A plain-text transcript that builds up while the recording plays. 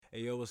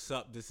Hey, yo, what's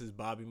up? This is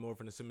Bobby Moore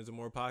from the Simmons and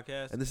More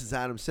podcast. And this is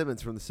Adam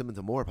Simmons from the Simmons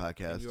and More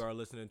podcast. And you are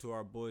listening to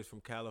our boys from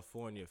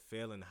California,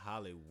 Failing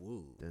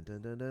Hollywood. Where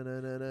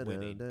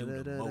they do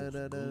the most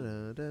good.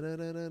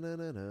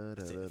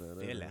 I said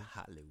Failing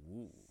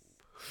Hollywood.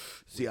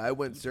 See, I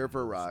went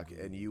surfer rock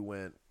and you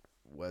went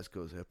West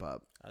Coast hip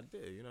hop. I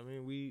did. You know what I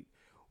mean?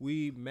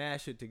 We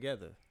mash it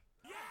together.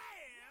 You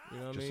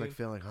know what I mean? Just like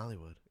Failing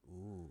Hollywood.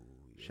 Ooh.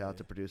 Yeah. Shout out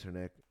to producer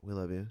Nick. We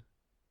love you.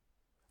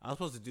 I was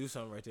supposed to do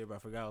something right there, but I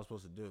forgot what I was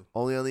supposed to do.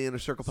 Only on the Inner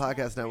Circle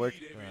Podcast Network.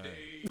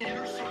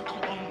 Inner Circle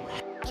only.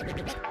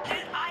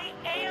 And I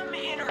am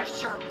Inner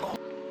Circle.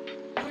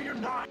 No, you're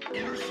not.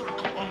 Inner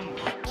Circle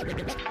only.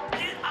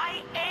 And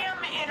I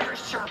am Inner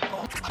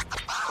Circle.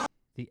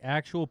 The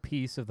actual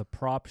piece of the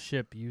prop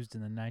ship used in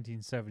the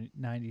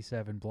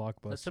 1997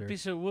 blockbuster. That's a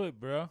piece of wood,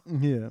 bro.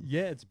 Yeah.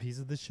 Yeah, it's a piece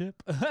of the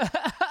ship.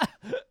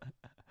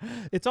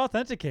 It's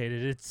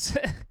authenticated. It's...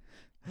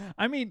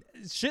 I mean,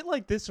 shit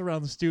like this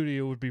around the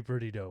studio would be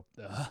pretty dope.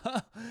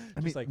 I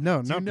mean, like,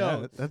 no, do not you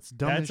know that. That's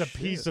dumb That's as a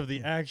piece shit. of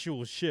the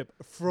actual ship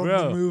from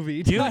Bro, the movie.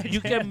 You can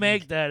Titanic.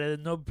 make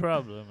that, no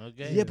problem,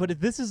 okay? Yeah, but if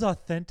this is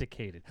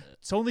authenticated,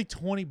 it's only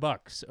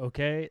 $20.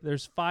 Okay,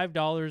 there's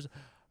 $5.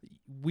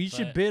 We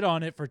should But- bid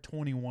on it for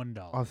 $21.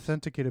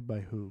 Authenticated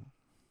by who?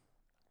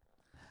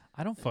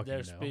 I don't fucking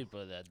There's know.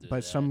 people that do By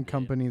that, some dude.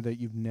 company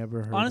that you've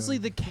never heard Honestly,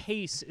 of. the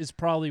case is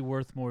probably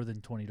worth more than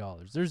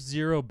 $20. There's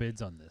zero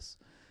bids on this.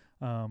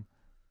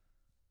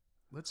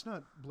 Let's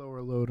not blow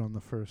our load on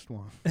the first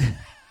one.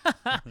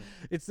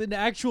 It's an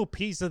actual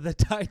piece of the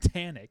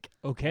Titanic.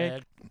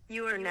 Okay.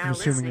 You are now I'm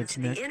assuming listening it's to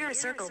Nick. the Inner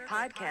Circle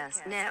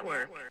Podcast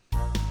Network.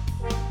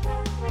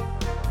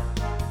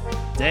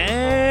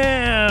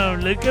 Damn!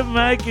 Look at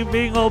Mikey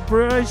being all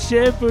pro as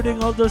shit,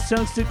 putting all those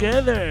songs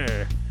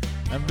together.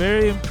 I'm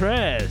very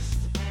impressed.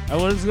 I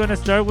was gonna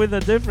start with a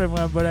different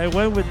one, but I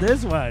went with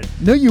this one.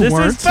 No, you This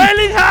weren't. is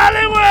Failing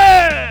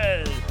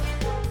Hollywood!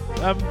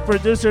 I'm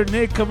producer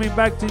Nick coming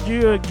back to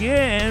you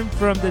again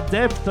from the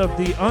depth of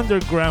the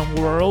underground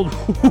world.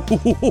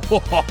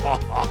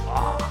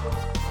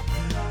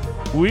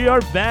 We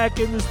are back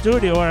in the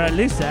studio, or at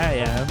least I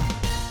am,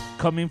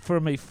 coming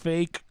from a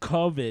fake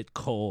COVID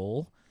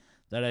call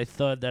that I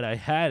thought that I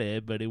had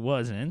it, but it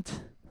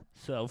wasn't.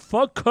 So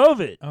fuck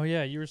COVID. Oh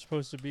yeah, you were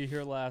supposed to be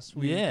here last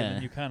week, and Yeah.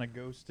 then you kind of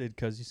ghosted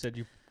because you said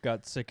you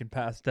got sick and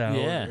passed out.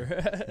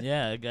 Yeah.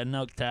 Yeah, I got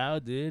knocked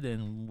out, dude.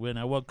 And when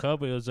I woke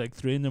up, it was like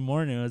 3 a.m.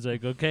 I was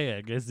like, okay,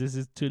 I guess this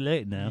is too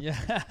late now.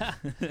 Yeah.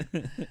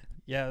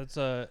 Yeah. It's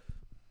well,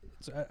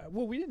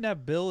 we didn't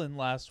have Bill in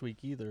last week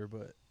either,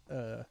 but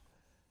I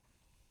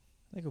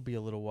think it'll be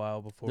a little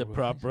while before The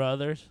Prop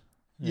Brothers.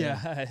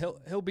 Yeah,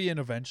 he'll be in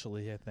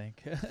eventually, I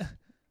think.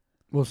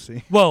 We'll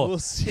see. Well, We'll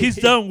see. he's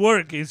done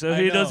working, so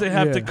I he know. doesn't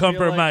have Yeah. to I feel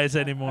compromise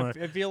anymore.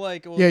 I feel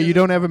like Yeah, you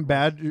don't have him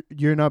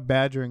you're not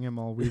badgering him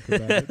all week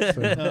about it.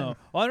 So. No,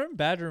 well, I didn't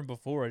badger him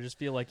before. I just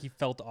feel like he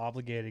felt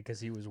obligated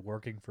because he was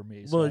working for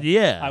me. So Well,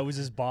 yeah. I was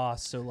his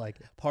boss, so like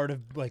part of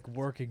like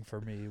working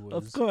for me was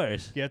Of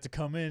course. you had to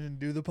come in and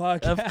do the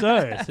podcast. Of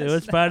course. It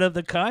was part of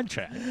the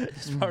contract.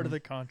 It's part of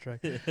the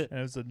contract. And it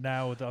was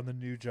now on the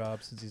new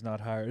job since he's not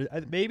hired.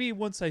 Maybe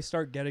once I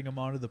start getting him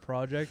onto the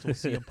project, we'll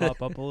see him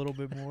pop up a little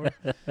bit more.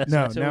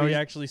 No, So now we he's,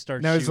 actually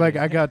start. now he's like,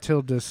 shooting. I got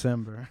till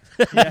December.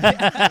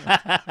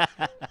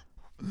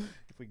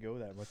 If we go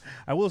that much,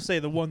 I will say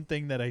the one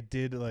thing that I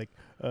did like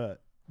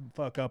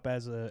fuck up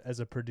as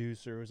a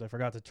producer was I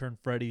forgot to turn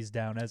Freddy's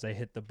down as I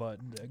hit the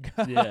button.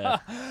 Yeah.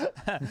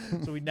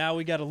 So we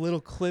got a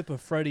little clip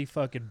of Freddy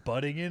fucking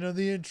butting in on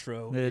the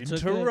intro, It's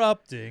okay.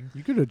 interrupting.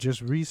 You could have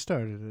just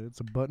restarted it. It's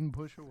a button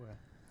push away.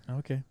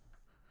 Okay.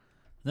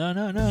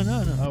 No.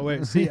 Oh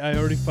wait, see, I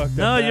already fucked up.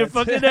 No, you're that.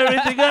 fucking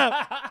everything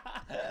up.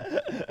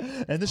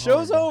 And the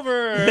show's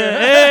over.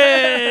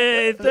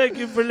 Hey, thank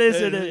you for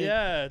listening.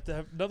 Yeah,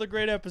 another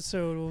great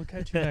episode. We'll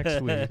catch you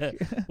next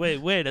week.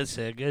 Wait a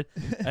second.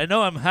 I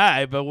know I'm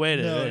high, but wait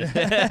a No,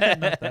 minute.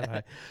 not that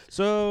high.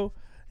 So,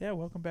 yeah,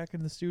 welcome back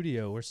in the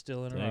studio. We're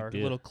still in Thank our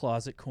you. little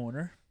closet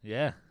corner,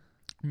 Yeah.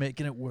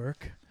 making it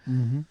work.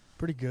 Mm-hmm.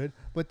 Pretty good.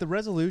 But the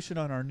resolution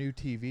on our new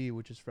TV,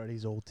 which is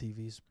Freddy's old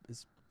TV,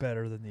 is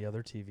better than the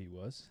other TV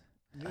was.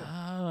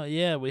 Oh,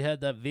 yeah, we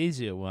had that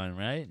Vizio one,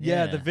 right?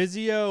 Yeah, the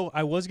Vizio,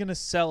 I was going to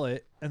sell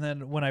it, and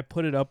then when I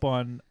put it up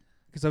on,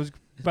 because I was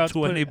about to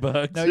put $20 it,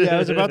 bucks. No, yeah, I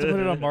was about to put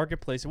it on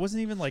Marketplace. It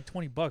wasn't even like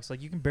 $20.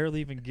 Like, you can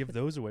barely even give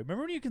those away.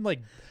 Remember when you can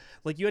like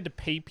you had to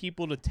pay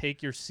people to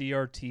take your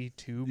CRT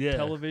tube Yeah,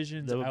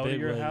 televisions the out of big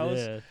your one, house?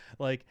 yeah.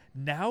 Like,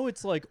 now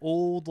it's like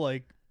old,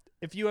 like,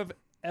 if you have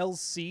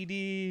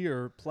LCD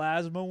or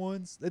plasma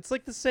ones, it's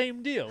like the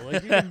same deal.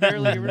 Like, you can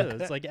barely get rid of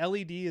it. It's like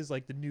LED is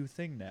like the new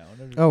thing now.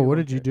 Oh, what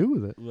did you do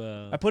with it?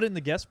 Well, I put it in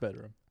the guest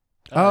bedroom.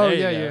 Oh, there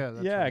you yeah, go. yeah.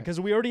 That's Yeah, right. because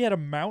we already had a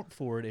mount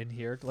for it in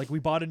here. Like, we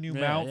bought a new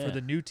Yeah, mount yeah. for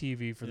the new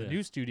TV for the Yeah.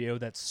 new studio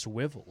that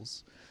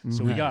swivels. Mm-hmm.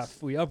 So Nice.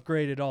 we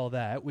upgraded all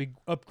that. We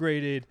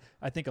upgraded,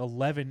 I think,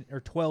 11 or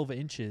 12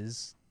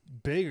 inches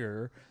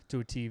bigger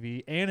to a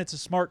TV, and it's a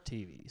smart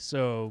TV.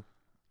 So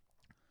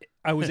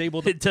I was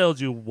able to. It tells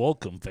you,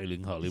 "Welcome,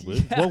 Failing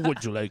Hollywood. Yeah. What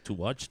would you like to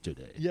watch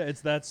today?" Yeah,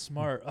 it's that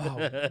smart. Oh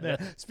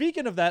man!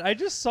 Speaking of that, I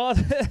just saw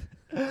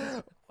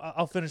that.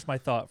 I'll finish my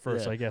thought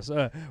first, Yeah. I guess.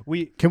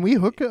 Can we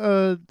hook?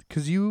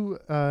 Because you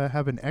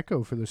have an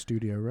Echo for the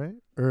studio, right?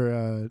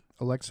 Or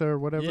Alexa or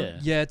whatever. Yeah.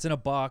 Yeah, it's in a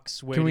box.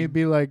 Can we waiting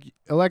be like,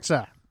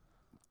 Alexa,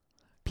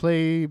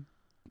 play?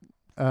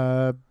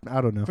 I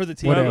don't know. for the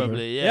TV? Whatever.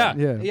 Probably, yeah.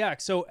 Yeah.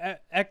 So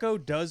Echo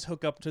does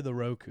hook up to the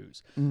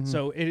Roku's. Mhm.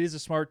 So it is a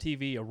smart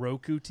TV, a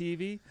Roku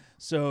TV.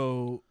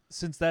 So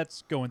since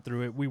that's going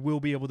through it, we will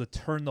be able to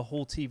turn the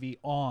whole TV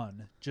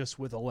on just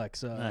with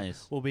Alexa.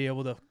 Nice. We'll be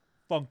able to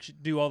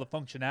do all the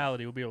functionality.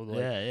 We'll be able to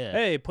Yeah.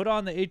 hey, put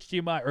on the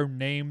HDMI or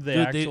name the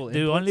Dude, actual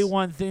the only inputs.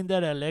 one thing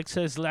that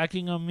Alexa is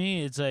lacking on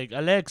me, it's like,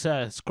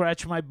 Alexa,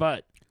 scratch my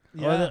butt.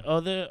 Yeah.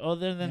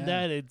 Other than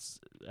Yeah. that,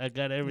 I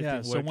got everything.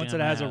 Yeah, so working once on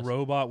it my has a house.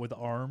 robot with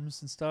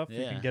arms and stuff, you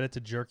Yeah. can get it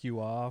to jerk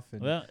you off.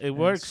 And, Well, it and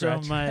works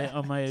on scratch my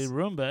your ass.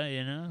 Roomba,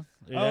 you know.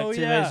 It Oh, activates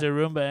yeah. the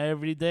Roomba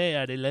every day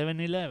at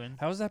 11:11.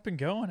 How's that been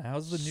going?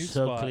 How's the new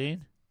so spot?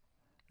 clean.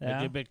 Yeah.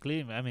 I keep it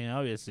clean. I mean,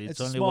 obviously, it's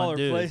a only smaller one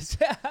dude. place.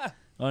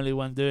 Only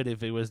one dude.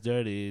 If it was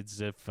dirty,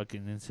 it's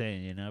fucking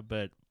insane, you know.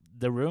 But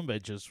the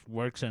Roomba just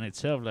works on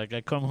itself. Like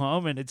I come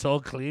home and it's all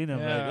clean. I'm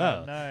like,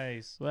 oh,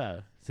 nice.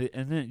 wow. See,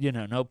 and then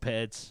no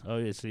pets.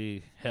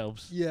 Obviously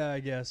helps. Yeah, I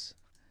guess.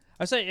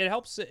 I say it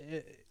helps,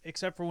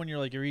 except for when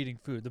you're eating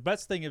food. The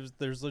best thing is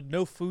there's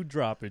no food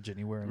droppage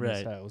anywhere in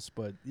this Right. house,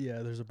 but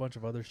yeah, there's a bunch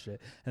of other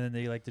shit. And then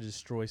they like to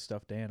destroy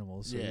stuffed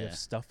animals, so we Yeah. have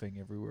stuffing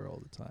everywhere all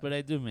the time. But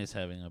I do miss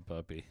having a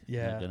puppy.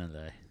 Yeah. Not gonna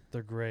lie.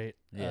 They're great.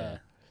 Yeah.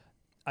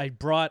 I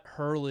brought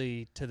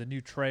Hurley to the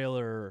new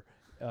trailer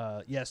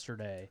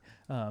yesterday,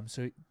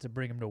 so to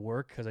bring him to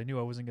work because I knew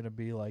I wasn't going to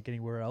be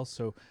anywhere else.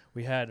 So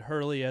we had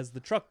Hurley as the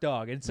truck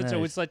dog, and so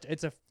Nice. it's like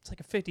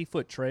a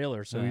 50-foot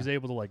trailer, so he's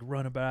able to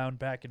run around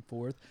back and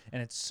forth,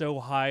 and it's so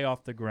high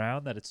off the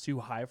ground that it's too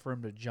high for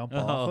him to jump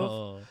off of.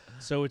 Oh.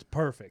 So it's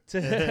perfect.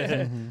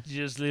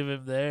 Just leave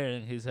him there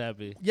and he's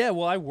happy. Yeah,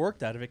 well, I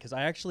worked out of it because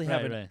I actually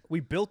have Right. we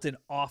built an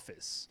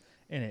office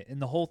in it,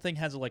 and the whole thing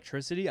has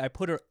electricity. I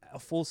put a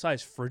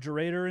full-size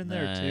refrigerator in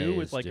there too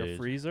with Nice, a dude.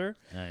 freezer.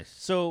 Nice.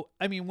 So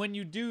I mean, when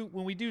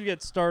we do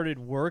get started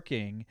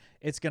working,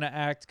 it's gonna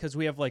act because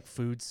we have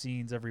food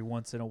scenes every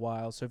once in a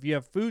while. So if you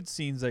have food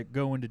scenes that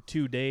go into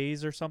 2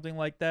 days or something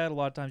like that, a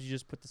lot of times you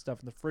just put the stuff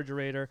in the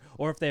refrigerator.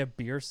 Or if they have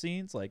beer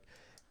scenes,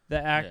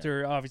 the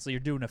actor, obviously,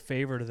 you're doing a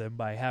favor to them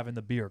by having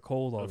the beer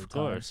cold all Of the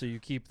time. course. So you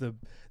keep the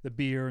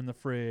beer in the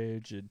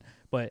fridge,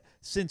 but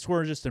since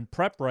we're just in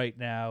prep right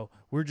now,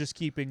 we're just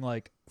keeping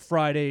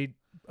Friday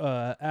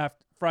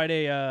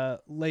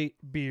late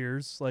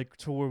beers,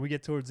 to where we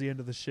get towards the end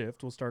of the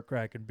shift, we'll start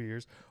cracking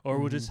beers, or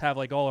we'll just have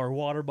all our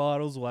water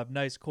bottles. We'll have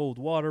nice cold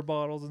water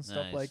bottles and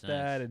stuff Nice, like nice.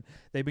 that. And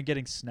they've been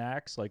getting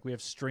snacks, we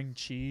have string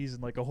cheese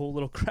and a whole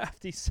little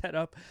crafty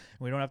setup.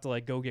 And we don't have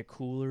to go get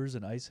coolers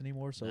and ice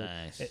anymore. So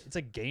Nice. it's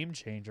a game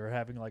changer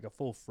having a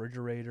full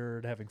refrigerator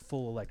and having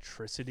full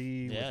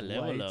electricity. Yeah, with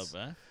level lights.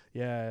 up, huh?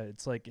 Yeah,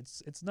 it's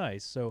it's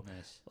nice. So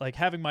Nice.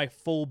 having my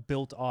full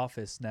built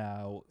office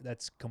now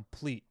that's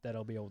complete, that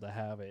I'll be able to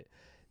have it.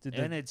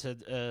 And it's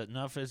an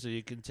office that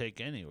you can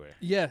take anywhere.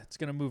 Yeah, it's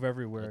gonna move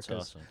everywhere. That's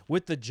 'cause awesome.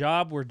 with the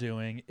job we're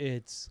doing,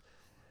 it's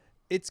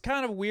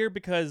kind of weird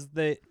because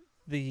the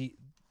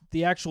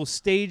actual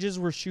stages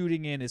we're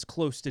shooting in is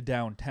close to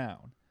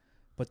downtown,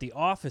 but the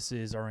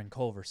offices are in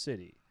Culver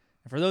City.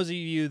 And for those of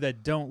you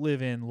that don't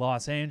live in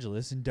Los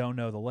Angeles and don't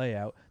know the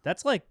layout,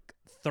 that's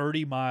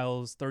 30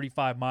 miles,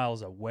 35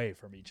 miles away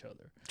from each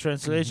other.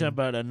 Translation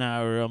about an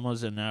hour,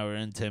 almost an hour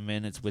and 10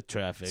 minutes with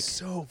traffic.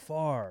 So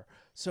far.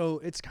 So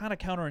it's kind of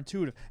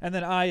counterintuitive. And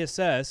then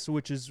ISS,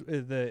 which is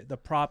the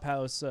prop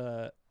house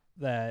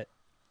that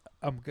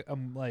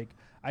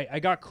I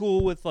got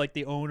cool with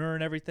the owner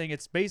and everything.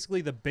 It's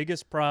basically the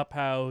biggest prop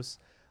house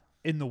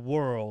in the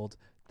world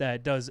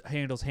that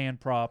handles hand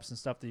props and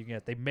stuff that you can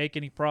get. They make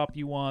any prop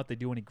you want. They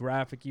do any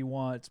graphic you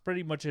want. It's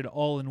pretty much an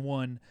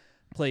all-in-one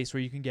place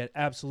where you can get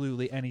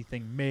absolutely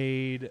anything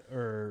made,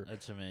 or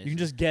That's amazing. you can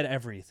just get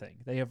everything.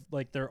 They have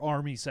their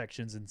army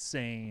section's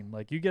insane.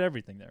 You get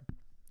everything there.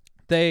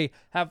 They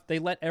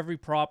let every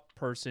prop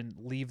person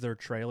leave their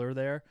trailer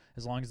there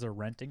as long as they're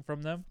renting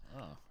from them.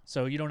 Oh.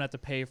 So you don't have to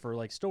pay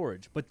for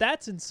storage. But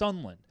that's in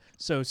Sunland.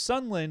 So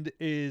Sunland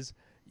is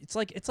it's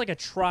like a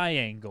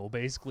triangle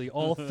basically,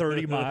 all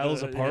 30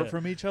 miles apart Yeah.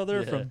 from each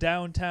other, Yeah. from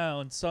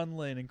downtown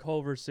Sunland and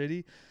Culver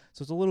City.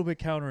 So it's a little bit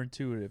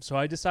counterintuitive. So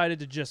I decided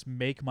to just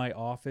make my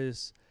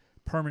office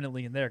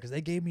permanently in there because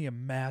they gave me a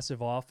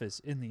massive office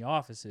in the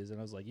offices, and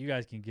I was like, you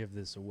guys can give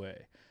this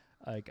away.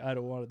 I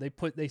don't want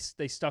to.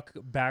 They stuck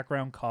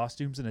background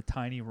costumes in a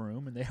tiny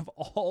room, and they have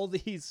all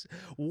these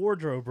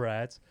wardrobe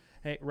racks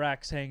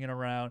hanging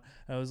around.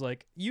 And I was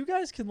like, you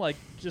guys can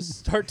just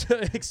start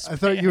to expand. I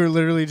thought you were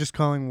literally just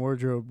calling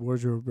wardrobe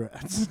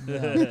rats.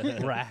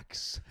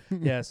 Racks.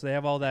 Yeah, so they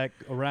have all that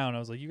around. I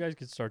was like, you guys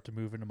could start to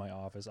move into my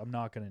office. I'm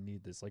not gonna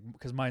need this,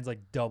 because mine's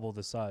double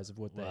the size of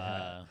what they have.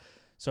 Wow.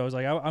 So I was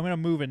like, I'm gonna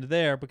move into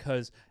there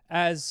because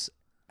as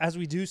as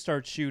we do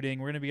start shooting,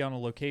 we're going to be on a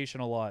location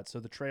a lot, so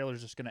the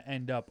trailer's just going to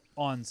end up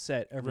on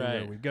set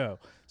everywhere Right. we go.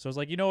 So I was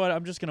like, you know what?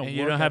 I'm just going to And work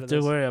you don't out have of to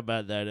this. worry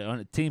about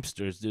that.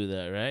 Teamsters do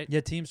that, right?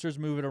 Yeah, Teamsters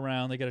move it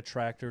around. They got a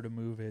tractor to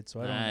move it,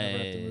 so I don't ever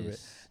have to move it.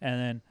 Nice. And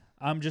then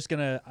I'm just going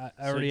to I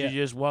So already you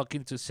just walk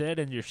into set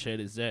and your shit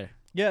is there.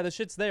 Yeah, the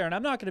shit's there, and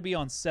I'm not going to be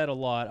on set a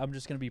lot. I'm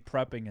just going to be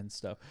prepping and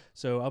stuff.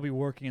 So I'll be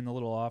working in the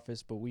little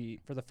office, but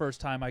for the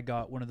first time, I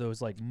got one of those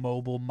like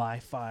mobile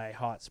MiFi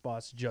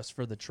hotspots just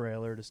for the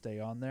trailer to stay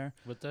on there.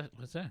 What's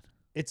that?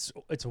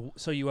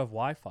 So you have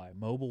Wi-Fi,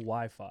 mobile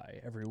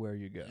Wi-Fi everywhere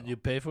you go. And you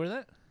pay for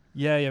that?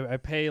 Yeah, I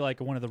pay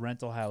like one of the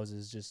rental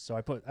houses just so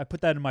I put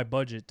that in my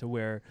budget to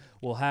where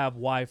we'll have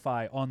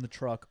Wi-Fi on the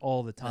truck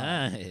all the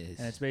time. Nice.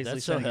 And it's basically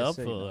That's so sending a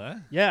helpful, signal. huh?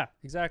 Yeah,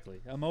 exactly.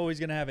 I'm always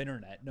gonna have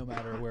internet no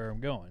matter where I'm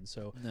going.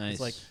 So Nice.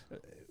 it's like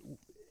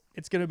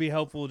it's gonna be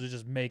helpful to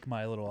just make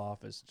my little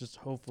office. Just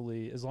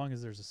hopefully, as long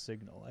as there's a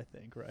signal, I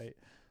think. Right?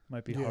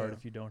 Might be hard Yeah.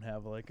 if you don't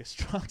have like a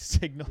strong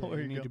signal Yeah, where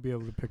you you need go. to be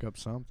able to pick up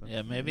something.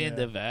 Yeah, maybe in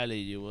Yeah. the valley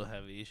you will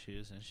have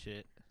issues and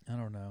shit. I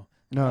don't know.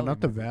 No, Valley not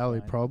the might be valley.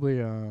 fine.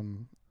 Probably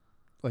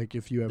like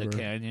if you The ever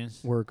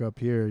canyons. work up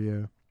here,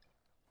 yeah.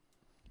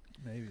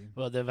 Maybe.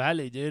 Well, the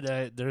valley, dude.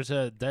 There's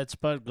a dead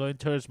spot going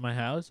towards my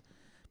house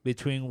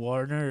between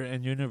Warner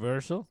and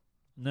Universal.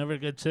 Never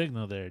get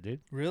signal there, dude.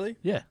 Really?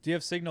 Yeah, Do you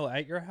have signal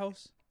at your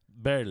house?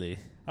 barely.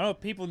 I don't know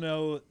if people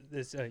know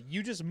this.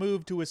 You just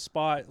moved to a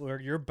spot where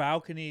your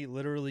balcony,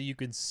 literally, you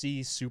can see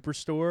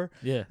Superstore.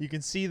 Yeah. You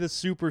can see the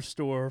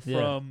Superstore Yeah.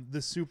 from the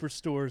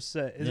Superstore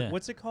set. Yeah.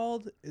 What's it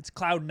called? It's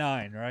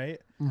Cloud9, right?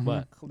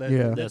 But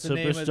Yeah. That's The the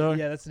name of Superstore?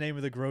 that's the name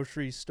of the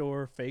grocery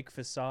store, fake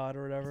facade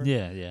or whatever.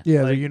 yeah.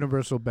 Yeah, Like- the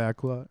Universal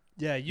backlot.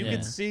 Yeah, you Yeah.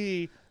 can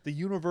see the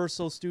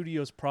Universal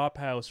Studios prop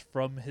house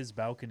from his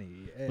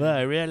balcony. And Well,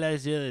 I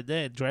realized the other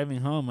day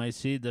driving home, I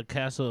see the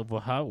castle of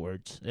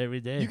Hogwarts every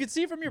day. you can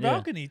see from your Yeah.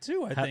 balcony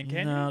too, I think,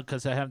 can't no, you?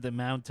 because I have the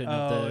mountain Oh,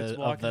 of it's the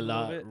walking a little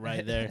lot bit.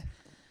 right there.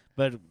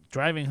 But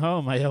driving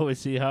home, I always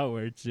see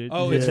Hogwarts, dude.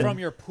 Oh, it's Yeah. from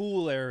your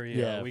pool area.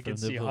 Yeah, We can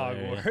from the see pool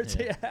area, Hogwarts.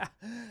 yeah. Yeah.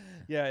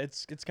 Yeah,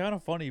 it's kind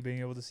of funny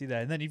being able to see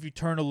that. And then if you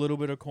turn a little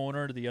bit of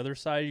corner to the other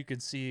side, you can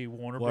see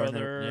Warner Warner,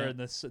 Brother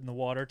yeah. and the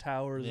water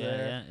towers yeah,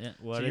 there. yeah.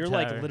 So Water you're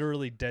like tower.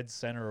 literally dead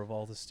center of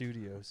all the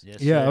studios.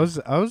 Yes, Yeah,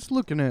 sir. I was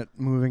looking at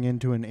moving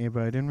into an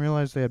Ava. I didn't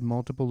realize they had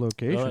multiple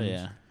locations. Oh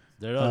yeah,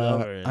 they're all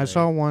over. I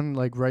saw one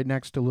like right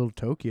next to Little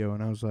Tokyo,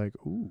 and I was like,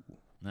 "Ooh,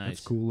 Nice. that's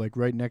cool!" Like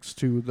right next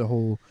to the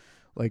whole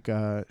like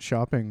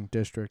shopping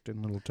district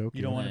in Little Tokyo.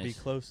 You don't want to be Nice.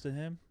 close to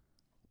him?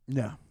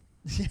 No,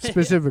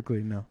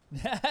 specifically no.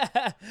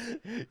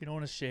 You don't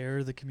want to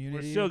share the We're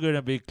community? still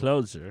gonna be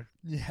closer.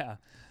 Yeah.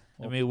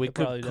 I mean, we they'll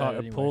probably could do that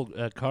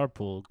anyway.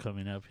 carpool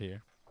coming up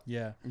here.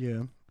 Yeah.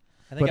 Yeah,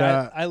 I think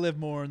But, I live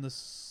more in the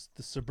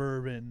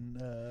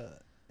suburban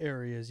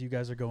areas. You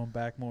guys are going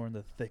back more in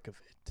the thick of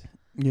it.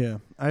 yeah.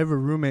 I have a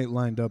roommate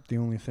lined up. The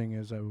only thing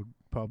is, I would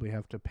probably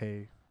have to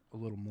pay a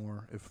little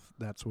more if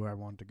that's where I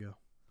want to go.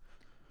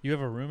 You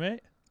have a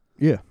roommate?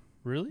 Yeah,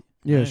 Really?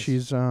 yeah. Nice.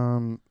 She's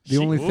the She-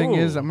 only thing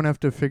is, Ooh. I'm gonna have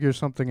to figure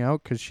something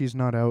out because she's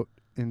not out,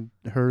 and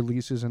her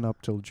lease isn't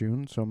up till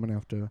June. So I'm gonna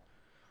have to,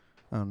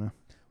 I don't know.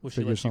 Will she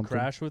Figure let you something.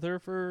 crash with her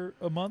for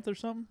a month or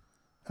something?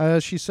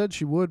 She said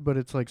she would, but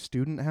it's like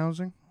student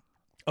housing.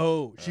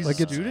 Oh, she's Like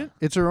a it's- student?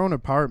 It's her own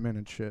apartment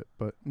and shit,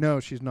 but no,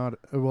 she's not.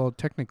 Well,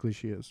 technically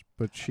she is,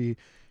 but she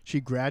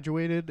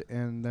graduated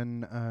and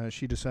then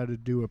she decided to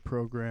do a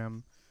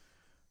program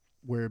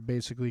where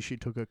basically she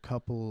took a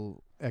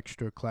couple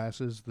extra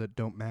classes that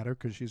don't matter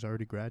because she's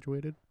already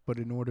graduated. But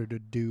in order to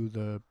do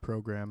the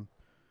program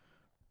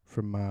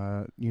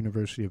from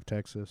University of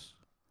Texas,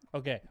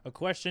 Okay, a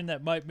question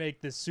that might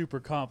make this super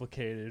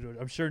complicated.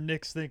 I'm sure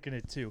Nick's thinking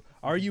it too.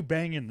 Are you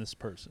banging this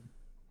person?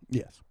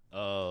 yes,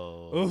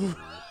 Oh.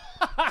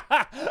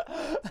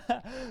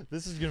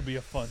 This is gonna be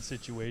a fun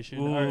situation.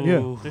 Ooh.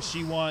 Yeah. Does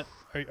she want?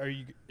 Are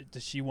you?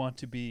 Does she want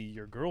to be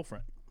your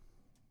girlfriend?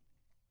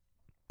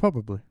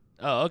 probably.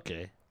 Oh,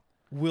 okay.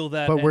 Will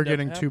that? But we're end up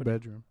getting two happening?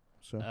 bedroom,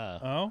 so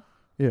Oh,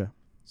 yeah,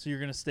 so you're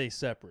gonna stay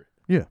separate.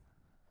 yeah.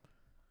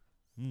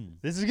 Hmm.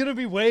 This is gonna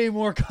be way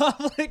more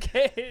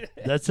complicated.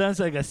 That sounds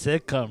like a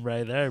sitcom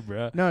right there,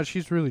 bro. No,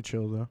 she's really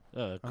chill though.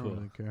 Oh, I don't cool.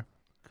 really care.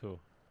 Cool.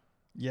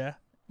 Yeah.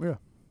 Yeah.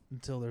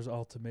 Until there's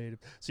ultimatum.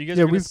 So you guys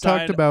Yeah, are gonna we've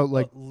talked sign about a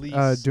like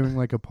lease. doing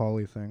like a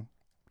poly thing.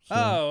 So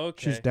Oh,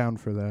 okay. she's down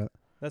for that.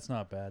 That's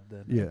not bad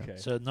then. Yeah. Okay.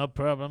 So no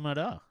problem at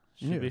all.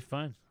 Should Yeah. be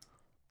fine.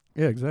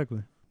 Yeah,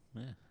 exactly.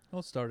 Yeah.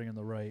 Well, starting in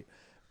the right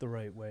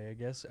way, I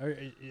guess.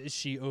 Is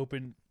she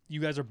open? You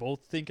guys are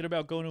both thinking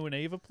about going to an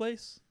Ava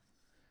place?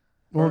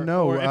 Well, Or-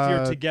 no. Or if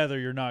you're together,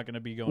 you're not going to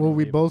be going. well, to an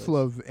we Ava both place.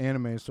 love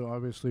anime, so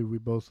obviously we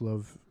both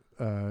love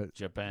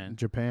Japan.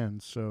 Japan.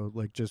 So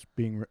like just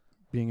being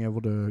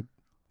able to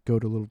go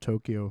to Little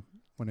Tokyo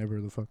whenever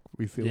the fuck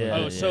we feel Yeah,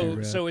 like. Oh, it. so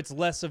Yeah. so it's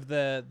less of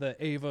the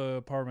Ava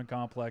apartment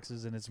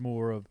complexes, and it's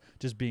more of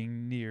just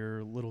being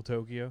near Little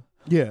Tokyo.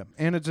 Yeah,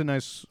 and it's a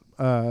nice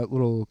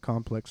little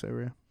complex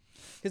area.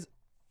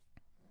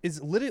 Is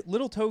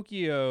Little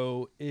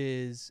Tokyo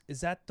is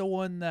that the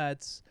one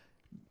that's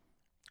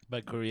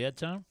By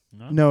Koreatown?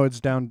 No. No,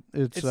 it's down.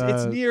 It's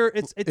It's near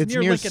it's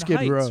near Lincoln Skid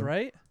Heights, Row.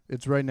 right?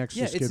 It's right next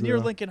Yeah, to Skid it's near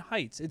Row. Lincoln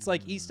Heights. It's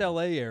like East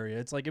LA area.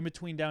 It's like in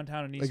between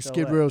downtown and East Like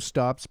LA. Skid Row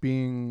stops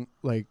being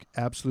like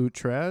absolute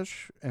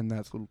trash, and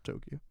that's Little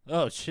Tokyo.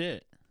 Oh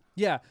shit.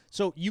 Yeah,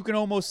 so you can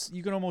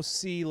almost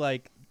see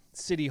like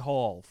City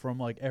Hall from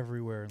like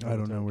everywhere. In I don't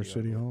Little know where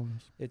Tokyo. City Hall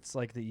is. It's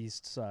like the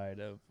east side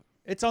of.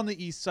 It's on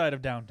the east side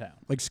of downtown.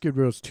 Like Skid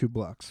Row's 2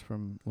 blocks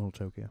from Little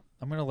Tokyo.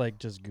 I'm gonna like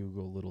just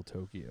Google Little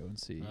Tokyo and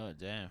see. Oh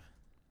damn.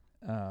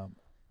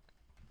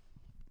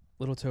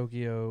 Little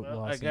Tokyo. Well,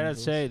 Los I gotta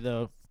Angeles. say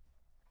though,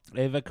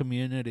 Ava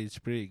community is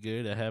pretty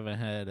good. I haven't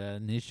had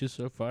an issue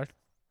so far.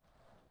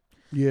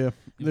 Yeah,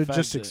 In they're fact,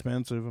 just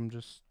expensive. I'm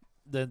just.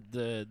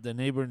 The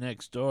neighbor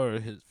next door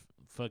has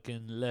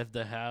fucking left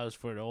the house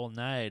for the whole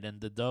night, and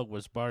the dog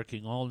was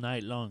barking all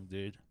night long,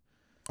 dude.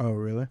 Oh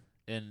really?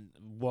 And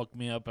woke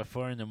me up at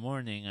 4 a.m,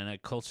 and I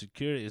called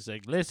security. It's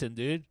like, listen,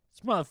 dude, this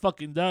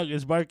motherfucking dog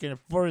is barking at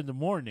 4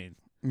 a.m.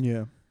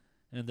 Yeah.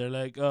 And they're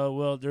like, oh,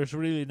 well, there's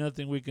really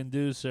nothing we can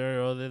do,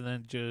 sir, other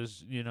than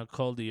just,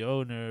 call the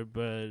owner,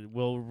 but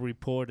we'll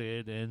report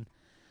it. And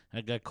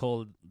I got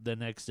called the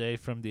next day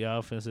from the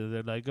office, and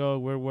they're like, oh,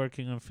 we're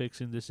working on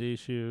fixing this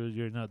issue.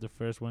 You're not the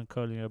first one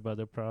calling about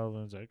the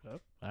problems. Like, oh,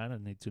 I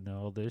don't need to know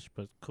all this,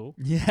 but cool.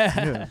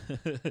 Yeah.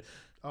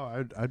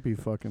 Oh, I'd be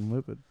fucking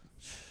livid.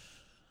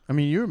 I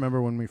mean, you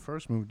remember when we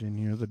first moved in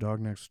here, the dog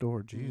next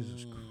door.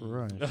 Jesus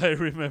Christ. I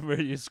remember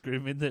you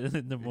screaming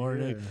in the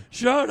morning, Yeah.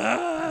 shut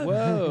up!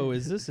 Whoa,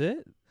 is this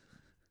it?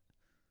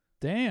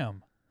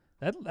 Damn,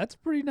 that's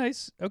pretty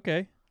nice.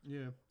 Okay,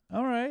 Yeah.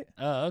 all right.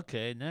 Oh,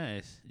 okay,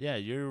 nice. Yeah,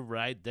 you're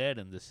right there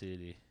in the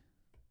city.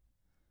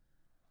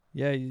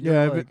 Yeah,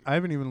 Yeah, I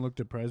haven't even looked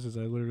at prices.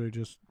 I literally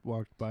just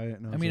walked by it.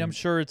 And I mean, I'm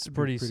sure it's it'd be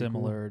pretty pretty cool.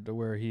 similar to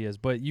where he is,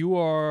 but you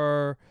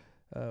are.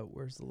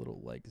 Where's the little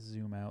like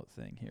zoom out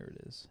thing? Here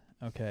it is.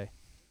 Okay.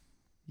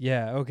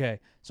 Yeah. Okay.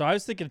 So I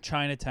was thinking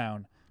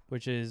Chinatown,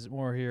 which is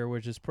more here,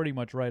 which is pretty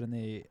much right on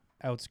the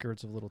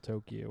outskirts of Little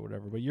Tokyo or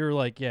whatever. But you're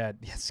like, yeah,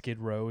 Skid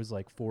Row is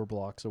like 4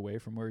 blocks away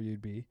from where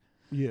you'd be.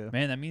 Yeah.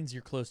 Man, that means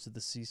you're close to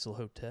the Cecil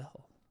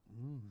Hotel.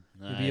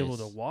 Nice. You'll be able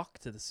to walk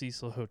to the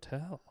Cecil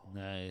Hotel.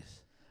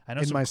 Nice. I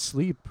know In some my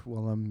sleep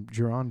while I'm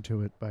drawn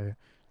to it by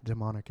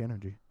demonic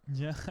energy.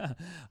 Yeah,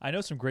 I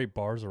know some great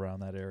bars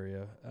around that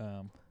area.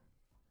 Yeah,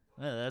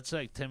 that's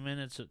like 10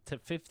 minutes,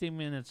 15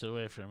 minutes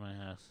away from my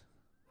house.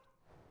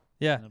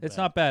 Yeah, Not it's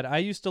bad. not bad. I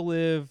used to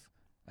live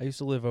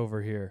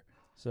over here,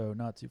 so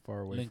not too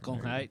far away. Lincoln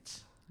from there.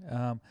 Heights.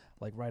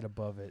 Like right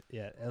above it.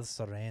 Yeah, El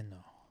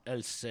Sereno.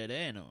 El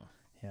Sereno.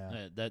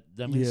 Yeah. That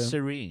means Yeah.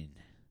 serene.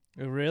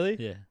 Really?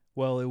 Yeah.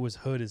 Well, it was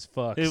hood as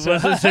fuck. It so-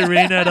 wasn't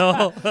serene at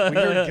all. we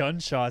heard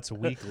gunshots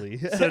weekly.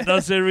 So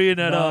not serene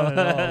at all. Not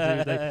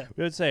at all, dude.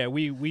 We would say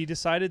we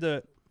decided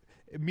to.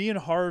 Me and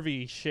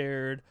Harvey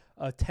shared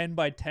a 10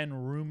 by 10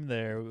 room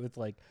there with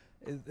like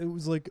it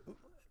was like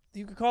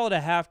you could call it a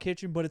half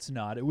kitchen, but it's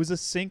not. It was a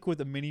sink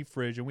with a mini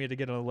fridge, and we had to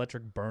get an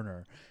electric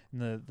burner.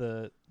 And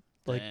the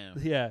like Damn.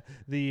 yeah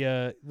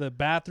the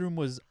bathroom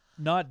was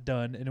not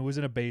done, and it was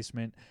in a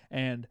basement.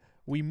 And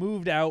we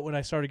moved out when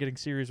I started getting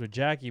serious with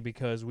Jackie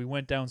because we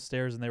went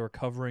downstairs and they were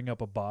covering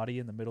up a body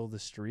in the middle of the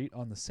street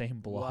on the same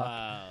block.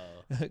 Wow.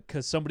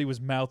 Because somebody was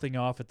mouthing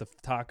off at the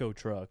taco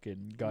truck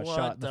and got what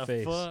shot in the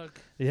face.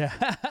 Fuck? Yeah.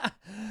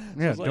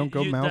 Yeah, it's like don't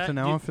go you mouthing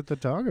di- you- off at the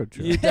taco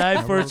truck. You died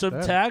How for about some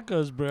that?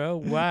 tacos, bro.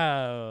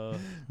 Wow.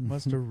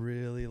 Must have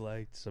really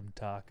liked some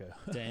taco.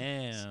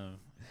 Damn.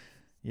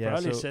 Yeah.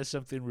 Probably So, said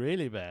something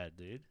really bad,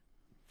 dude.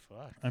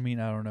 Fuck. I mean,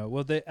 I don't know.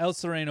 Well, the El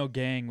Sereno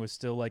gang was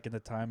still like in the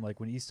time, like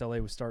when East LA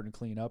was starting to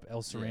clean up,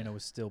 El Sereno Yeah.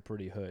 was still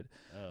pretty hood.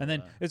 Oh, And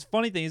then wow. it's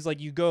funny thing is like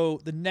you go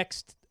the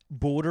next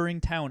bordering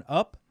town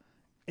up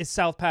is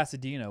South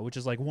Pasadena, which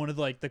is like one of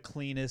like the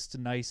cleanest,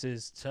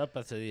 nicest. South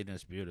Pasadena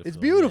is beautiful. It's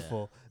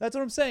beautiful. That's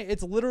what I'm saying.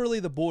 It's literally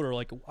the border.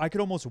 Like I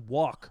could almost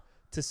walk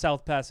to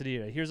South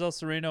Pasadena. Here's El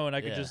Sereno, and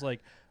I could Yeah. just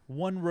like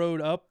one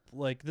road up.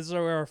 Like this is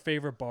where our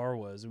favorite bar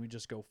was, and we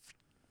just go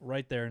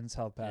right there in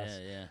South Yeah, Pass.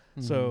 yeah.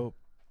 So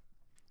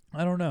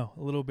I don't know,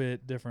 a little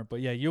bit different,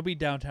 but yeah, you'll be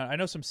downtown. I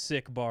know some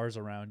sick bars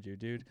around you,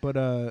 dude.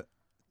 But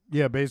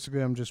yeah,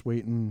 basically I'm just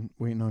waiting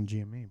on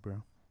GME,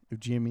 bro. If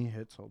GME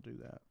hits, I'll do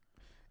that.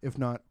 If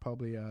not,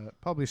 probably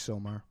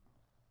Silmar,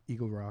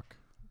 Eagle Rock,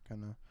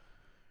 kind of.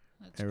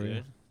 That's Area.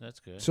 good. That's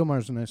good.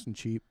 Silmar's nice and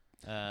cheap.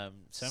 San,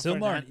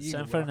 Silmar and Eagle San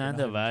Rock are Fernando not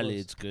even Valley,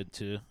 close. it's good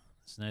too.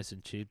 It's nice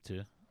and cheap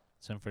too.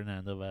 San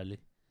Fernando Valley.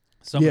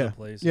 Some yeah, of the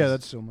places. yeah,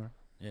 that's Silmar.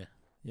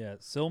 yeah,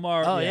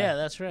 Silmar. Oh yeah, yeah,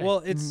 that's right.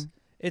 Well,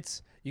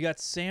 it's you got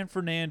San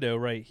Fernando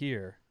right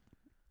here,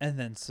 and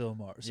then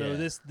Silmar. So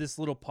Yeah. this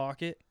little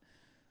pocket,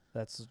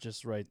 that's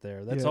just right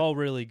there. That's Yeah. all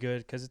really good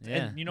because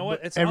Yeah. and you know what?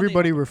 But It's on the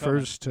everybody up and coming.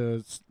 refers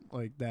to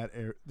like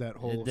that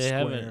whole they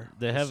have square.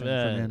 they as have San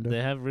Fernando.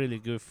 they have really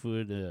good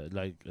food,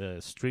 like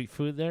street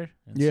food there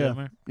in Yeah.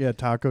 summer. Yeah,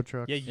 taco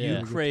truck. Yeah, Yeah.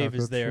 you crave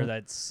Taco is there. truck.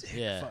 That's sick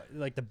Yeah.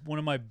 like one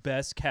of my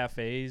best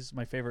cafes.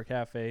 My favorite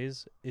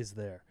cafes is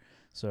there.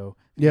 So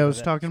Yeah, I you know, was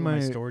that's talking to where my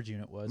my storage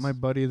unit was. my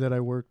buddy that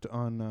I worked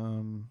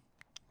on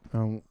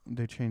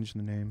They changed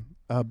the name.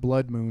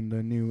 Blood Moon,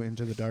 the new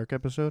Into the Dark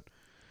episode.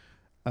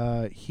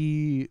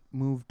 He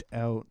moved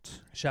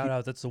out. Shout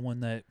out, that's the one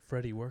that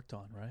Freddie worked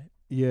on, right?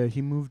 Yeah,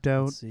 he moved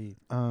out Let's see.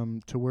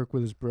 to work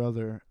with his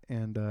brother,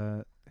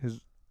 and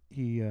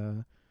he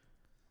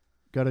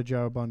got a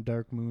job on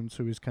Dark Moon,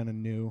 so he's kind of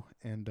new.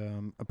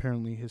 And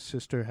apparently his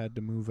sister had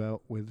to move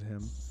out with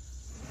him.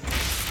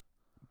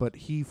 But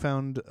he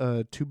found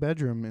a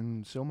 2-bedroom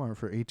in Silmar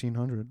for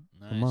 $1,800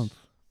 a month,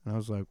 and I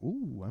was like,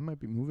 "Ooh, I might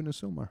be moving to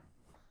Silmar."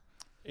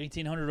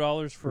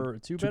 $1,800 for a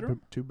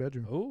 2-bedroom.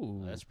 2-bedroom.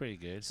 Oh, That's pretty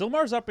good.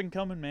 Silmar's up and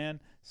coming, man.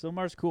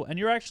 Silmar's cool, and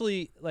you're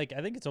actually like,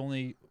 I think it's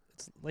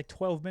like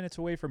 12 minutes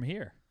away from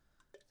here.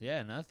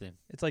 Yeah, nothing.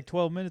 It's like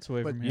 12 minutes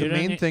away But from the here.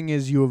 main thing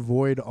is you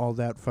avoid all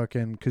that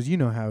fucking, because you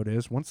know how it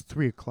is. Once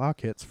 3 o'clock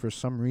hits, for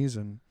some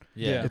reason,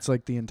 Yeah. it's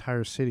like the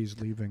entire city's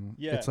leaving.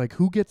 Yeah. It's like,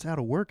 who gets out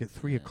of work at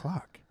 3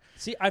 o'clock?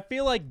 See, I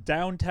feel like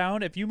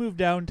downtown, if you move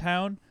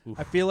downtown, Oof.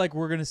 I feel like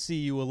we're going to see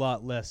you a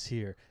lot less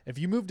here. If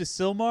you move to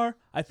Silmar,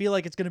 I feel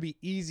like it's going to be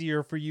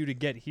easier for you to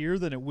get here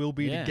than it will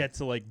be Yeah. to get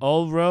to like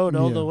Old road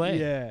all Yeah. the way.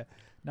 Yeah,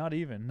 not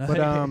even. But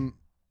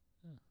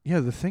yeah,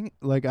 the thing,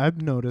 like,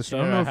 I've noticed, I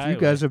don't Sierra know if you Highway.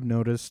 guys have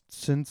noticed,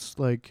 since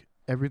like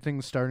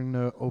everything's starting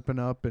to open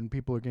up and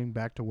people are getting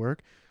back to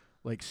work,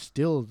 like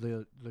still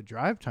the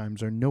drive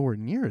times are nowhere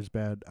near as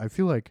bad. I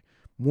feel like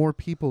more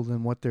people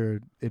than what they're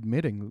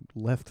admitting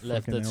left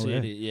Left fucking the LA.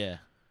 city. Yeah,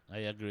 I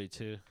agree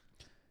too.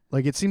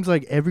 Like, it seems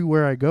like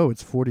everywhere I go,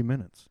 it's 40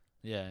 minutes.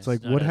 Yeah, It's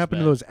like, not what as happened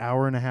to bad. those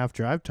hour-and-a-half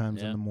drive times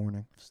in Yeah. the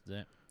morning?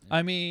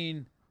 I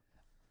mean,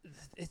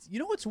 you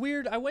know what's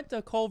weird? I went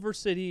to Culver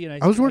City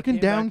and I was working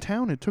came back-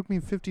 downtown. It took me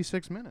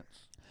 56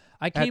 minutes.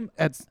 I came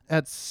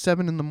at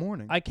 7 in the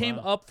morning. I came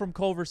Wow. up from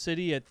Culver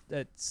City at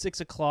 6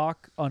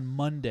 o'clock on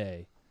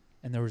Monday,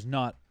 and there was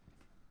not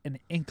an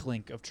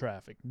inkling of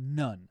traffic.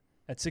 None.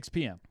 At 6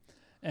 p.m.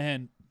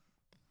 And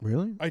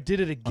Really? I did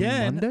it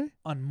again Monday?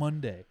 on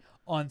Monday.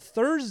 On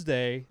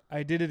Thursday,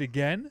 I did it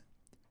again,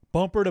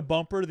 bumper to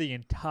bumper the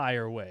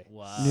entire way.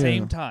 Wow. Yeah.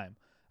 Same time.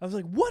 I was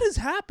like, what is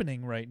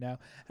happening right now?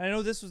 And I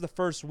know this was the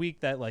first week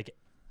that like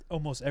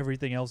almost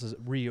everything else is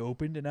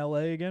reopened in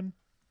LA again.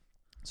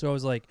 So I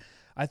was like,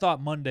 I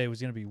thought Monday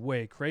was going to be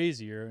way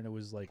crazier, and it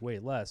was like way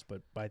less.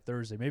 But by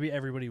Thursday, maybe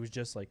everybody was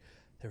just like,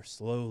 they're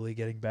slowly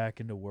getting back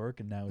into work,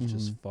 and now it's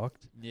just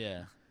fucked.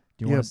 Yeah.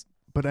 Do you Yeah, want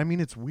but I mean,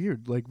 it's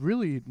weird. Like,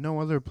 really,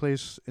 no other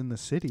place in the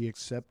city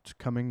except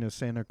coming to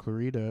Santa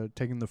Clarita,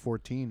 taking the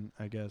 14,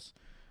 I guess.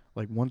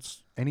 Like,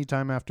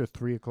 anytime after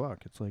 3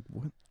 o'clock, it's like,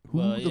 what? Who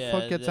Well, the yeah,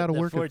 fuck gets out of the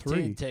work at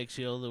 14 3? takes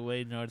you all the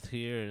way north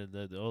here.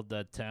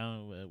 That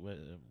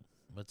town.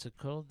 What's it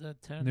called?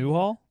 That town?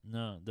 Newhall?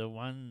 No, the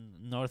one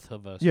north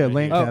of us. Yeah, right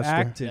here. Lancaster. Oh,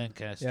 Acton.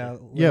 Lancaster.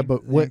 Yeah,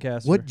 but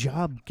Lancaster. what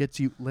job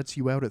lets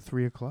you out at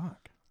 3 o'clock?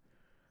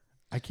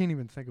 I can't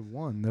even think of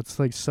one. That's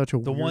like such a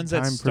The weird ones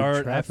time that for start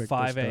at traffic to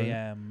 5 start.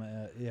 a.m.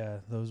 Yeah,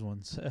 those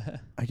ones.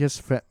 I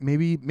guess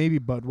maybe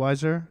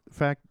Budweiser.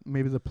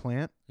 Maybe the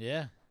plant.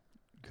 Yeah.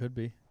 Could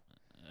be.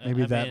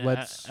 Maybe I that mean,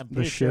 lets I'm the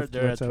pretty sure shift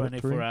they're lets a out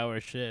at 3.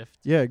 24-hour shift.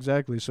 Yeah,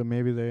 exactly. So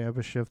maybe they have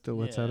a shift that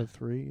lets out Yeah. at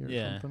 3 or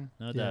Yeah. something.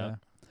 No Yeah.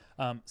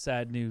 doubt.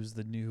 Sad news.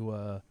 The new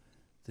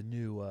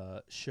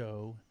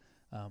show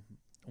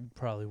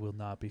probably will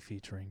not be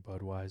featuring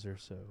Budweiser,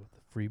 so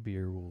the free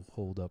beer will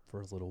hold up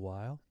for a little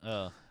while.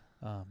 Oh.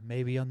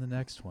 Maybe on the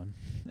next one.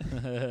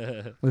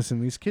 Listen,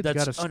 these kids got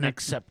to That's sneak.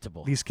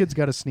 unacceptable. These kids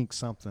got to sneak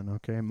something.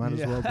 Okay, might as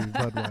Yeah. well be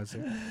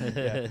Budweiser.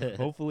 Yeah.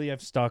 Hopefully,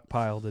 I've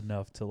stockpiled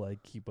enough to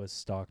like keep us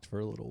stocked for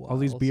a little while. All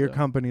these beer so.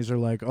 companies are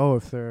like, oh,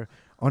 if they're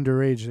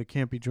underage, they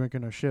can't be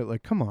drinking our shit.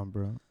 Like, come on,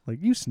 bro. Like,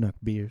 you snuck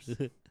beers.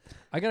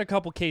 I got a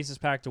couple cases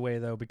packed away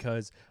though,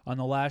 because on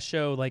the last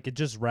show, like it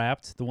just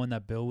wrapped, the one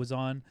that Bill was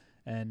on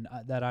and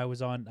that I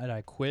was on, and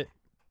I quit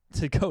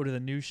to go to the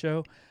new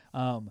show.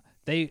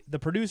 The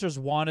producers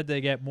wanted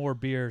to get more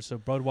beer, so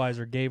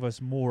Budweiser gave us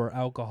more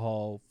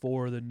alcohol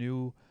for the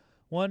new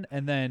one,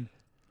 and then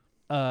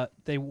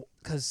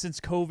because since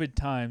COVID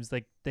times,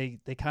 like they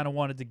kind of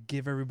wanted to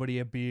give everybody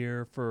a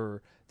beer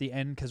for the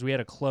end, because we had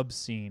a club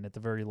scene at the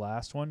very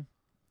last one.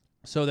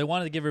 So they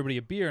wanted to give everybody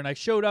a beer, and I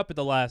showed up at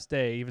the last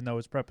day, even though I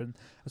was prepping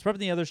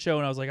the other show,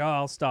 and I was like, oh,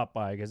 I'll stop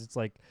by, because it's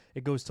like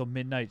it goes till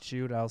midnight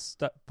shoot. I'll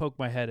poke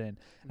my head in,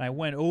 and I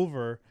went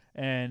over,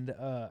 and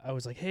I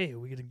was like, hey, are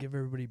we gonna give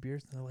everybody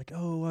beers? And they're like,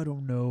 oh, I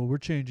don't know, we're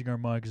changing our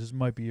mind because this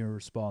might be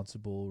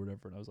irresponsible or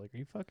whatever. And I was like, are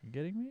you fucking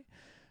kidding me?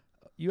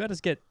 You had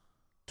us get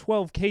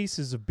 12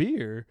 cases of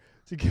beer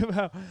to give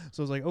out.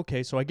 So I was like,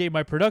 okay. So I gave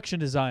my production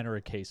designer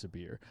a case of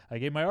beer. I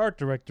gave my art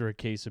director a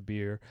case of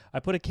beer. I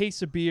put a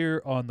case of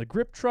beer on the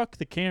grip truck,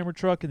 the camera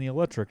truck, and the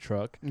electric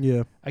truck.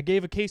 Yeah. I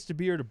gave a case of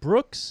beer to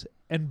Brooks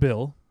and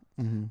Bill,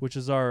 Mm-hmm. which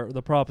is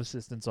the prop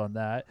assistants on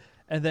that.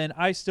 And then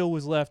I still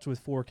was left with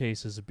 4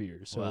 cases of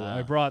beer. So Wow.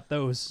 I brought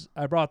those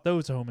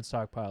home and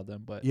stockpiled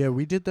them. But Yeah,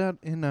 we did that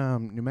in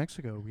New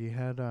Mexico. We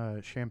had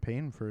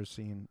champagne for a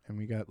scene, and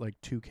we got like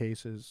 2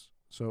 cases.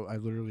 So I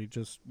literally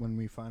just, when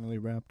we finally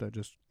wrapped,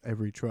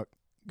 every truck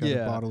got Yeah.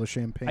 a bottle of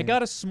champagne. I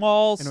got a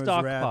small and it was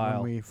rad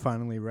stockpile. when we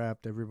finally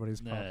wrapped.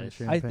 Everybody's popping Nice.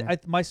 champagne.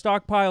 My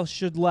stockpile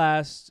should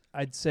last,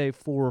 I'd say,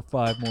 4 or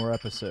 5 more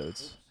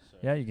episodes.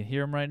 Yeah, you can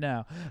hear them right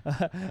now.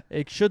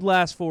 It should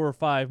last 4 or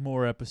 5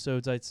 more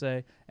episodes, I'd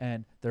say.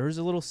 And there is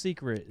a little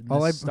secret in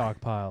this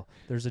stockpile.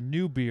 There's a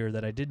new beer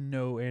that I didn't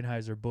know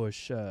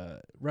Anheuser-Busch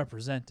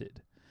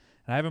represented.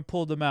 And I haven't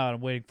pulled them out.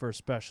 I'm waiting for a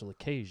special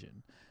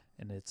occasion.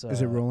 And it's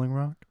Is it Rolling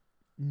Rock?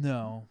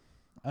 No.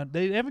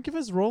 They haven't given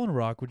us Rolling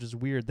Rock, which is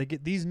weird. They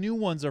get these new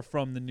ones are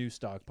from the new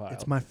stockpile.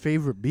 It's my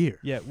favorite beer.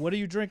 Yeah, what are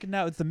you drinking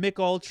now? It's the Mick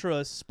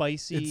Ultra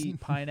spicy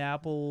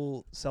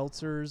pineapple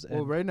seltzers.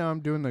 Well, And right now I'm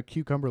doing the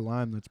cucumber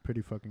lime. That's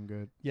pretty fucking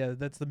good. yeah,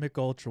 that's the Mick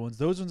Ultra ones.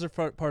 Those ones are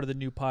part of the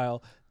new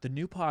pile. The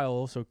new pile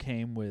also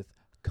came with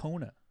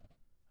Kona.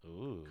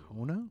 Ooh.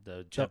 Kona?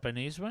 The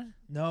Japanese one?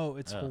 No,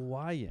 it's Oh.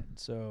 Hawaiian.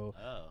 So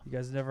Oh. you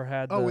guys never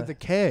had. Oh, with the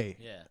K.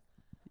 Yeah.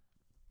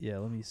 Yeah,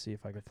 let me see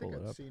if I can pull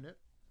it up. seen it.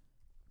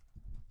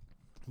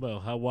 Well,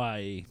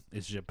 Hawaii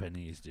is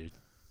Japanese, dude.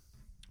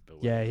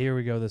 But Yeah, whatever. here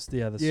we go. The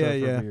Yeah, surfer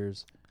yeah.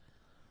 beers.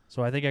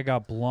 So I think I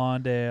got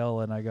blonde ale,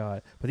 and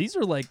but these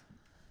are like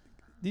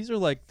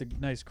the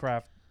nice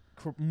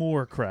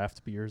more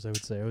craft beers. I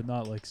would say,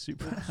 not like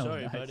super.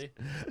 Sorry, nice. buddy.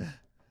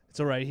 It's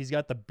all right. He's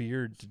got the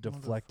beard to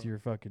deflect your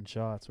fucking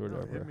shots or Oh,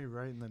 whatever. hit me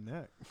right in the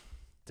neck.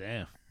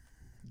 Damn.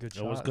 Good I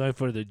shot. was going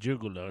for the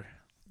jugular.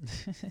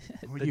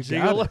 Well, the you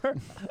got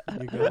jiggler,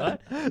 You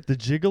got it. the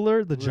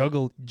jiggler, the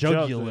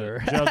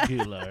jugular.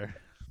 Jugular.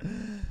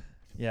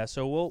 Yeah,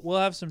 so we'll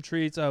have some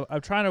treats.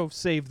 I'm trying to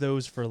save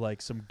those for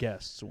like some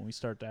guests when we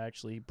start to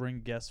actually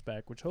bring guests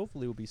back, which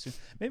hopefully will be soon.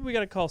 Maybe we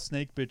got to call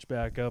Snake Bitch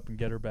back up and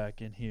get her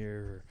back in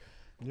here,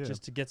 Yeah.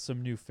 just to get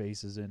some new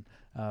faces in.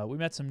 We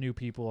met some new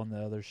people on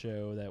the other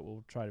show that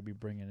we'll try to be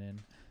bringing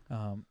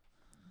in.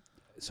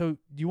 So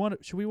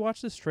should we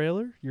watch this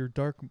trailer? Your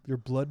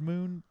Blood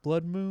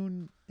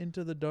Moon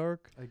Into the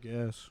Dark. I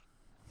guess.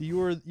 You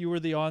were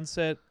the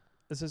onset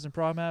assistant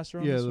prom master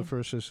on Yeah, this the one?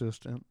 first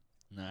assistant.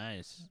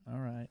 Nice. All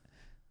right.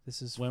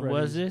 This is When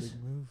was Freddie's this?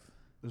 big move.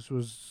 This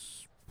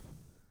was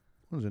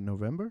it,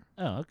 November?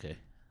 Oh, okay.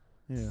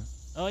 Yeah.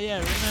 Oh, yeah,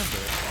 remember.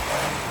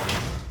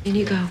 In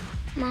you go.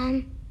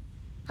 Mom,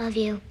 love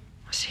you.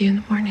 I'll see you in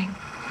the morning.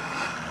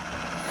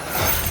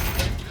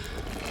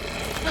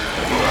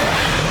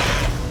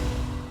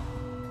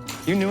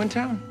 You new in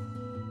town?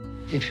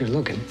 If you're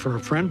looking for a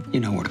friend, you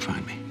know where to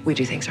find me. We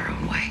do things our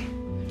own way.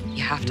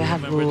 You have to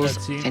have Remember rules.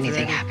 that scene, If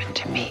anything Freddie? happened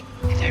to me,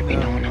 there'd be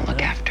no one to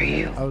look after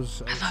you. I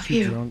was love too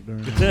you. drunk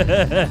during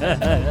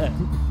that.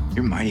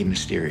 You're mighty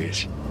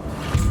mysterious.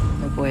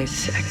 My boy's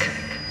sick.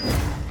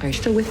 Are you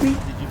still with me? Did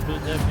you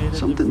put that bit in the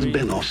Something's freezer?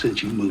 been off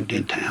since you moved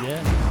in town.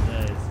 Yeah?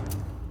 Nice.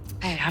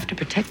 I have to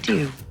protect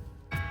you.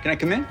 Can I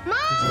come in? Give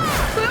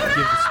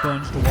the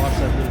sponge to wash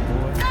that little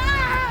boy.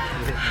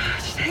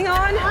 Just hang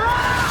on.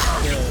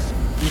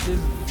 This is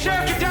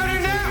Sheriff, get down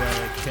here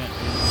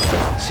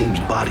now! Seems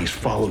bodies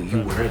follow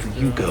you wherever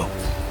you go.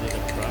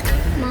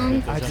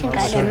 Mom, I think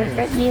I'd ever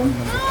hurt you.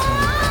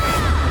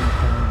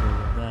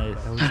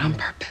 Nice. Not on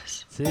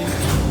purpose. See? That's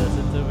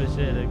a type of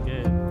shit,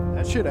 okay.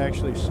 That shit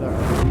actually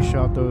sucked. We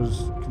shot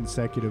those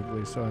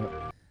consecutively, so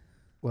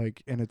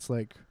and it's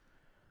like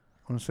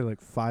I want to say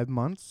like 5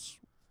 months.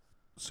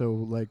 So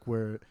like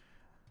where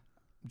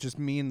just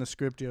me and the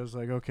script, I was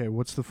like, okay,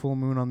 what's the full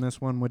moon on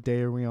this one? What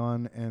day are we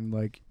on? And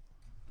like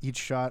each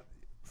shot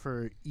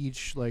for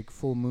each like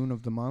full moon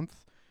of the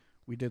month,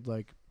 we did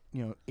like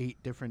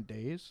 8 different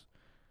days.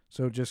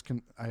 So just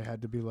I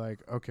had to be like,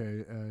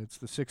 okay, it's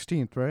the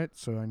 16th, right?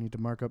 So I need to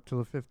mark up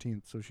till the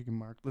 15th, so she can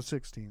mark the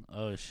 16th,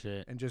 Oh,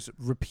 shit. and just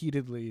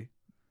repeatedly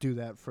do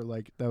that for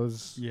like that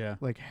was Yeah.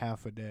 like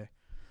half a day.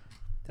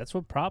 That's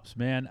what props,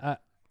 man.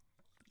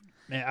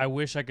 Man, I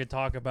wish I could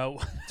talk about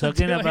what I'm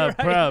Talking doing about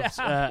right props,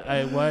 now.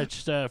 I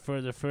watched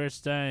for the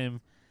first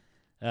time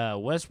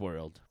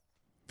Westworld.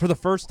 For the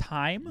first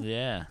time?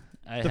 Yeah.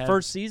 The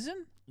first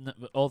season?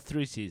 All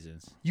 3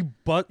 seasons. You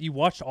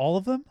watched all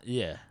of them?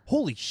 Yeah.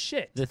 Holy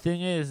shit. The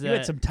thing is You that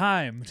had some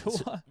time to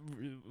So-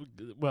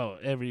 well,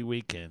 every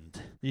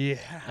weekend.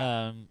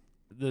 Yeah.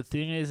 The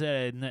thing is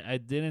that I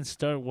didn't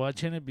start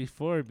watching it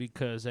before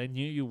because I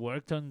knew you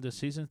worked on the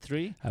season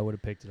 3. I would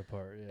have picked it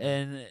apart. Yeah.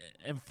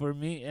 And for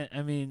me,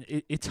 I mean,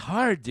 it's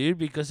hard, dude,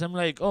 because I'm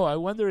like, oh, I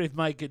wonder if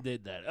Micah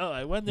did that. Oh,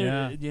 I wonder,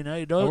 Yeah.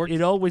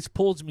 it always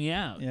pulls me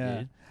out. Yeah.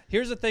 Dude.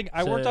 Here's the thing.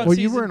 I worked So- on Well,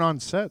 season... you weren't on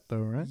set though,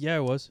 right? Yeah, I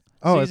was.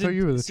 Oh, I thought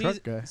you were the season-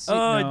 truck guy.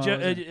 Oh,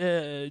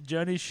 no,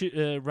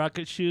 Johnny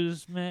Rocket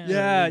Shoes, man.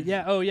 yeah,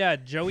 yeah. Oh, yeah.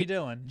 Joey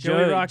Dillon.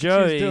 Joey Rocket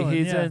Joey, Shoes Dillon.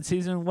 he's yeah. in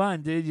season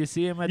 1, dude. You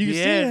see him at You the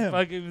see end, him.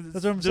 fucking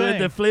That's what I'm doing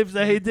saying. the flips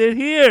that he did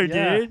here,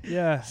 Yeah, dude.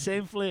 yeah.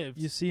 Same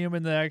flips. You see him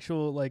in the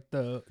actual, like,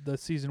 the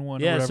season 1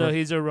 or yeah, whatever. so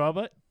he's a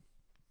robot.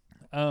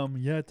 Yeah,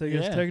 I guess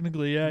Yeah.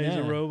 technically, yeah, he's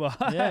a Yeah. robot.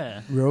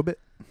 Yeah, Robot.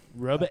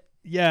 robot.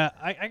 Yeah,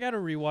 I got to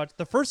rewatch.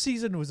 The first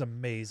season was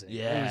amazing.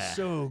 Yeah, It was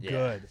so yeah.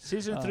 good.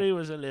 Season 3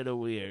 was a little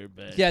weird,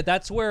 but Yeah,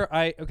 that's where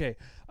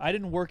I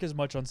didn't work as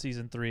much on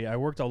season 3. I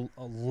worked a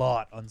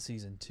lot on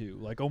season 2,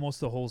 like almost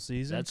the whole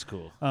season. That's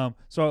cool.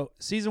 So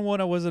season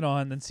 1 I wasn't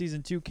on, then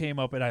season 2 came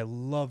up, and I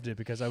loved it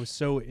because I was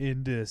so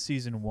into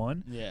season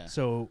 1. Yeah.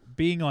 So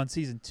being on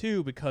season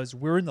 2, because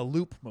we're in the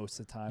loop most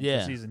of the time Yeah.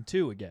 for season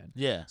 2 again.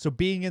 Yeah. So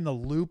being in the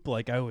loop,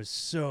 like I was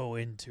so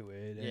into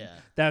it. And Yeah.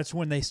 that's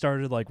when they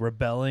started like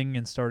rebelling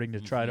and starting to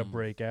try to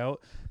break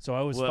out. So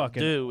I was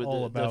fucking dude,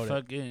 all about the it.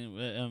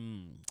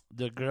 fucking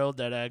the girl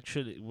that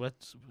actually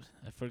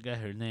I forgot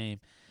her name.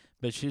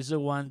 But she's the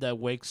one that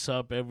wakes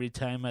up every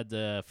time at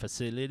the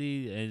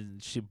facility,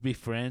 and she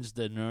befriends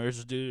the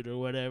nurse dude or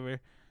whatever.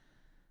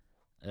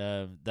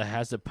 That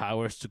has the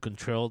powers to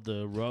control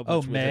the robots. Oh,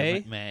 with her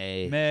May?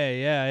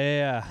 May, yeah.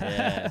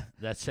 yeah.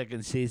 That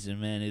second season,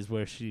 man, is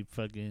where she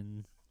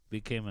fucking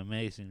became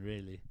amazing,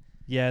 really.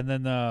 Yeah, and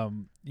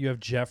then you have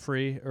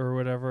Jeffrey or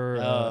whatever.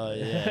 Oh,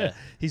 yeah.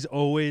 He's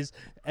always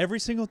every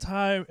single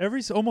time,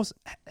 almost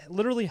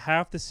literally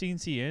half the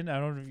scenes he in. I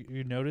don't know if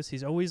you notice.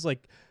 He's always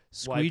like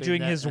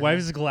squeeging his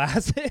wife's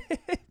glasses.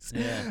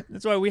 Yeah.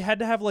 That's why we had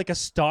to have like a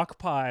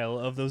stockpile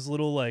of those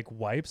little like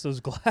wipes, those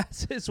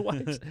glasses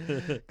wipes,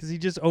 because he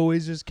just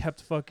always just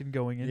kept fucking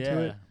going into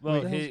it.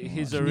 Well, Wait,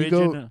 his Can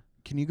original.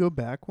 Can you go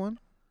back one?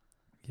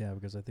 Yeah,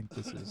 because I think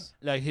this is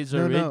Like his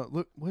No, original. no.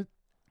 Look, what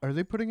are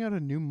they putting out a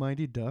new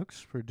Mighty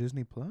Ducks for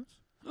Disney Plus?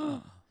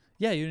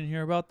 Yeah, you didn't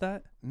hear about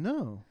that?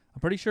 No.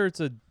 I'm pretty sure it's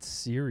a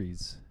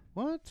series.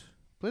 What?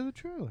 Play the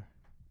trailer.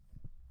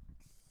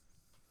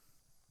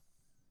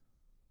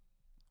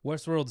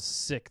 Westworld's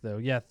sick though.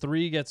 Yeah,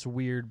 3 gets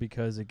weird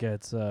because it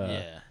gets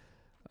It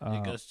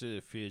goes to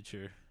the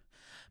future.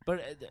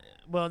 But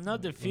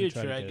not the let me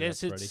try to future. I get it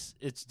guess up,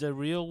 it's the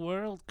real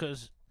world,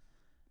 because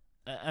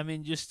I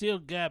mean, you still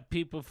got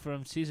people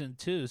from season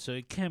 2, so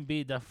it can't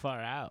be that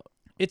far out.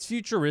 It's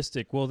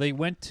futuristic. Well, they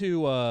went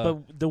to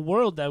But the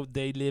world that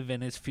they live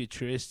in is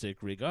futuristic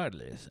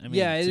regardless. I mean,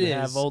 Yeah, it to is.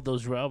 have all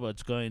those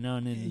robots going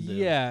on in the...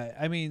 Yeah,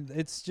 I mean,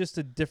 it's just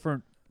a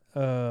different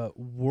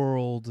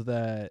world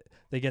that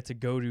they get to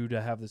go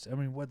to have this. I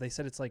mean, what they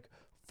said, it's like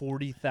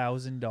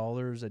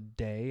 $40,000 a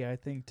day, I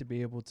think, to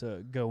be able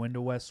to go into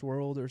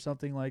Westworld or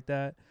something like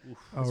that.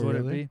 Oh, Is what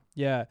really? it'd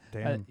be. Yeah.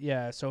 Damn.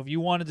 Yeah, so if you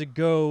wanted to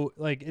go,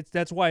 like,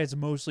 that's why it's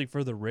mostly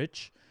for the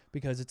rich,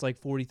 because it's like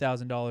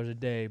 $40,000 a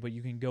day, but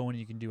you can go in and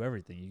you can do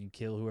everything. You can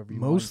kill whoever you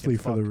want. Mostly You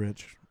can for the fuck-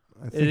 rich.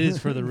 I It think. is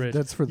for the rich.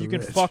 That's for the You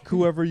rich. can fuck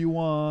whoever you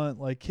want,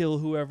 like kill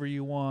whoever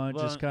you want,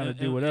 Well, just kind of and-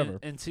 do and- whatever.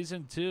 And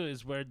season 2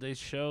 is where they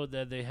show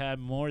that they had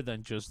more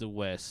than just the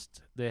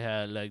West. They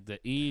had like the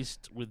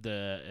East with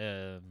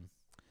the...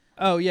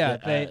 Oh yeah,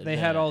 they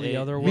had all the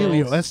other worlds.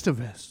 Emilio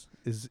Estevez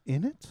is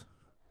in it.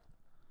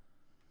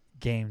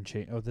 Game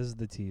change. Oh, this is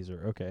the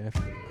teaser. Okay.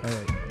 All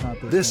right.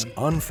 Not This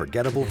one.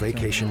 unforgettable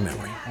vacation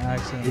memory.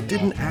 Accidentally It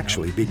didn't got that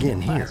actually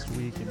begin here. last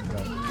week and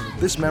got-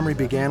 This memory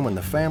began when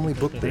the family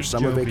booked their Thank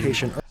summer Joby.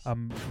 vacation.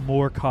 I'm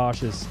more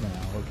cautious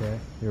now. Okay.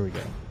 Here we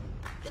go.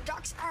 The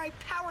Ducks are a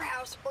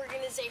powerhouse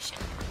organization.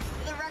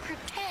 The record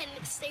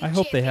 10 state I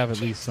hope they have at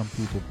championships. least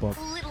some people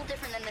A little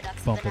different than the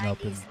Ducks bumping of up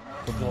the in 90s.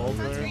 from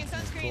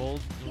the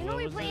Gold. You know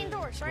we play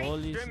indoors,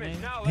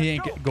 right? He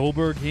ain't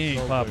Goldberg. He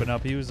ain't popping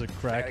up. He was a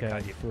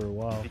crackhead for a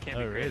while. You can't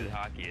be great at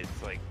hockey.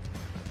 It's like.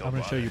 I'm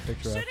gonna show you a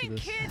picture after Shouldn't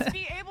this. kids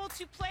be able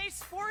to play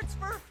sports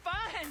for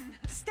fun?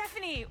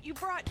 Stephanie, you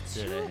brought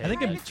Dude, two I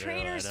think private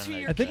trainers to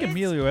your I think kids'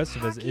 Emilio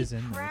Estevez hockey is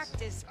in this.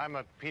 practice. I'm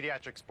a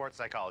pediatric sports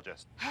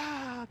psychologist.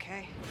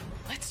 Okay,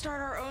 let's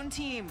start our own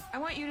team. I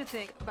want you to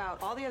think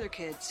about all the other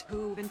kids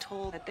who've been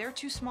told that they're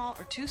too small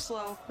or too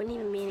slow. Wouldn't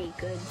even be any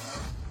good.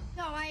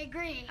 No, I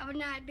agree. I would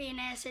not be an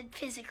acid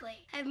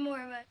physically. I have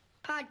more of a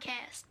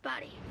podcast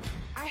body.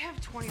 I have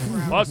 24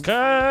 hours.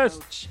 Podcast.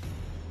 Coach.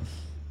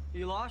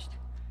 You lost?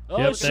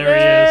 Yep,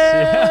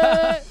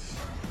 there he is.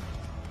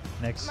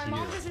 Next My year.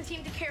 mom doesn't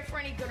seem to care for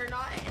any good or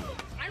not, and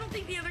I don't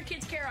think the other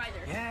kids care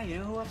either. Yeah, you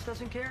know who else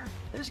doesn't care?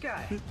 This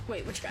guy.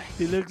 Wait, which guy?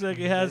 He looks like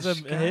he has a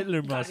This guy?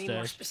 Hitler Gotta be more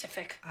mustache.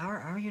 specific. How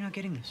are you not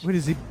getting this? Wait,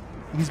 is he?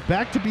 He's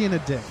back to being a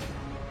dick.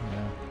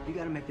 You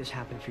gotta make this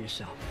happen for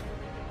yourself.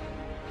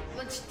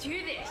 Let's do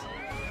this.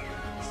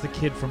 It's the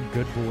kid from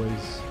Good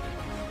Boys.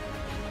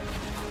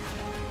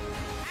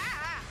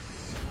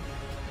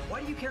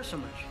 Why do you care so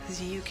much?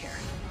 Because you care.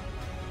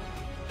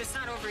 It's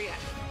not over yet.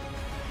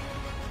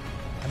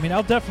 I mean,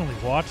 I'll definitely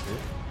watch it.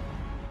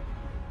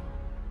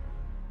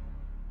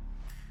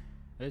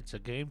 It's a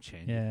game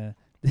changer.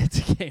 Yeah,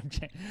 it's a game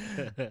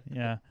changer.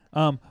 Yeah.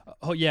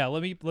 Oh yeah.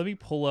 Let me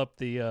pull up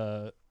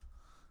the.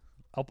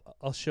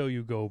 I'll show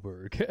you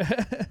Goldberg.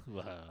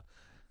 Wow.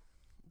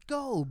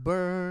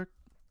 Goldberg.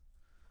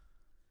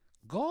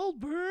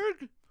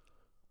 Goldberg.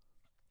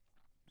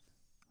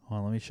 Hold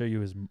on, let me show you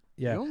his.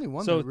 Yeah. The only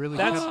one so that really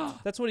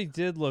that's what he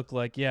did look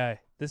like. Yeah.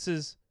 This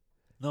is.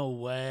 No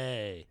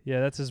way. Yeah,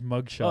 that's his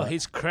mugshot. Oh,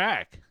 he's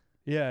crack.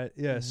 Yeah.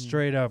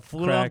 Straight up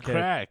Full on crackhead.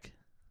 crack.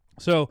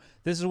 So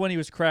this is when he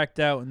was cracked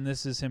out, and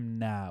this is him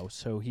now.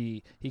 So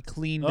he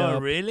cleaned up. Oh,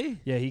 really?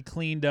 Yeah, he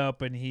cleaned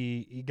up, and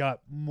he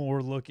got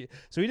more looking.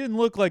 So he didn't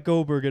look like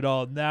Goldberg at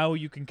all. Now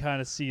you can kind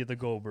of see the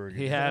Goldberg.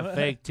 He had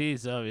fake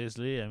teeth,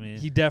 obviously. I mean,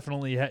 he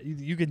definitely had.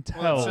 You can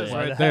tell. Well, it says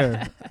by right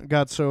that. there.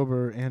 Got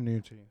sober and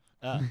new teeth.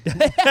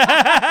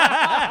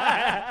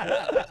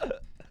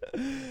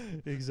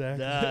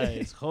 Exactly.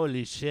 Nice.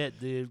 Holy shit,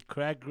 dude.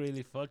 Crack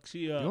really fucks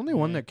you up. The only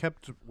one that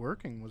kept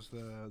working was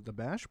the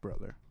Bash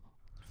brother.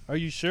 Are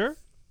you sure?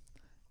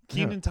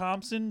 Kenan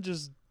Thompson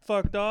just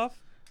fucked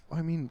off?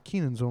 I mean,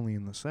 Keenan's only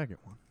in the second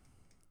one.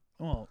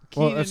 Well,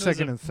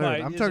 second and third.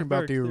 I'm talking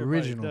about the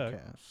original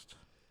cast.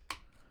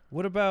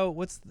 What about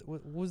what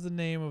was the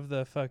name of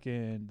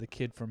the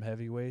kid from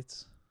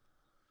Heavyweights?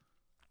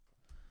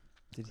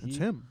 It's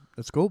him.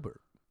 It's Goldberg.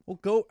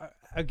 Well,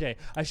 okay.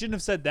 I shouldn't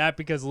have said that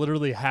because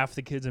literally half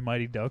the kids in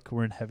Mighty Duck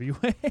were in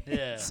Heavyweights.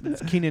 Yeah.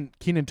 It's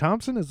Kenan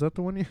Thompson. Is that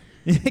the one you?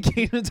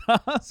 Kenan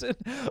Thompson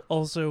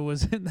also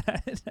was in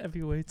that in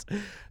Heavyweights.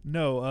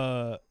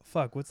 No,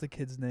 what's the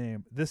kid's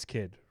name? This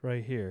kid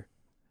right here.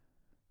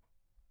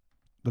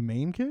 The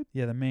main kid?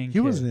 Yeah, the main kid. He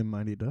wasn't in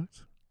Mighty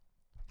Ducks.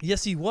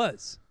 Yes, he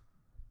was.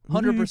 100%.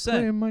 Who did he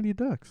play in Mighty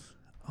Ducks?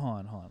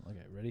 Hold on.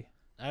 Okay, ready?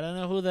 I don't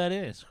know who that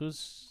is. Who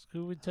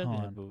we talking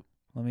about?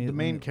 The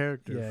main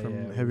character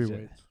from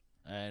Heavyweights.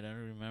 I don't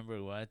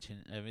remember watching.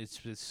 I mean, it's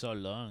been so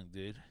long,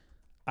 dude.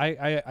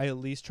 I at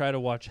least try to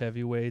watch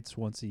Heavyweights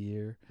once a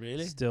year.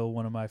 Really? Still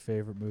one of my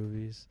favorite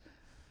movies.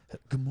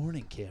 Good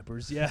morning,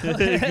 campers. Yeah.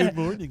 Good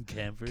morning,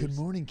 campers. Good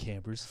morning,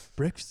 campers.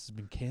 Breakfast has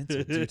been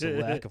canceled due to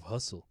lack of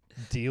hustle.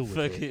 Deal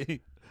with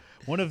it.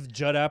 One of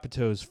Judd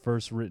Apatow's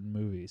first written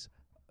movies.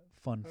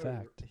 Fun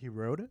fact. He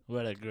wrote it?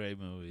 What a great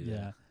movie.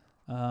 Yeah.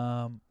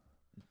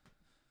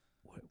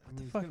 What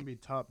the fuck? It's gonna be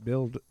top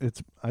billed.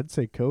 I'd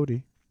say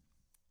Cody.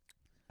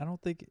 I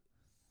don't think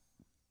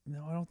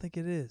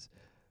it is.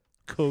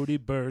 Cody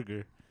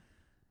Burger.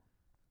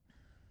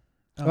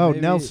 Oh,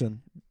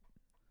 Nelson.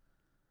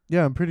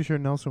 Yeah, I'm pretty sure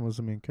Nelson was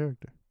the main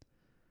character.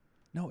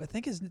 No, I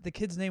think the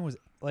kid's name was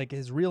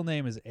his real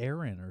name is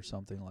Aaron or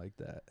something like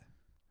that.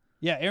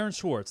 Yeah, Aaron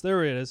Schwartz.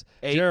 There it is.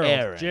 Gerald.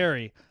 Aaron.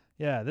 Jerry.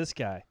 Yeah, this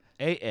guy.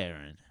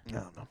 Aaron. I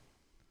don't know.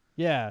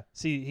 Yeah.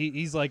 See,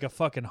 he's like a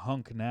fucking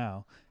hunk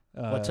now.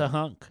 What's a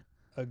hunk?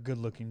 A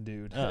good-looking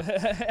dude.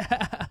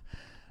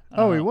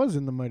 Oh, he was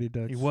in the Mighty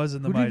Ducks. He was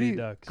in the Mighty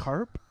Ducks.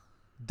 Carp?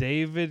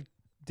 Dave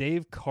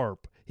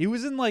Carp. He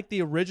was in like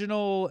the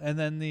original and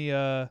then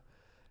the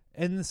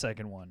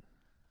second one.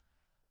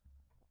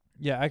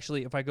 Yeah,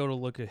 actually, if I go to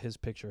look at his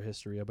picture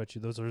history, I bet you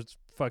those are those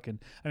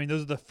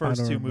are the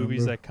first two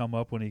movies that come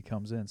up when he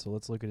comes in. So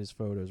let's look at his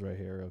photos right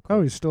here real quick.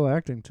 Oh, he's still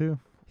acting too.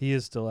 He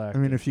is still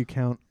acting. I mean, if you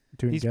count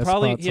doing he's guest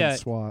probably spots on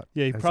SWAT.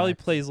 Yeah, he probably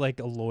plays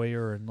like a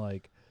lawyer and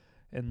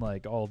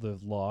all the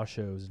law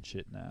shows and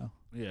shit now.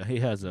 Yeah, he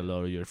has a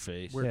lawyer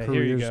face. Where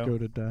here you careers go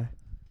to die.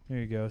 Here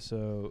you go.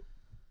 So,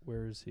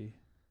 where is he?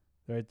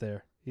 Right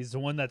there. He's the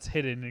one that's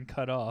hidden and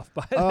cut off.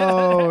 By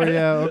Oh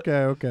yeah,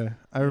 okay.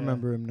 I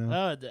remember him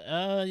now.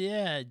 Oh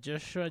yeah,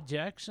 Joshua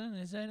Jackson,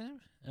 is that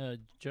him?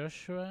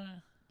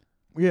 Joshua.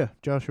 Yeah,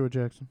 Joshua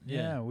Jackson.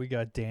 Yeah, we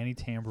got Danny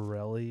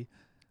Tamborelli.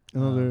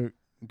 Another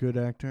good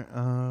actor.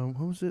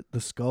 What was it?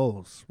 The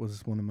Skulls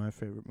was one of my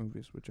favorite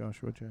movies with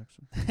Joshua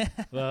Jackson.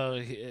 Well,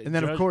 and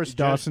then of course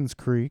Dawson's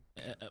Creek.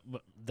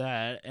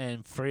 That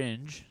and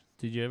Fringe.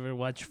 Did you ever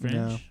watch Fringe?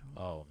 No.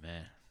 Oh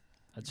man,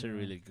 that's a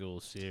really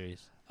cool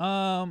series.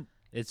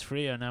 It's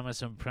free on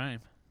Amazon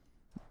Prime.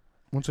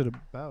 What's it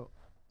about?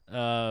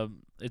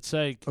 It's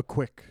like a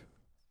quick.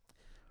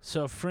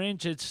 So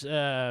Fringe, it's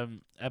it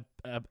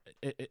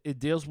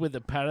deals with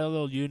the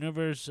parallel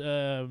universe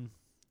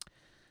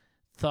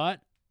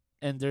thought,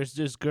 and there's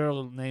this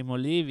girl named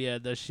Olivia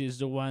that she's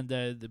the one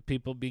that the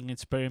people being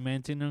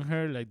experimenting on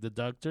her, like the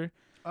doctor.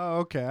 Oh,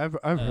 okay.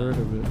 I've heard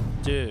of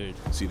it. Dude,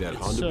 see that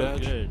it's Honda so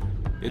badge? Good.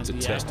 It's a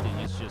testament.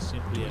 It's just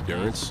simply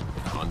endurance,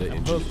 Honda I'm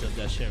engineering. hooked on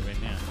that shit right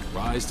now.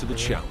 Rise to the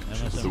challenge.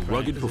 Amazon The Prime.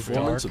 rugged Is it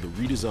performance of dark?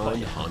 the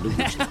redesigned Honda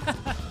Vision.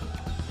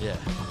 Yeah.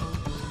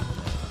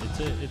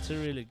 It's a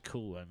really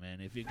cool one,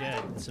 man. If you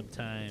got some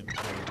time, I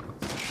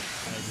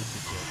highly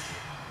suggest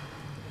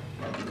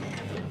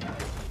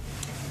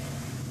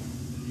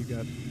it. You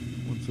got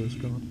what's this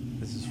going?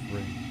 This is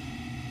free.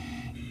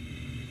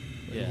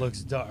 Yeah. It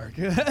looks dark.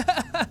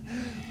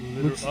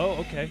 Looks-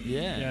 okay.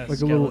 Yeah.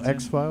 Like a little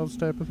X-Files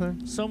type of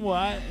thing?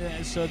 Somewhat.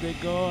 So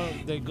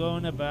they're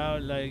going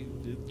about like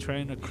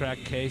trying to crack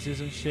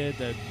cases and shit.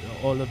 That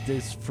all of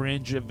these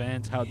fringe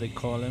events, how they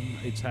call them,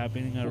 it's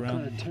happening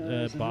around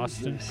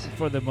Boston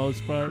for the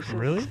most part.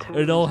 Really?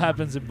 It all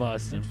happens in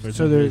Boston. For So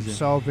some they're reason.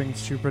 solving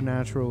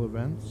supernatural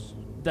events?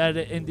 That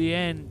in the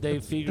end they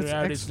figure that's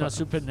out it's not X-Files.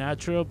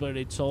 supernatural, but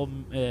it's all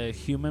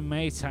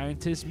human-made,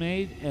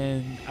 scientist-made,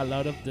 and a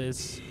lot of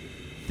these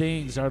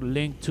things are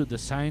linked to the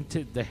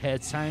scientist, the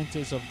head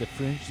scientist of the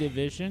Fringe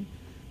division,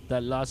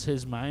 that lost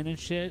his mind and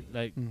shit,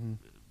 like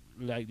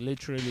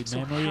literally So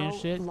memory and how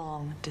shit.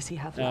 long does he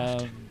have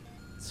left?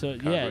 So yeah,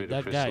 Carburetor that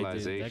guy, dude. That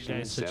crystallization,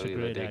 guy's such a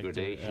cellular great actor.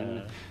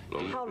 degradation.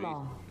 How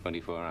long?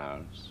 24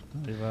 hours.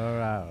 24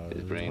 hours.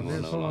 His brain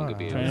will no longer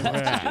be able to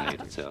 24 oxygenate hours.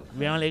 itself.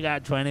 We only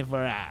got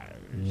 24 hours.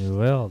 You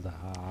will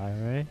die,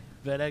 right?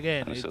 But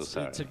again, I'm so it's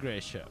sorry. a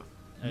great show.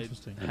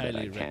 Interesting. I But highly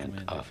I can't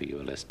recommend it. offer you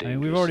a less I mean,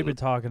 dangerous we've already been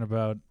solution. talking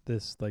about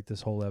this like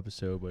this whole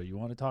episode, but you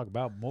want to talk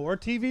about more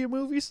TV and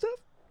movie stuff?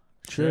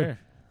 Sure.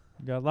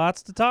 We got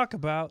lots to talk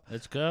about.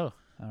 Let's go.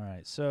 All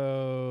right,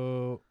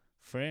 so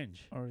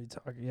Fringe. already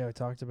talked. Yeah, we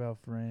talked about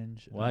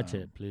Fringe. Watch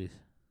it, please.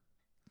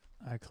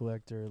 Eye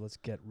Collector. Let's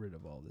get rid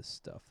of all this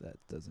stuff that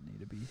doesn't need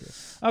to be here.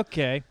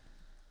 Okay.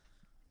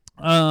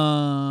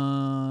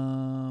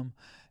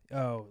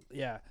 Oh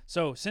yeah.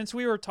 So since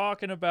we were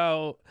talking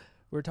about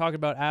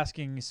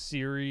asking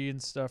Siri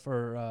and stuff,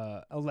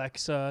 or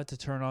Alexa to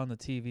turn on the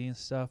TV and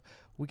stuff,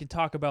 we can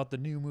talk about the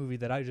new movie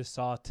that I just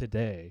saw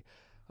today.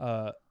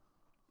 I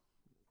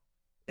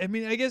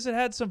mean, I guess it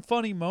had some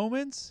funny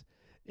moments.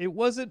 It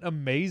wasn't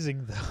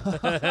amazing though.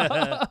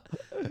 I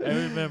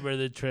remember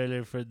the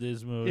trailer for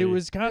this movie. It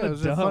was kind it of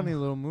was dumb. a funny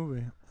little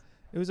movie.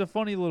 It was a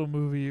funny little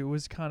movie. It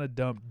was kind of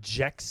dumb.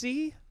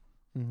 Jexy,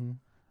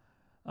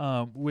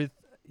 with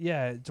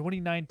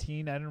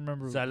 2019. I don't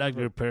remember. Is that like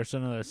your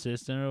personal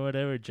assistant or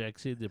whatever?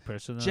 Jexy, the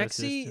personal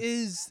Jexy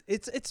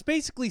assistant? it's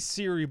basically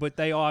Siri, but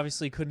they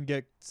obviously couldn't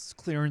get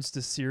clearance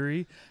to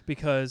Siri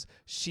because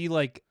she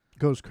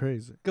Goes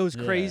crazy.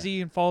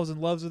 crazy and falls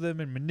in love with him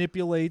and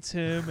manipulates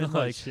him and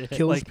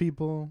Kills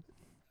people.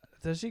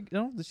 Does she?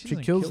 No, she She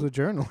doesn't kills kill- the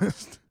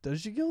journalist. Does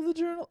she kill the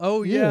journal?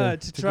 Oh Yeah, yeah,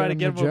 to try to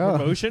get get him him the a job.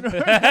 promotion.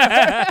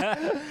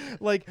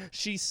 Like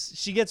she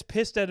gets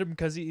pissed at him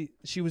because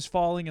she was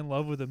falling in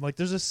love with him. Like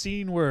there's a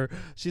scene where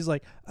she's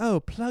like,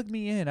 "Oh, plug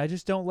me in. I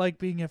just don't like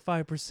being at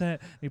 5%."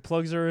 He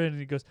plugs her in and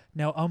he goes,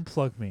 "Now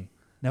unplug me.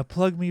 Now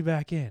plug me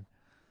back in.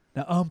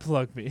 Now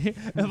unplug me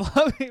and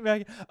plug me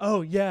back in.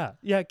 Oh yeah,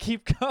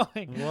 keep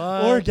going.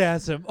 What?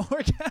 Orgasm.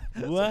 What?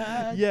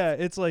 Yeah,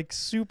 it's like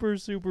super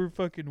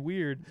fucking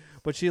weird.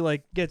 But she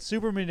gets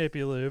super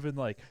manipulative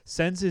and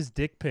sends his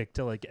dick pic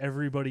to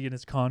everybody in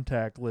his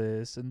contact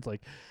list, and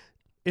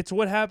it's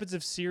what happens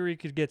if Siri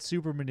could get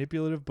super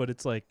manipulative. But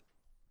it's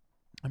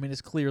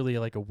it's clearly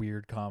a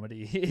weird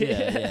comedy.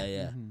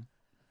 Yeah.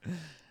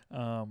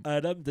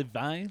 Adam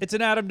Devine. It's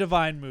an Adam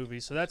Devine movie,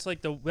 so that's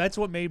that's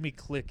what made me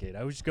click it.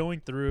 I was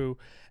going through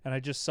and I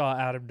just saw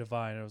Adam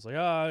Devine. And I was like,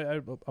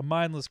 a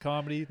mindless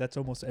comedy. That's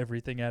almost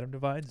everything Adam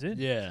Devine's in.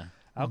 Yeah.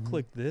 I'll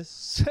click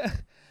this,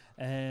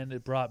 and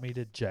it brought me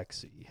to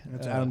Jexy.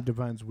 That's Adam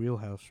Devine's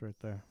wheelhouse right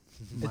there.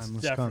 It's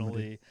Mindless definitely.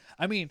 comedy.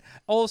 I mean,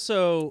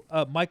 also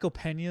Michael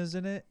Pena's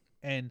in it,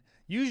 and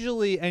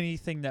usually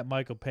anything that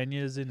Michael Pena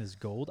is in is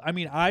gold. I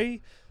mean,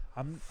 I'm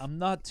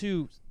not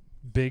too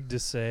big to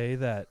say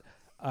that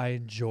I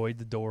enjoyed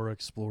the Dora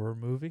Explorer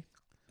movie,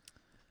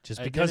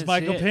 just I because didn't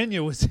Michael see it.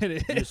 Pena was in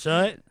it. You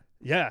saw it?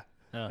 Yeah.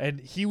 Oh. And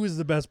he was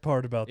the best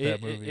part about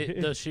that movie.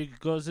 Does she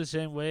goes the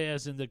same way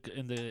as in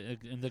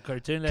the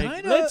cartoon? Like,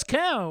 Kinda. let's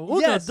count. Uno,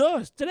 Yes.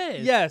 dos,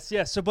 tres. Yes.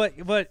 So, but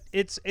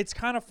it's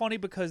kind of funny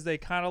because they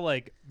kind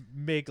of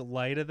make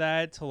light of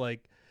that to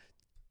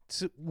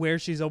where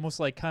she's almost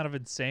kind of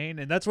insane,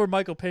 and that's where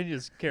Michael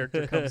Pena's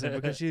character comes in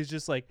because she's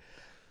just like,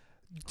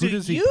 Who "Do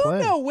does he you play?"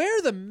 know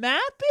where the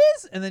map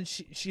is?" And then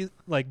she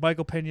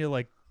Michael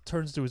Pena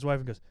turns to his wife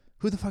and goes,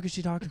 "Who the fuck is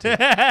she talking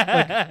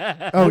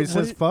to?" Oh, he what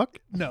says is- fuck?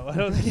 No, I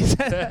don't think he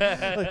said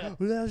that.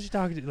 Who the hell is she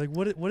talking to?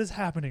 What is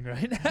happening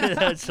right now?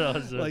 That's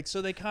awesome.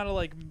 So they kind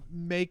of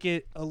make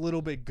it a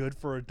little bit good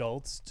for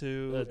adults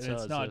too. That's and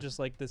it's not awesome.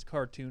 just this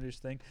cartoonish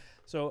thing.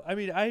 So I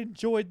mean, I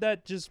enjoyed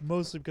that just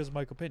mostly because of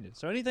Michael Pena.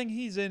 So anything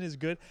he's in is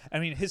good. I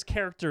mean, his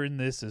character in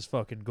this is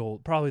fucking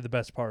gold. Probably the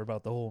best part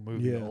about the whole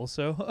movie. Yeah.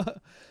 Also,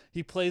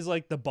 he plays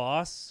the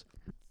boss,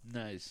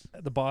 Nice.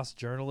 the boss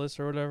journalist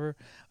or whatever.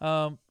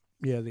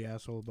 Yeah, the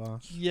asshole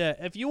boss. Yeah,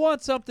 if you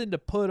want something to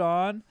put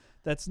on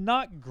that's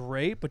not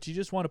great, but you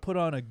just want to put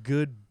on a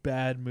good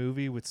bad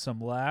movie with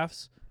some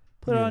laughs,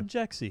 put Yeah. on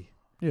Jexy.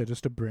 Yeah,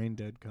 just a brain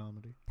dead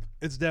comedy.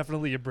 It's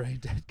definitely a brain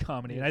dead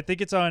comedy, and I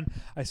think it's on.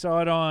 I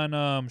saw it on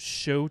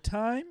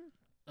Showtime,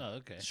 Oh,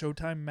 okay.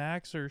 Showtime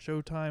Max or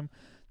Showtime,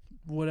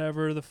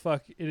 whatever the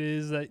fuck it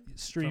is that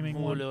streaming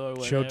From one. Hulu or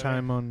whatever.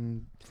 Showtime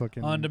on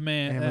fucking On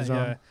demand. Amazon.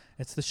 Yeah,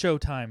 it's the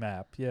Showtime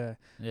app. Yeah,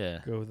 Yeah.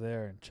 go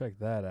there and check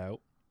that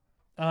out.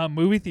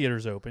 Movie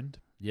theaters opened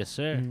Yes,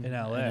 sir. Mm. in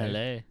LA. In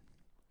LA.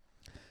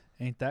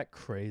 Ain't that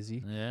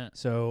crazy? Yeah.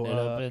 So It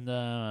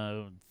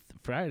opened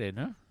Friday,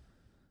 no?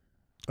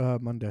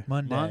 Monday.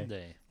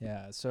 Monday.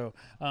 Yeah. So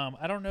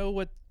I don't know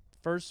what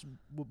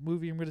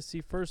movie I'm going to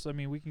see first. I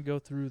mean, we can go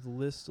through the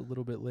list a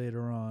little bit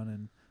later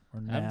on,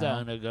 or now. I'm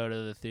down to go to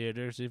the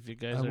theaters if you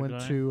guys I are went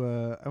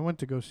going. I went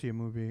to go see a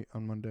movie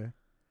on Monday.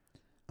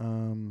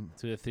 To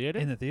the theater?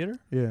 In the theater?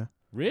 Yeah.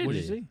 Really? What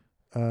did you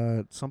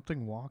see?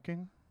 Something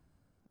walking.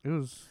 It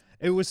was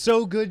It was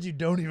so good you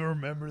don't even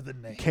remember the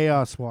name.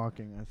 Chaos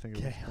Walking, I think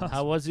it was. Chaos.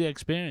 How was the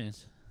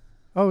experience?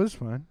 Oh, it was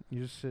fine.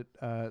 You just sit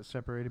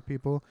separated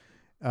people.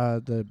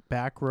 The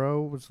back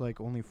row was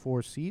only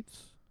 4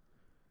 seats.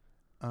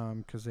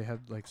 Because they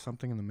had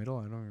something in the middle.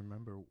 I don't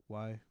remember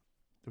why.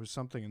 there was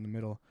something in the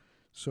middle.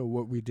 So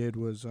what we did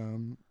was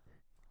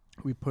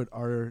we put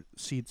our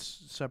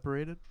seats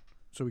separated.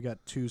 So we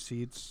got 2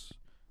 seats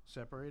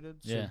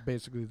separated. So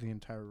basically the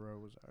entire row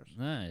was ours.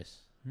 Nice.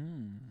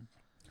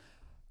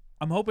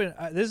 I'm hoping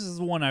this is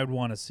the one I would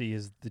want to see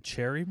is the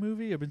Cherry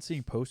movie. I've been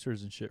seeing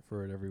posters and shit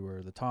for it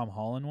everywhere. The Tom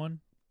Holland one.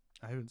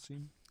 I haven't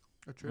seen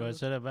a trailer. What's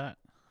that about?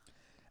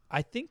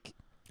 I think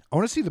I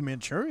want to see the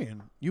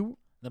Manchurian.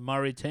 The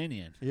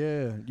Mauritanian.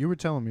 Yeah, you were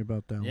telling me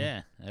about that one.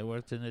 Yeah, I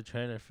worked in the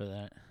trailer for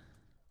that.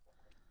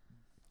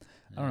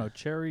 I don't know.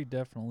 Cherry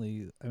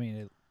definitely. I mean,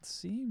 it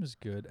seems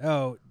good.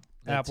 Oh,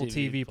 The Apple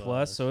TV TV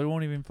Plus, so it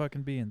won't even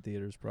fucking be in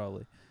theaters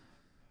probably.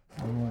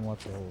 We won't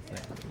watch the whole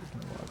thing. We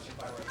can watch.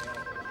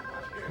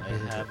 I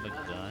have a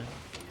gun.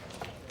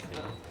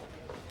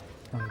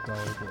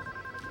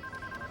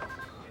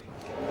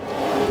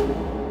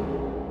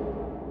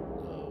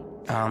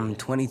 I'm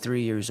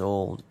 23 years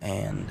old,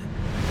 and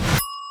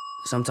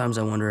sometimes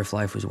I wonder if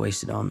life was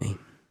wasted on me.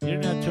 You're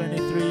not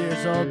 23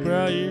 years old,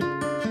 bro.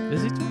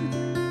 Is he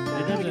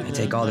 23? I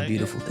take all the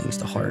beautiful things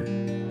to heart.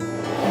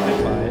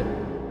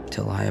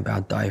 Till I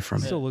about die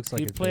from it. Still looks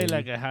like you a play baby.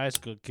 like a high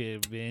school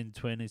kid being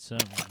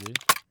 20-something, dude.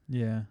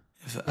 Yeah.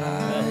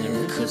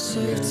 Could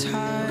save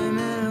time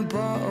in a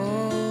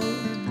bottle.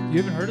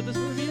 You haven't heard of this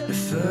movie yet?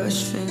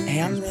 Hey,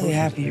 I'm really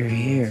happy you're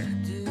here.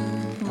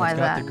 Why It's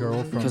got the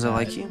girl from Because I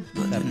like you.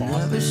 that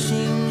Boston.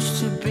 Seems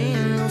to be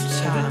enough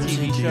time.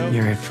 TV show.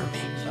 You're it for me.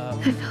 I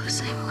feel the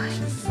same way.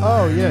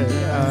 Oh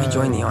yeah. I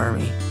joined the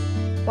army.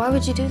 Why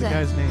would you do The that?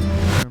 guy's name.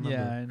 I don't remember.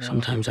 Yeah, I know.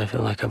 Sometimes I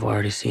feel like I've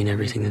already seen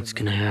everything that's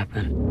gonna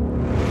happen.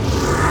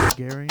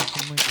 Gary,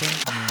 something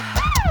like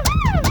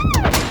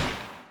that.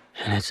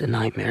 And it's a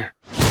nightmare.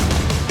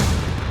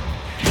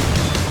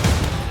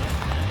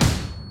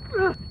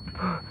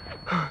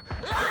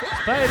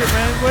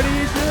 Spider-Man, what are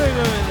you doing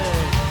over there?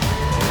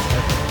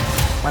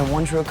 My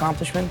one true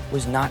accomplishment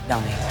was not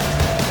dying.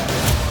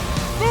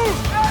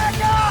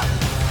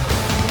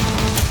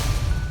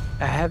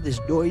 I have this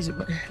noise in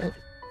my head.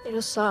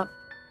 It'll stop.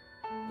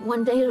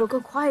 One day it'll go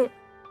quiet.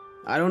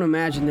 I don't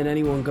imagine that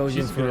anyone goes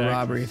She's in a for good a actress.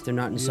 robbery if they're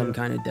not in some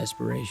kind of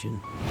desperation.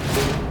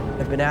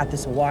 I've been at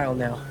this a while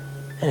now,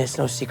 and it's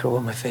no secret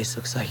what my face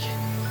looks like. Get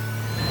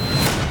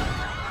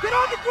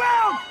on the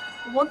ground!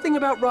 One thing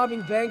about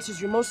robbing banks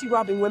is you're mostly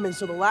robbing women,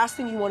 so the last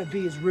thing you want to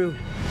be is rude.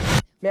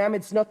 Ma'am,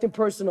 it's nothing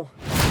personal.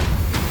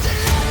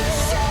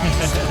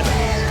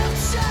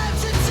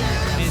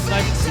 It's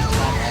nice to see Tom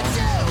Holland.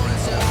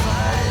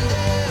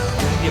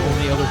 The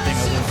only other thing I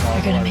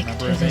You're gonna make it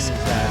through this. I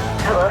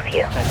love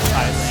you. That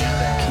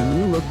Thailand. Can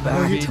you look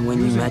back to when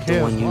he you was in met the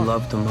one you KS1.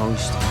 loved the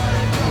most?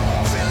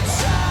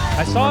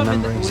 I saw him in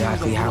remember the,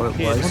 exactly how it was?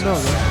 Well, no,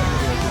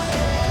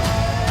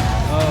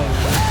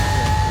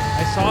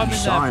 I saw him You in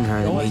saw that. in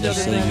her that what was made the you other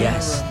say, thing I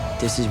yes, remember?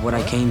 this is what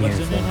I came here What's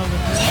the for. name of it?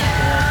 The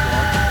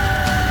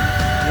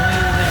only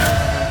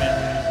other thing I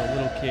remember is a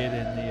little kid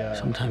in the.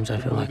 Sometimes I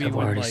the feel like movie I've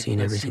when, already like, seen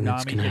the everything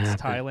that's tsunami gonna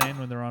hits happen. Thailand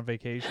when they're on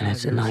vacation. And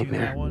it's Have a you ever seen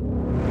nightmare. that one?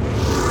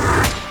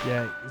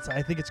 Yeah,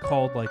 I think it's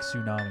called like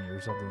Tsunami or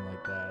something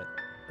like that.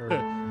 Or,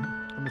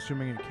 I'm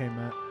assuming it came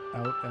out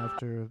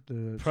after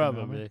the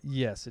Probably.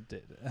 yes, it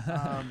did.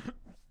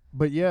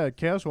 But yeah,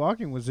 Chaos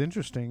Walking was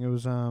interesting. It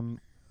was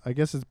I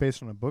guess it's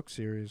based on a book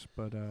series,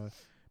 but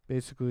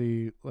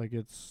basically like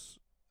it's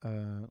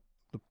the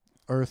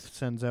Earth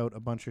sends out a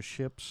bunch of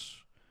ships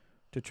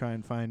to try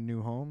and find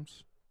new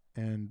homes,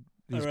 and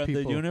these Around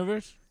people the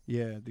universe?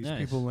 Yeah, these Nice.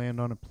 people land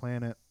on a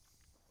planet,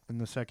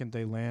 and the second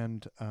they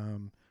land,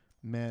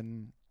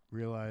 men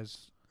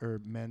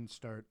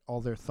start, all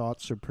their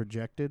thoughts are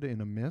projected in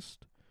a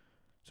mist.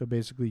 So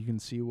basically you can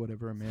see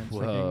whatever a man's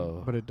Whoa.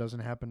 thinking, but it doesn't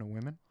happen to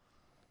women.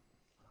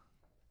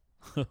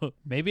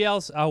 Maybe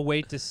I'll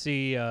wait to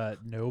see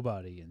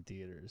Nobody in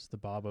theaters. The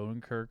Bob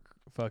Odenkirk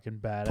fucking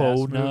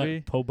badass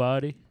movie. Po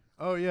body.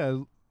 Oh yeah,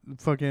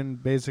 fucking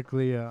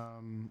basically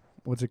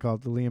what's it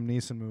called? The Liam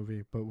Neeson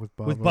movie, but with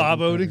Bob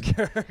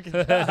Odenkirk.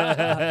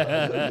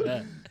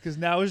 Because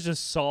now it's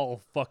just Saul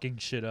fucking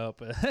shit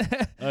up.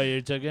 Oh,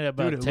 you're talking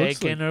about Dude, it looks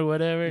Taken like- or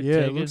whatever? Yeah, it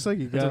Taken? looks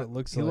like That's what it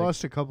looks he like.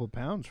 lost a couple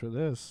pounds for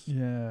this.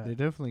 Yeah. They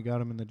definitely got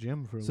him in the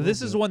gym for a So little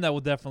this is bit. one that will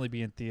definitely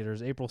be in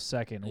theaters. April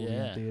 2nd will be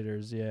Yeah. in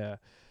theaters. Yeah.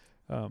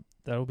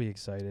 That'll be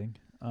exciting.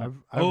 I've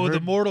the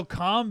heard- Mortal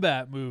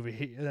Kombat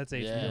movie. That's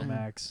HBO Yeah.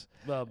 Max.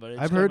 Well, but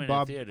it's I've heard coming in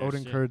Bob theaters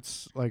soon.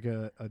 Odenkirk's like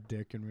a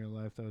dick in real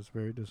life. That was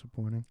very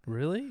disappointing.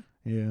 Really?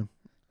 Yeah.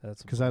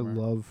 That's a because I bummer.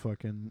 love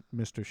fucking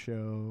Mr.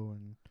 Show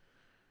and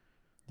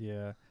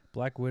Yeah.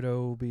 Black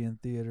Widow will be in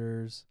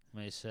theaters.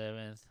 May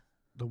 7th.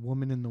 The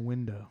Woman in the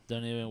Window.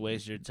 Don't even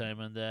waste your time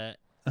on that.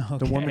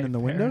 The Woman in the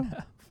fair Window?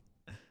 enough.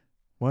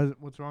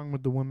 What's wrong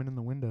with The Woman in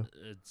the Window?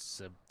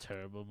 It's a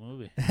terrible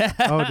movie.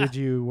 Oh, did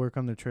you work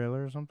on the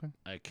trailer or something?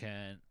 I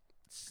can't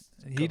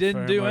He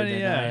didn't confirm do or any.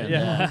 deny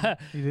Yeah.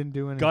 He didn't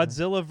do anything.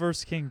 Godzilla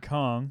vs. King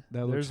Kong.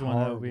 That looks There's one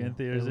that will be in horrible.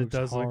 theaters. It It looks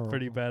does look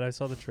pretty horrible. bad. I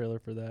saw the trailer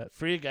for that.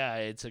 Free Guy,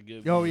 it's a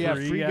good. Oh movie. yeah,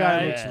 Free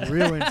Guy looks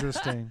real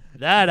interesting.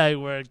 That I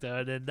worked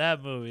on in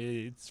that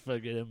movie. It's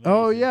fucking amazing.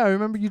 Oh yeah, I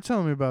remember you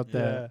telling me about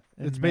that.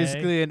 Yeah, It's in May.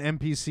 basically an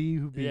NPC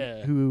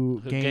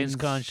who gains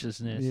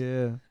consciousness.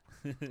 Yeah.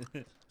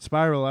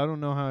 Spiral. I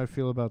don't know how I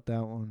feel about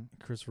that one.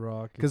 Chris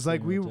Rock. Because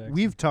like Samuel Jackson.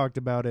 we've talked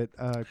about it.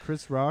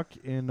 Chris Rock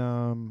in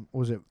what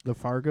was it the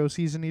Fargo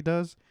season he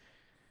does?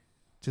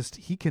 Just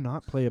he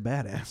cannot play a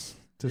badass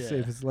to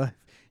save his life.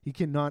 He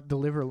cannot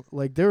deliver.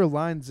 Like there are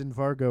lines in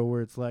Fargo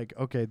where it's like,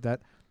 okay,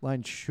 that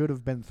line should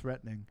have been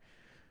threatening,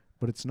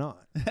 but it's not.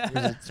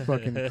 It's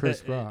fucking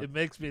Chris Rock. It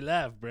makes me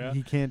laugh, bro.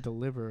 He can't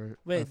deliver. a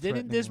Wait,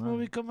 didn't this threatening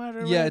movie line. come out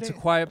already? Yeah, it's A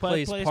Quiet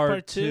Place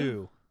Part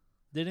 2.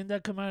 Didn't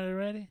that come out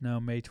already? No,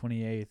 May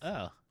 28th.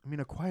 Oh. I mean,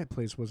 A Quiet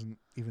Place wasn't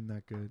even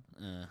that good.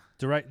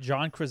 Direct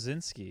John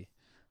Krasinski.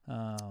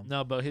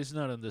 No, but he's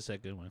not on the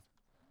second one.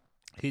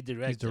 He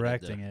directed. He's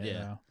directing it. Yeah.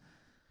 Yeah.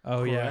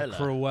 Oh yeah,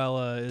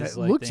 Cruella is That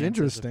like looks the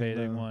interesting.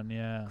 anticipated Though. one.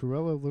 Yeah.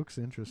 Cruella looks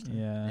interesting.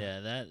 Yeah. Yeah,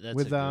 that's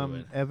with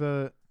a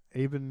good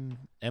one.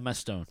 Emma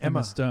Stone.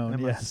 Emma Stone.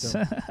 Emma Yes.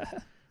 Stone.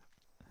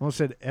 Almost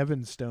said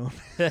Evan Stone.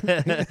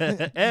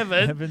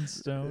 Evan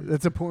Stone.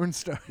 That's a porn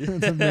star.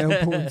 That's a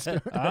male porn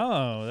star.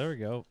 Oh, there we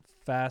go.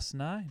 Fast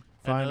 9.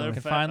 Finally. I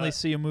can finally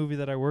see a movie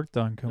that I worked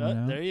on coming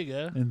out. There you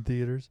go. In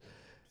theaters.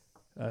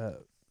 Let's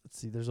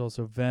see. There's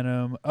also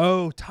Venom.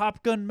 Oh,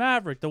 Top Gun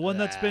Maverick, the one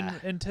that's been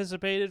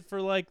anticipated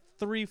for like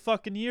 3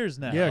 fucking years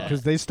now. Yeah,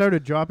 because they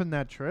started dropping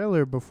that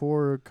trailer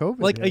before COVID.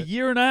 Like hit. a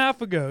year and a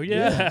half ago.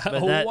 Yeah, But a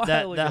while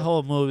ago. that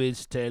whole movie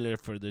is tailored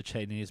for the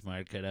Chinese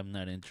market. I'm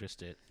not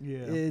interested.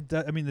 Yeah.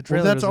 I mean, the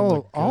trailer that's doesn't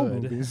look all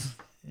good. movies.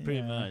 Pretty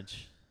Yeah.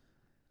 much.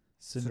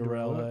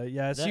 Cinderella.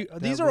 Yeah,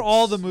 That these are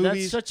all the That's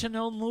movies. such an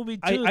old movie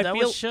too. I that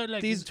feel was shot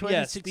like these, in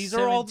 2016, these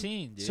are all.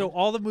 17, dude. So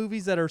all the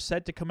movies that are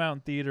set to come out in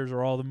theaters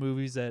are all the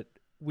movies that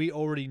we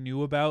already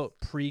knew about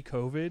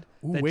pre-COVID.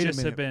 Ooh, that wait just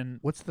a minute. have been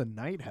What's The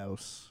Night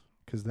House?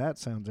 Because that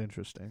sounds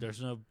interesting.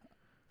 There's no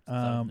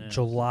thumbnail.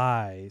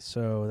 July.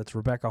 So that's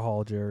Rebecca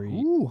Hall, Jerry.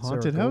 Ooh, Sarah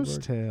Haunted House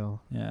Goldberg.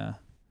 Tale. Yeah.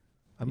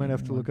 I might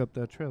have to look up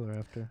that trailer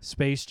after.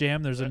 Space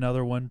Jam. There's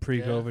another one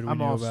pre-COVID we I'm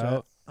knew all about.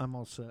 set. I'm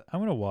all set.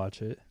 I'm gonna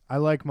watch it. I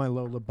like my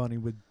Lola Bunny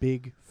with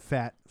big,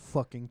 fat,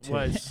 fucking tits.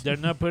 What? They're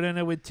not putting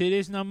it with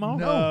titties no more.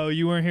 No,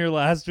 you weren't here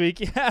last week.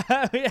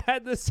 Yeah, we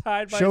had the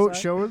side by side.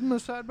 Show them the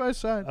side by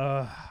side.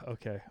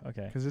 Okay.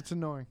 Because it's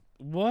annoying.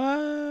 What?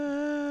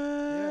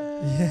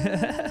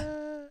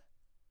 Yeah.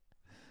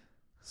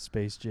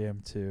 Space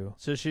Jam 2.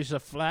 So she's a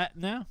flat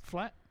now?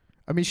 Flat?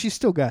 I mean, she's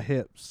still got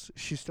hips.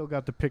 She's still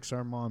got the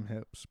Pixar mom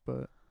hips,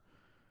 but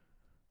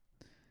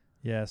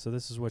Yeah, so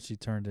this is what she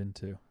turned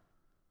into.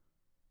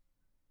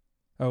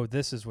 Oh,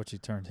 this is what she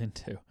turned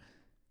into.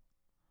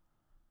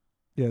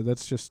 yeah,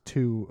 that's just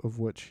 2 of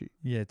what she.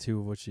 Yeah, 2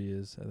 of what she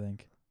is, I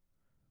think.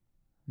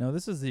 No,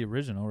 this is the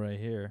original right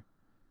here.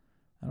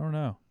 I don't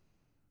know.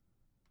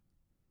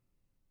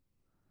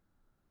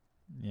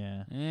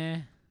 Yeah.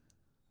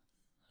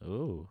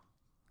 Ooh.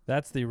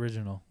 That's the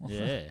original.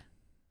 Yeah.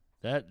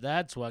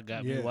 That's what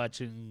got me Yeah.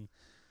 watching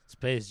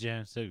Space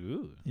Jam. It's like,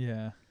 ooh.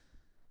 Yeah.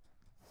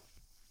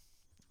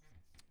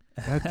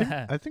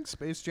 I think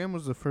Space Jam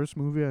was the first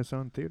movie I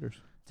saw in theaters.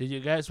 Did you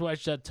guys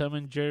watch that Tom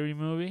and Jerry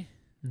movie?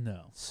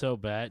 No. So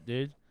bad,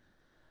 dude.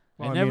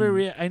 Well, I I never mean,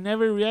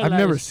 realized. I've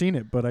never seen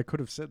it, but I could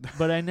have said that.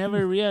 But I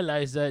never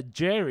realized that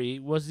Jerry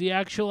was the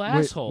actual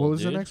asshole. What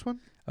was dude. the next one?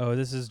 Oh,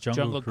 this is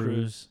Jungle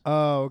Cruise.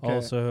 Oh, okay.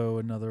 Also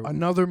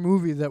another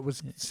movie that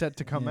was set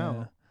to come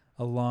out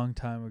a long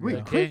time ago.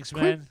 Wait,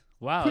 Kingsman.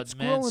 Wow, quit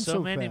man, scrolling so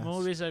so many fast.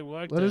 movies I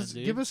worked Let on, us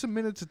dude. give us a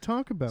minute to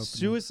talk about them.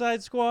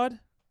 Suicide Squad?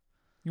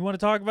 You want to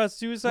talk about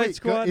Suicide Wait,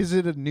 Squad? is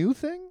it a new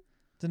thing?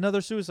 It's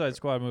another Suicide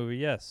Squad movie,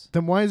 yes.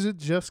 Then why is it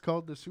just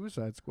called the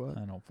Suicide Squad?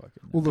 I don't fucking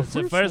know. Well, the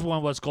first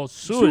one was called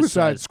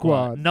Suicide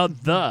Squad,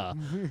 not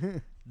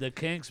the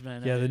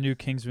Kingsman. Yeah, the new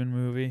Kingsman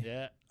movie.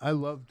 Yeah. I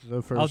loved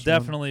the first I'll one.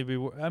 definitely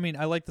be. I mean,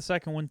 I like the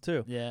second one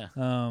too. Yeah.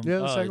 Yeah,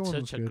 the second it's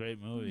one was such a good.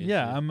 great movie.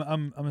 Yeah, dude.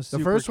 I'm a super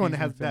The first one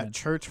Kingsman had fan. that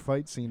church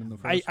fight scene in the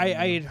first I one.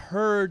 had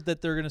heard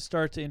that they're gonna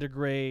start to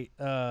integrate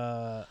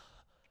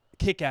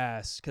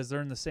Kick-Ass because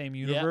they're in the same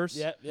universe.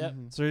 Yep.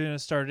 So they're gonna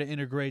start to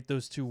integrate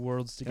those two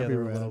worlds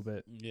together a rad. little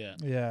bit. Yeah.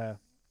 Yeah.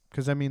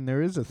 Because, I mean,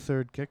 there is a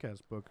third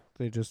Kick-Ass book.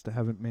 They just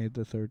haven't made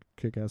the third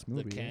Kick-Ass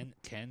movie The yet.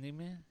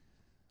 Candyman.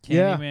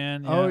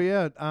 Candyman. Oh,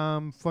 yeah.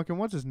 Fucking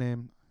what's his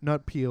name?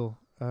 Not Peele.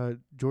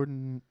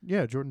 Jordan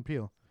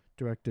Peele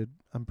directed,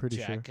 I'm pretty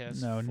Jackass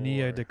sure. No, 4.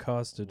 Nia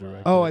DaCosta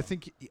directed. Oh, I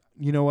think,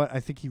 you know what? I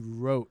think he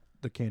wrote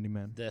the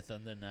Candyman. Death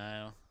on the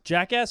Nile.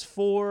 Jackass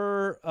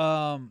 4.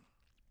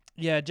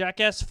 Yeah,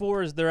 Jackass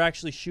 4 is they're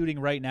actually shooting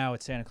right now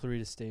at Santa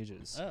Clarita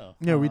Stages. Oh.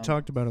 Yeah, we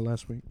talked about it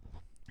last week.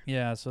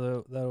 Yeah,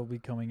 so that'll be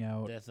coming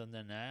out. Death on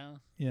the Nile.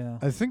 Yeah.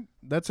 I think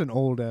that's an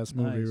old-ass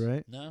movie, Nice.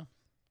 right? No.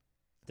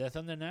 Death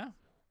on the Nile.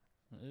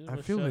 It I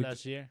was feel shot like-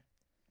 last year.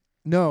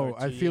 No, Or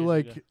 2 I feel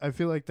years like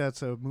ago.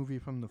 that's a movie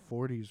from the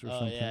 40s or Oh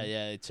something.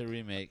 yeah, it's a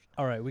remake.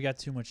 All right, we got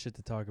too much shit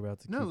to talk about.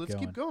 Let's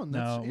keep going.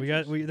 No,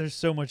 That's there's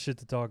so much shit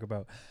to talk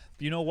about.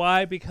 You know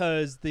why?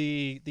 Because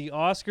the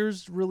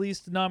Oscars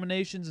released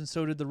nominations, and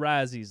so did the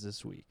Razzies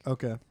this week.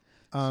 Okay.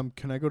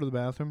 Can I go to the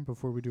bathroom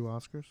before we do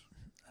Oscars?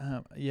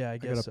 Yeah, I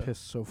guess gotta so. piss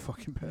so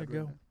fucking bad. There you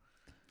right go.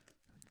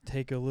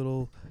 Take a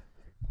little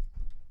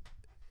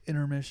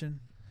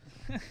intermission.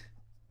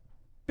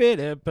 After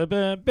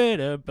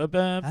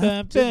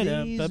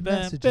these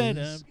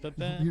messages, we'll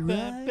be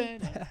right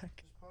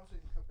back.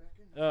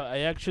 Oh, I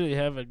actually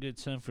have a good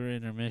song for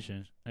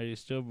intermission. Are you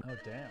still? Oh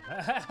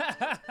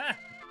damn.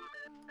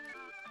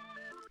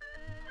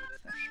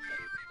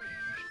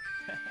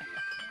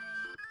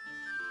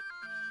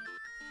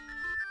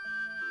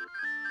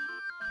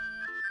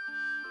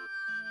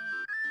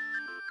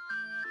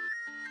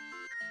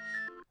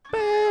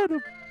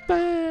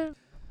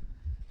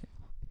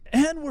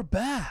 And we're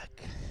back.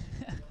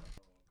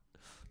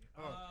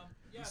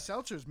 These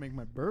seltzers make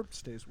my burp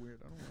taste weird.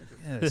 I don't like it.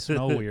 Yeah, they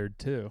smell weird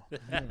too.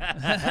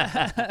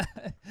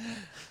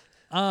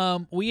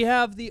 We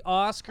have the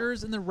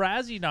Oscars and the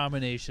Razzie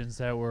nominations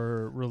that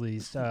were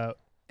released.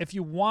 If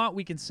you want,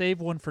 we can save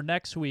one for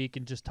next week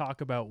and just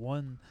talk about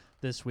one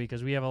this week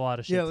because we have a lot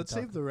of shit. Yeah, to let's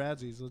talk save the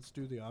Razzies. Let's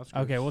do the Oscars.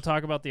 Okay, we'll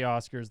talk about the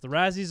Oscars. The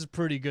Razzies is a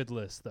pretty good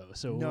list though,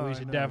 so No, we I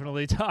should know.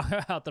 definitely talk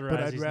about the Razzies.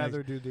 But I'd rather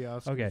next. do the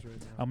Oscars Okay,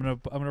 right now.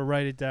 I'm gonna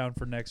write it down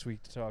for next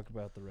week to talk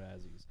about the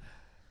Razzies.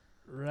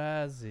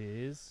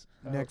 Razzies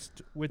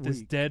Next with this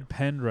week. dead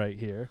pen right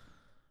here.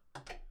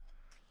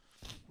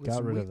 Listen,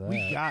 Got rid of that.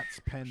 We got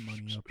pen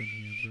money up in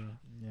here, bro.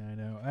 Yeah, I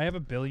know. I have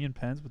 1 billion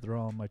pens, but they're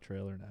all in my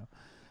trailer now.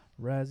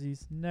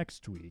 Razzies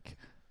next week.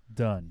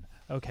 Done.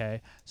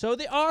 Okay. So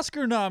the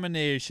Oscar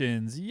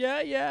nominations. Yeah.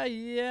 Are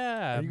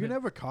you gonna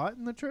have a cot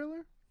in the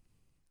trailer?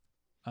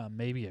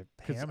 Maybe a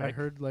Because hammock. I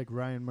heard like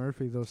Ryan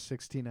Murphy those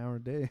 16-hour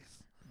days.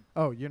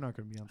 Oh, you're not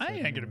gonna be on set. I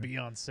ain't gonna anyway. be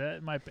on set.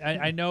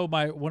 I know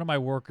one of my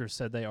workers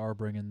said they are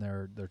bringing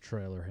their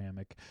trailer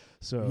hammock.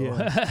 So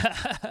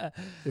Yeah.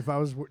 If I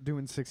was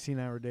doing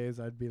 16-hour days,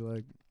 I'd be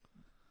like,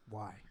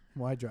 why?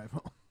 Why drive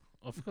home?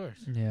 Of course.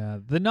 yeah.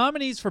 The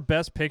nominees for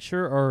Best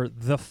Picture are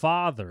The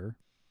Father.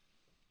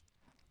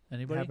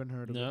 Anybody? Haven't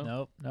heard of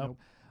No. it.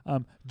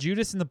 Nope.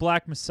 Judas and the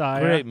Black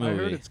Messiah. Great I movie.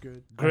 heard it's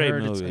good. Great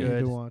heard it's movie. I need good.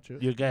 to watch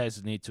it. You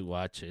guys need to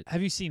watch it.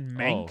 Have you seen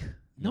Mank? Oh,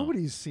 no.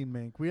 Nobody's seen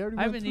Mank. We already.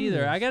 I went haven't through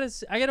either.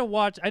 this. I gotta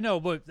watch. I know,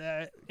 but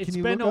it's Can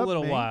you been look a up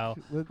little Mank? while.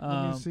 Let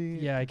me see.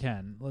 Yeah, I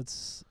can.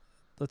 Let's.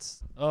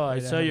 Oh, I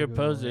wait, saw have your a good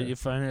post one that here. you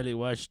finally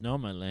watched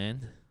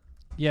Nomadland.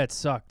 Yeah, it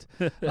sucked.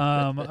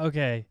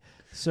 Okay,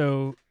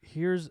 so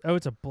here's. Oh,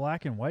 it's a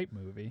black and white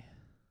movie.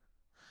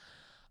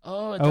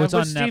 Oh, Oh, it's that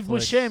on was Steve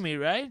Netflix. Buscemi,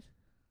 right?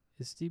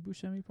 Is Steve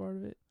Buscemi part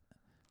of it?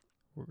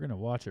 We're gonna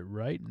watch it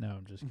right now.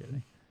 I'm just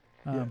kidding.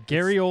 Yeah,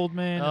 Gary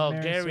Oldman. Oh, and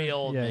Mary Gary Sue-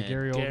 Oldman. Yeah,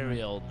 Gary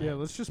Oldman. Yeah,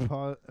 let's just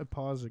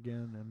pause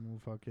again,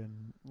 and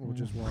we'll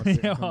just watch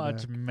it. and come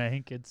watch back.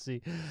 Mank and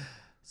see.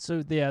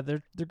 So yeah,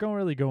 they're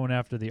really going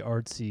after the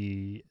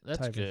artsy That's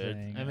type good. of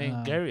thing. I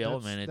mean, Gary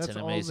Oldman, it's That's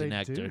an all amazing they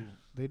actor. do.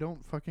 They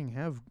don't fucking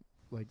have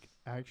like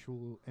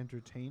actual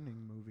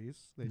entertaining movies.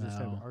 They just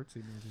have No. artsy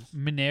movies.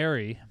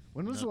 Minari.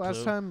 When was No the last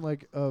clue. time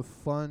like a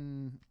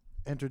fun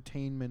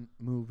entertainment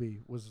movie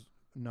was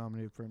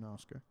nominated for an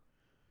Oscar?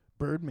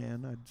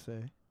 Birdman, I'd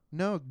say.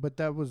 No, but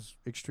that was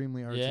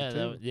extremely artsy Yeah,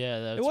 too.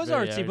 that It was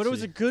very artsy, but it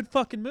was a good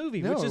fucking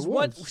movie, No, which is it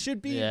what was.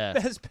 should be Yeah.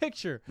 Best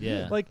Picture.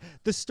 Yeah. Like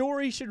the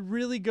story should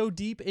really go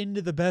deep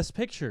into the Best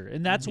Picture,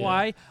 and that's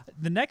why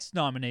the next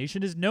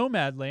nomination is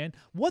Nomadland.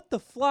 What the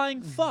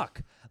flying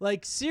fuck?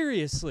 Like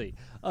seriously,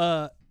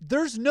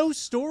 there's no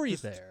story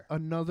there.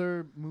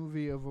 Another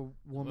movie of a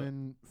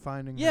woman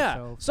finding Yeah,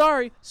 herself.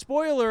 sorry.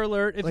 Spoiler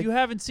alert. If Like- you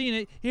haven't seen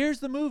it,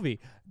 here's the movie.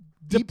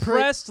 Deep pra-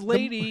 Depressed the-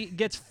 lady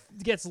gets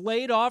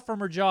laid off from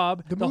her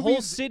job. The whole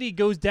movie's- city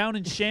goes down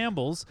in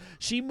shambles.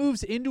 She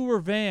moves into her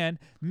van,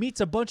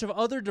 meets a bunch of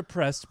other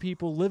depressed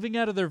people living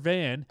out of their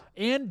van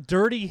and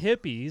dirty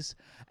hippies,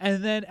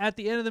 and then at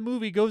the end of the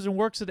movie goes and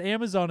works at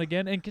Amazon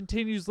again and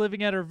continues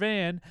living at her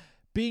van,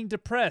 being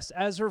depressed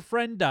as her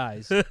friend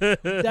dies.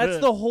 That's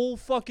the whole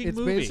fucking It's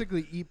movie.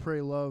 basically Eat, Pray,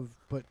 Love,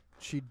 but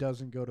she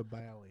doesn't go to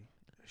Bali.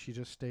 She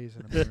just stays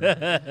in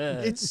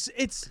America.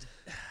 it's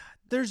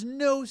there's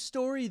no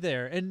story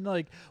there. And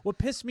like what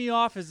pissed me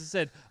off is it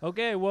said,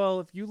 okay, well,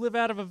 if you live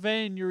out of a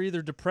van, you're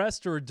either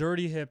depressed or a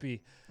dirty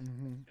hippie.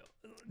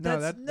 No,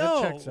 That's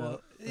that checks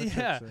out. That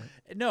yeah. checks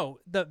out. No,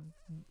 the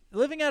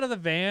living out of the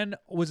van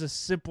was a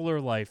simpler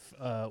life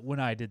when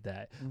I did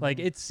that. Like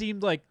it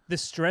seemed like the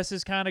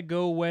stresses kind of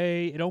go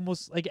away. It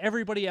almost like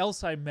everybody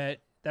else I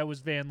met that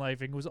was van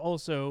lifing was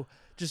also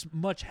just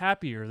much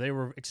happier. They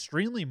were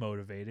extremely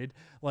motivated.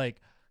 Like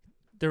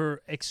they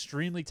were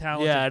extremely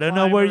talented. Yeah, I don't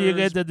know where you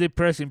climbers. get the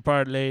depressing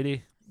part,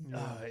 lady.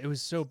 It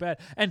was so bad.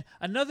 And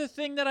another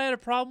thing that I had a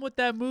problem with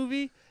that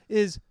movie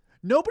is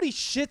nobody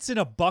shits in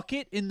a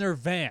bucket in their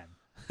van.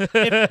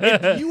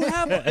 if you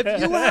have, If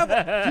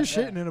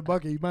you're shitting in a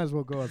bucket, you might as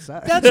well go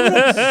outside. that's what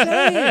I'm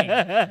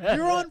saying.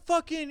 You're on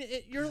fucking.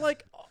 You're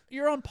like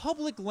you're on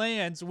public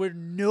lands where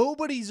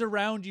nobody's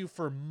around you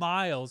for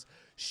miles.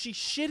 She's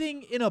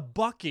shitting in a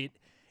bucket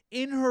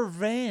in her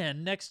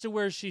van next to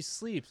where she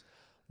sleeps.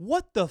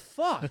 What the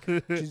fuck?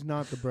 She's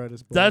not the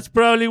brightest. That's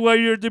probably why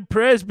you're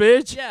depressed,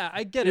 bitch. Yeah,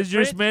 I get it. Is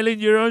you're smelling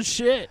your own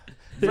shit.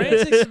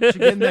 Frances, She's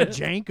getting that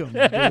jankum,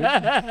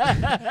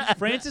 dude.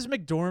 Frances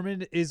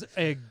McDormand is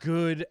a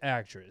good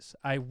actress.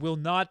 I will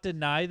not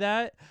deny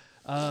that.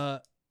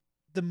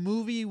 The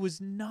movie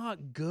was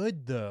not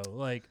good though.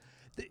 Like,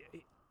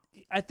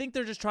 I think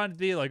they're just trying to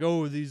be like,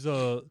 oh, these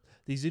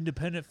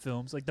independent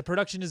films. Like the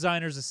production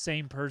designer is the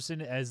same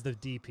person as the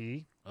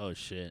DP. Oh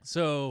shit.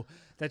 So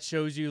that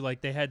shows you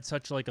like they had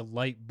such like a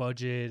light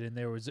budget and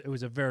it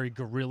was a very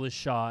guerrilla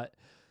shot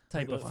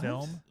type of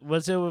film.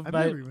 Was it with I've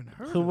never even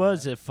heard who of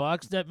was that. it?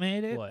 Fox that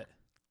made it? What?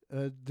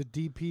 The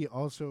DP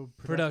also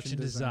Production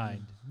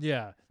design. design.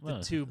 Yeah, the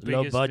Well, two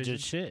low biggest budget vision-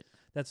 shit.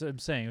 That's what I'm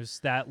saying. It was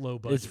that low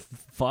budget. Is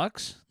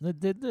Fox that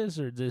did this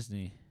or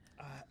Disney?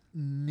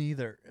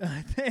 Neither,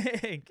 I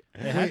think.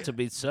 It had to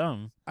be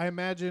some. I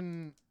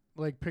imagine,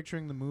 like,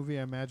 picturing the movie,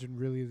 I imagine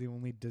really the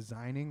only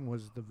designing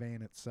was the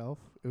van itself.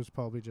 It was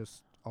probably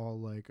just all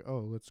like,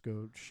 oh, let's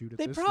go shoot at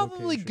They this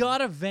probably location.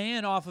 got a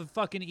van off of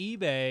fucking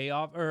eBay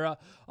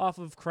off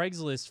of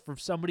Craigslist for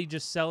somebody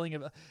just selling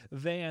a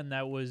van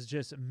that was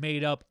just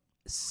made up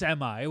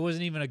semi. It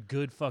wasn't even a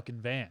good fucking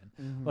van.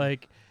 Mhm.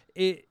 Like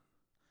it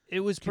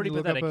was Can pretty you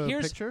look pathetic. up a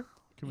Here's picture?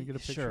 Can we get a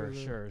picture? Sure, of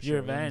the- sure.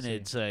 Your let me van, see.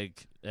 it's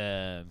like,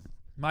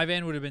 My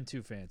van would have been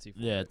too fancy. For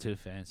yeah, it. too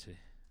fancy.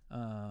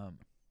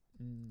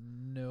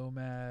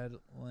 Nomad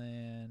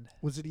Land.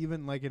 Was it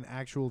even like an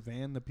actual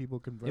van that people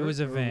converted? It was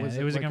a or van. Was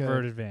It was a like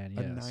converted van,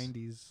 A yes.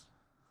 90s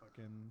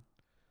fucking.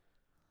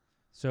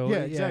 So yeah,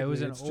 exactly. it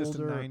was an it's older. just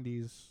a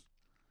 90s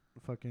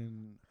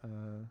fucking.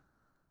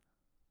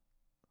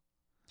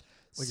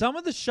 Like Some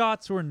of the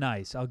shots were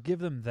nice. I'll give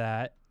them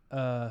that.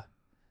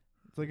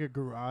 It's like a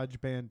garage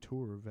band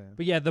tour van.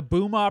 But yeah, the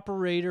boom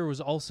operator was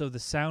also the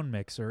sound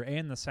mixer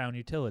and the sound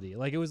utility.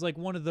 Like it was like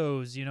one of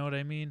those, you know what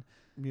I mean?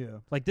 Yeah.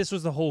 Like this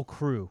was the whole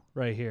crew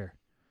right here.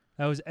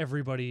 That was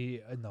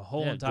everybody in the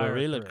whole Yeah, entire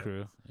Gorilla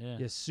Crew. Yeah.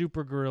 Yeah,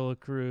 super Gorilla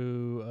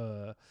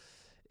Crew.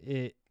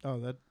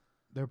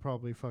 They're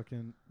probably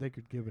fucking. They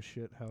could give a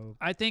shit how.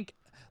 I think,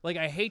 like,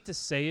 I hate to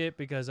say it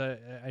because I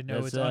know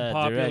That's it's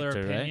unpopular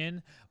director, right?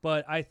 opinion,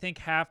 but I think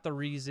half the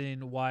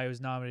reason why it was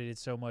nominated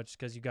so much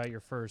because you got your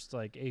first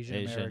like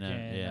Asian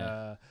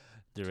American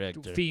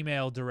director.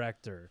 female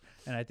director,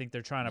 and I think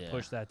they're trying to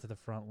push that to the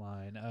front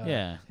line.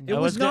 Yeah. It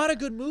was not a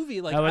good movie.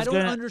 Like I don't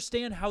gonna-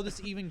 understand how this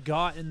even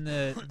got in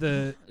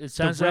the It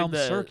sounds the realm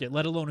like the- circuit,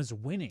 let alone is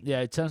winning. Yeah,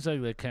 it sounds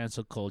like the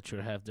cancel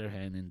culture have their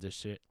hand in this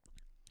shit.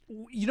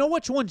 You know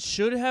which one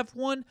should have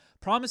won?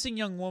 Promising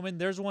Young Woman.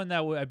 There's one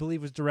that I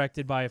believe was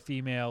directed by a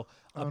female.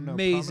 Oh, no,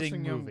 Amazing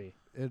Promising Young- movie.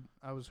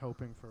 I was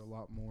hoping for a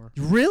lot more.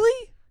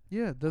 Really?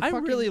 Yeah, I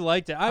really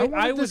liked it. I wanted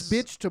I this was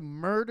bitch to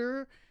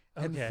murder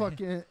and Okay.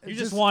 fucking. You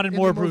just wanted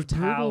more in the most brutal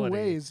brutality.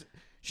 ways.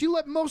 She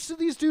let most of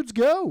these dudes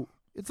go.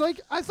 It's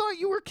like I thought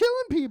you were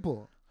killing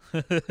people.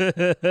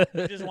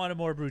 You just wanted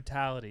more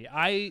brutality.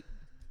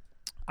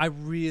 I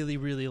really,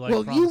 really like.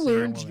 Well, Promising you Young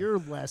learned Woman. your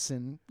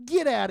lesson.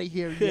 Get out of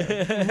here, you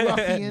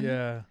ruffian.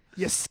 Yeah.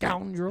 You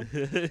scoundrel.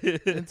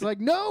 It's like,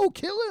 no,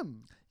 kill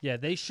him. Yeah,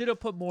 they should have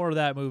put more of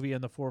that movie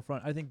in the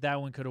forefront. I think that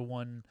one could have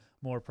won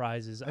more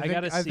prizes. I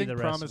gotta see think the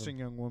rest. Of Promising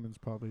them. Young Woman's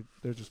probably.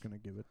 They're just gonna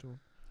give it to him.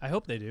 I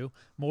hope they do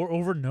more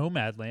over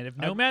Nomadland. If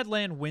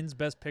Nomadland wins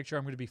Best Picture,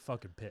 I'm gonna be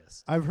fucking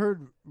pissed. I've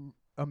heard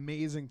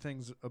amazing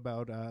things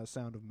about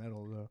Sound of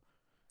Metal though.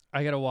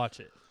 I gotta watch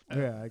it.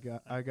 Yeah,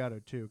 I got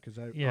it too because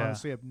I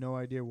honestly have no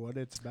idea what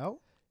it's about.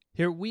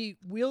 Here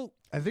we'll.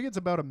 I think it's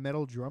about a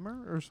metal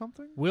drummer or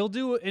something. We'll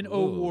do an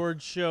award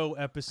show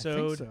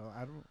episode. I think so. I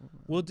don't.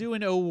 We'll do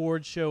an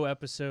award show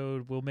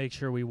episode. We'll make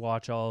sure we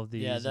watch all of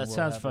these. Yeah, and that we'll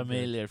sounds have a good-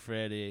 familiar,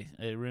 Freddie.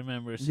 I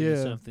remember seeing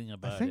something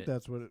about it. I think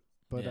that's what it.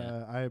 But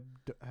Yeah.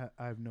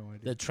 I have no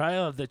idea. The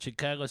Trial of the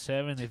Chicago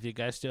 7, if you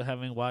guys still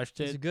haven't watched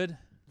it. Is it good?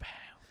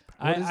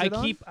 What is it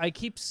on? I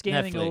keep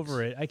scanning Netflix.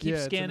 over it. I keep Yeah,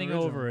 it's an scanning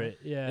original, over right? it.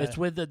 Yeah. It's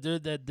with the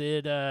dude that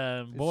did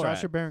Borat.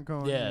 Sacha Baron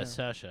Cohen. Yeah,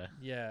 Sasha.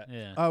 Yeah.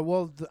 Yeah.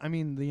 Well, I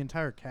mean, the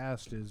entire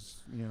cast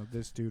is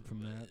this dude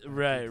from that.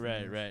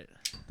 Right.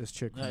 This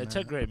chick. No, from it's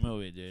that. a great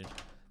movie, dude.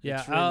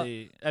 Yeah, It's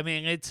really, I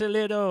mean, it's a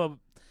little.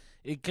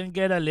 It can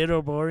get a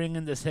little boring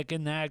in the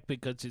second act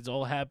because it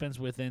all happens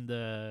within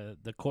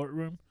the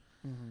courtroom,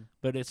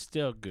 but it's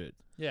still good.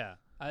 Yeah.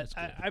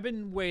 I've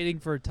been waiting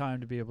for a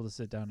time to be able to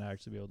sit down and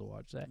actually be able to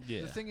watch that.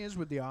 Yeah. The thing is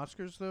with the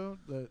Oscars though,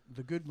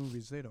 the good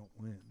movies they don't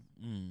win.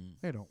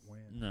 They don't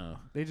win. No.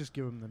 They just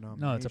give them the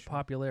nomination. No, it's a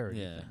popularity.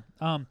 Yeah.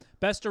 thing.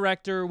 Best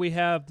director, we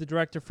have the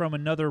director from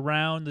Another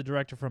Round, the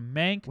director from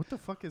Mank. What the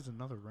fuck is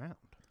Another Round?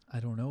 I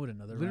don't know what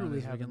Another Literally Round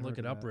is. We haven't can look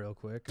heard it of up that. real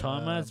quick.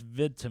 Thomas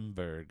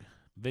Vinterberg.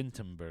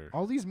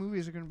 All these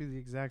movies are going to be the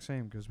exact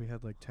same because we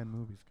had like 10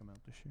 movies come out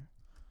this year.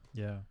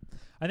 Yeah.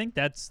 I think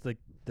that's the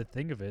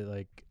thing of it.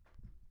 Like,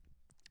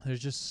 there's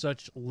just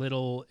such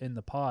little in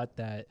the pot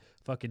that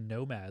fucking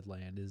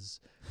Nomadland is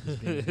being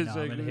It's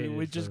like, nominated.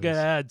 we for just this. gotta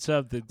add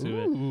something to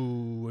it.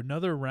 Ooh,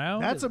 another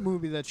round. That's a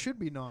movie that should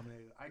be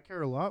nominated. I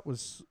Care a Lot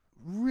was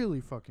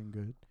really fucking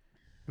good.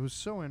 It was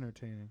so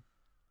entertaining.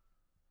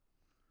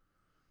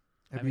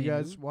 Have you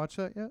guys watched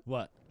that yet?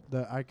 What?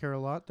 The I Care a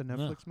Lot, the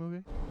Netflix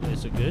movie?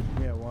 Is it good?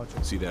 Yeah, watch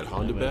it. See that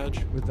Honda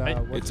badge? With,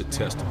 It's a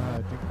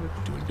testament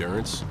to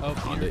endurance,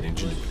 Honda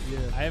ingenuity.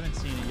 I haven't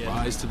seen it yet.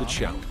 Rise to the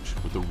challenge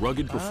with the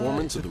rugged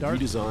performance of the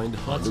redesigned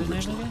Honda What's the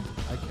name Ridgeline. again?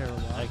 I Care a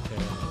Lot. I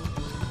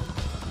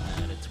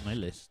Care. Add it to my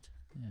list.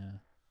 Yeah.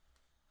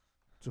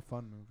 It's a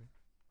fun movie.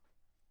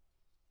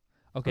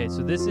 Okay,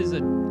 so this is a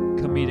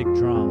comedic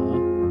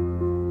drama.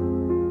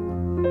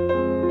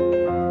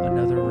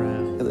 Another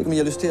round. Jeg ved ikke, om I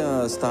har lyst til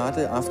at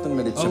starte aftenen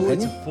med lidt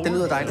champagne. Det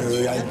lyder dejligt.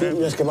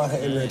 Jeg skal bare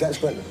have en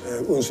dansk vand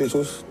uden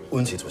citrus.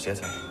 Uden citrus, ja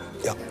tak.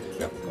 Ja.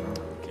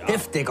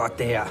 Hæft, det er godt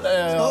det her.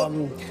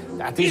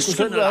 Ja, det er sgu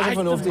selv være så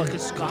fornuftigt.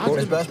 Det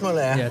spørgsmål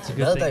er,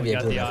 hvad der i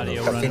virkeligheden?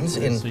 Der findes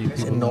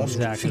en norsk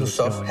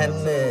filosof. Han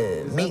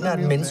mener, at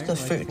mennesket er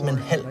født med en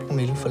halv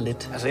promille for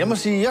lidt. Altså, jeg må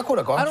sige, jeg kunne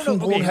da godt sådan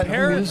bruge en halv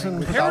promille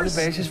sådan på daglig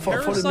basis for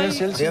at få lidt mere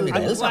selvtillid. Det har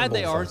vi da alle I'm glad sammen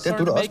they brug are for. Det har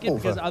du da også starting to make it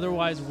brug for. because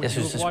otherwise, would Jeg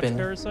you synes, det have er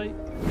watched spændende. Parasite?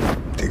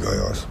 Det gør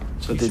jeg også.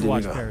 Så You det er should det, vi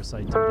watch gør.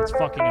 Parasite, dude. It's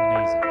fucking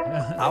amazing.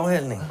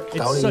 Afhandling. It's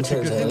Daglig such a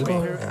indtagelse af good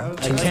alkohol. movie. Ja.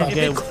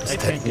 I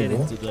can't get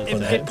into that. If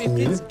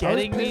it's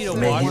getting me to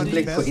Med watch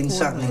henblik på these,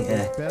 indsamling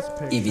af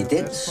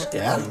evidens,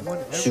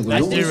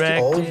 psykologiske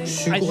That's og directing.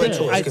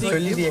 psykoretoriske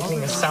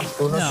følgevirkninger samt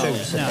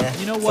undersøgelse no. af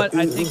You know what?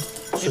 I think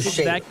if it's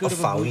social that good og of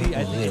a faglig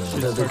movie, I think it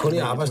should Det er kun i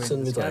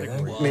arbejdstiden, vi drikker.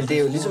 Men det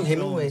er jo ligesom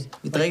Hemingway.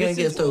 Vi drikker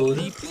ikke efter 8,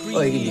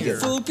 og ikke i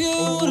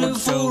weekenden.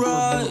 show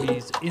for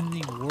movies in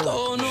the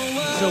world.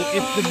 So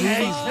if the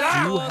movies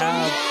do have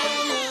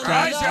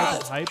that type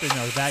of hype and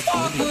are that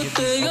good, to give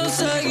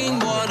these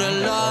other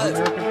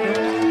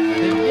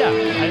then yeah,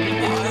 I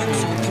think they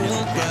should be.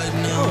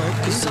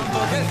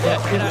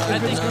 Yeah, and I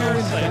think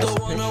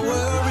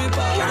Parasite.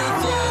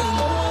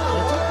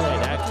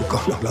 Det er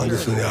godt nok lang tid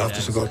siden, jeg har haft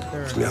det så godt,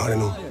 som jeg har det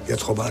nu. Jeg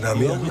tror bare, der er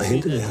mere at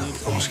hente det her.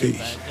 Og måske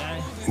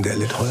endda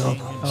lidt højere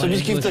op. Så vi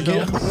skifter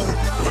gear.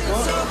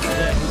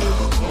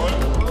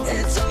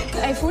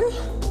 Er I fulde?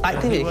 Nej,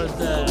 det er vi ikke.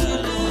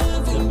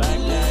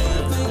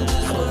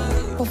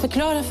 Och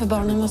förklara för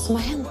barnen vad som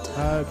har hänt.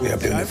 Jeg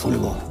bliver lidt fuld i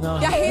går.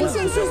 Jeg har hele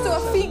tiden synes, det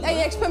var fint, at I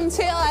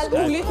eksperimenterede alt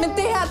muligt, men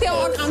det her, det er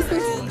over grænsen.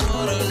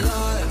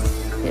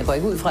 Jeg går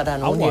ikke ud fra, at der er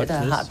nogen her, der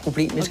har et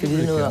problem, jeg skal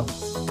vide noget om.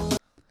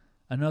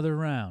 Another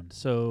round.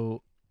 So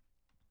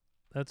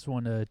that's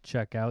one to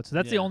check out. So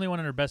that's the only one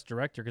under Best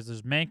Director because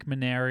there's Mank,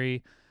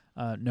 Minari,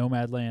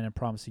 Nomadland, and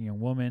Promising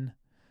Young Woman.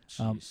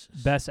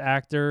 Best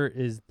Actor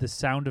is The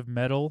Sound of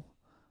Metal,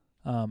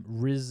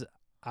 Riz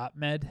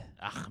Ahmed.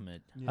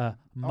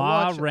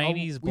 Ma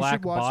Rainey's Black We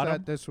should watch Bottom.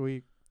 that this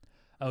week.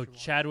 Oh,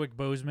 Chadwick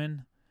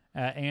Boseman,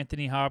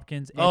 Anthony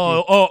Hopkins.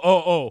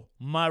 Oh.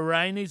 Ma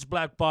Rainey's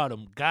Black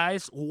Bottom.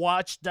 Guys,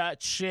 watch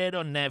that shit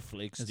on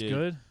Netflix, It's dude.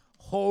 good?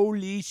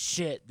 Holy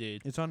shit,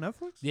 dude. It's on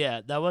Netflix?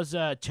 Yeah, that was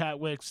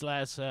Chadwick's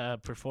last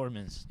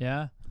performance.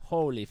 Yeah?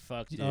 Holy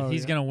fuck, dude.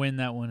 He's going to win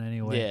that one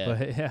anyway. Yeah.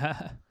 But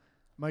yeah.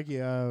 Mikey,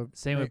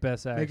 Same with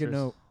Best Make a Actress.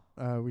 note.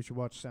 We should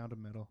watch Sound of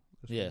Metal.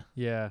 this week.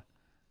 Yeah.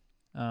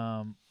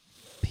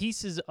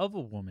 Pieces of a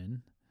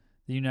Woman,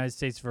 The United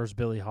States versus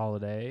Billie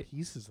Holiday.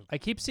 Pieces of. I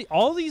keep seeing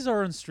all these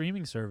are on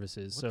streaming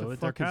services, What so the they're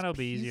fuck kind is of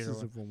easier Pieces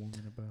to. of a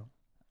Woman about?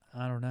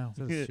 I don't know. Is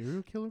that a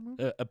serial killer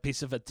movie? A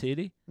piece of a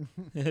titty?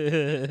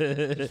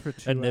 It's for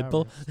 2 a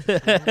nipple?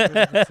 hours.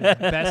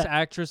 Best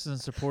Actress in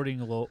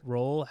Supporting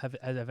Role.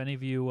 Have any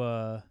of you?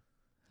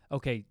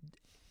 Okay,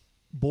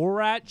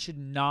 Borat should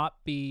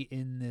not be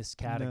in this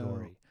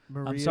category.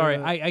 No. I'm sorry.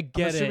 Maria- I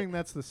get I'm assuming it.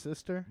 that's the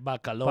sister.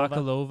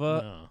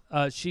 Bakalova?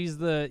 She's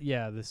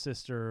the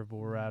sister of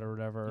Borat or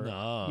whatever.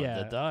 No,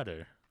 yeah, the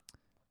daughter.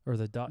 or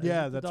the daughter.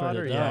 Yeah, that's right.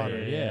 daughter. The Yeah,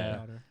 daughter, yeah. the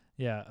daughter.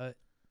 Yeah.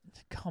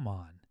 Come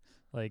on,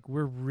 like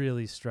we're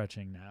really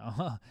stretching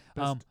now.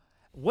 Best-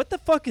 What the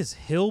fuck is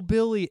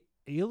Hillbilly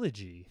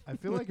Elegy? I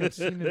feel like I've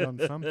seen it on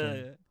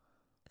something.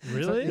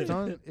 Really? It's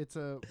on. It's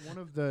one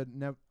of the.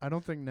 I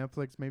don't think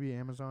Netflix, maybe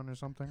Amazon or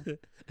something.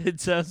 It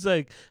sounds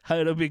like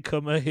How to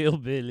Become a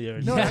Hillbilly or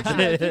No, something.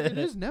 actually, I think it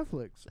is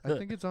Netflix. I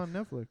think it's on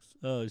Netflix.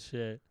 Oh,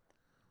 shit.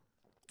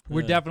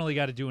 We're definitely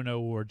got to do an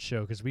award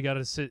show because we got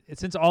to sit.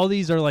 Since all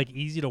these are like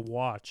easy to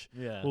watch,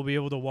 Yeah. we'll be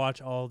able to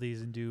watch all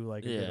these and do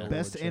like a good award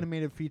Best show.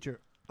 animated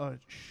feature.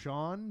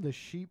 Shaun the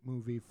Sheep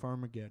movie,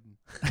 Farmageddon.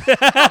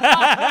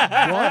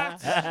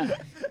 What?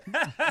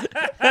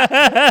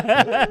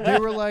 They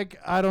were like,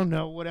 I don't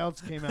know what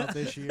else came out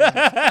this year.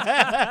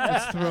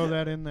 Let's throw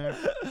that in there.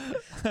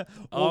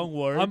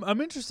 Onward.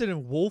 I'm interested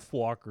in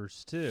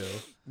Wolfwalkers too.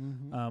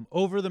 Mhm.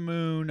 Over the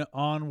Moon,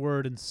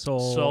 Onward, and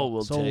Soul. Soul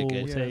will take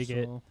it. Will take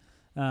it. Soul.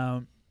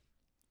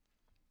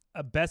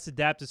 a best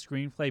adapted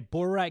screenplay.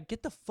 Borat,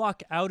 get the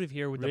fuck out of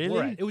here with Really? the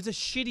Borat. It was a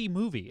shitty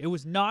movie. It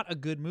was not a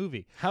good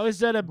movie. How is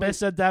that a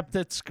best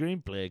adapted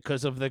screenplay?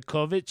 Because of the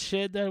COVID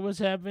shit that was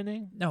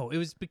happening? No, it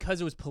was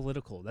because it was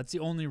political. That's the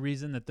only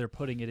reason that they're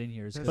putting it in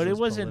here. Is 'cause But it was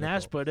wasn't political.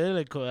 as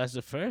political as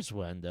the first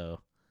one,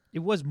 though. It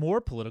was more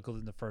political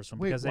than the first one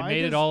Wait, because they why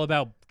made it does- all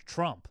about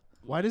Trump.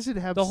 Why does it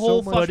have The so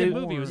whole much fucking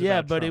more? movie was Yeah,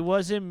 about but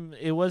Trump.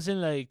 it wasn't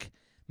like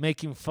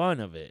making fun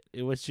of it.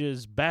 It was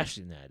just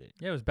bashing at it.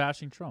 Yeah, it was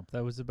bashing Trump.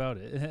 That was about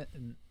it.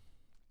 And Yeah,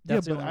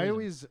 that's the but only I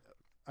reason.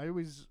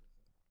 always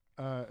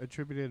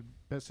attributed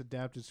best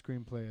adapted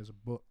screenplay as a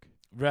book.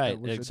 Right, that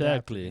was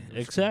exactly, adapted into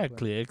a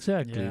exactly, screenplay.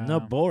 exactly. Yeah.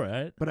 Not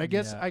Borat. But I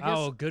guess Yeah. I guess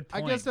Oh, good I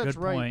point, guess that's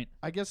good right. point.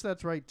 I guess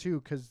that's right too,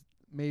 because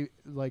they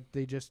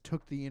just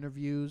took the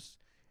interviews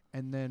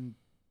and then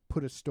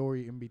put a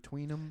story in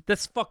between them.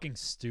 That's fucking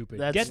stupid.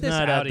 That's Get this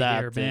not out of here,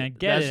 adaptive. man. Get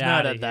That's it not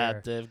out of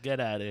adaptive. here. Get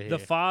out of here. The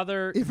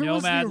father, If it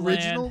was the Nomadland.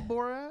 original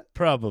Borat,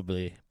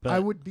 Probably, but I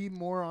would be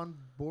more on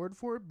board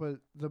for it. But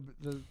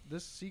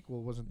this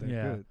sequel wasn't that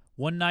Yeah. good.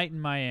 One Night in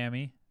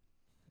Miami.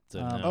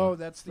 Dunno. Oh,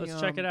 that's the.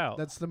 Let's check it out.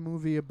 That's the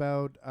movie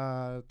about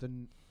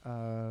Martin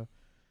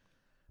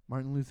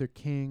Luther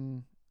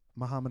King,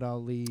 Muhammad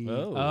Ali,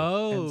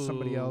 and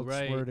somebody else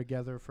right. were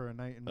together for a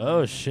night. In Oh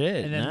Miami.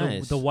 shit! And then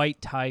nice. the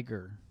White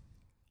Tiger.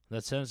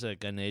 That sounds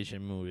like an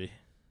Asian movie.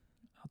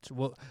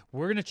 Well,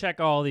 we're gonna check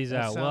all these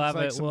That out. We'll sounds have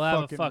like it. some We'll have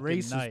a fucking fucking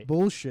racist night.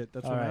 bullshit.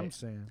 That's All what right. I'm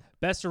saying.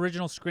 Best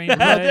original the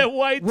screenplay.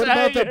 White What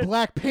about Tiger. the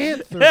Black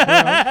Panther,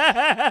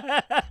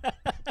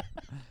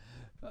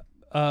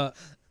 bro?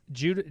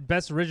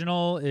 Best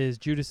original is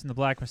Judas and the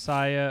Black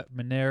Messiah,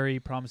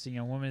 Minari, Promising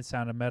Young Woman,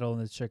 Sound of Metal,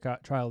 and the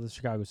Trial of the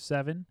Chicago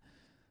 7.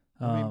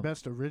 I mean,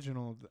 best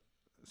original.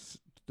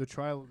 The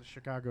Trial of the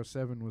Chicago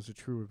 7 was a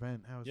true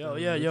event. How is Yo,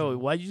 that yo, yo! original?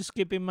 Why you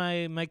skipping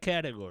my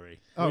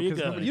category? Oh, Where you 'cause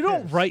going? nobody You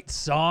don't cares. write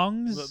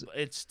songs. But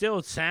it's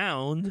still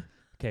sound.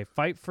 Okay,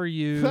 Fight for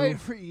You. Fight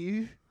for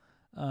You.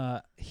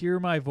 Hear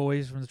My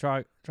Voice from the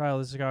Trial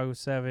of the Chicago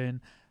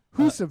 7.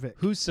 Husavik.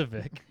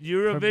 Husavik.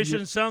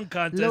 Eurovision Song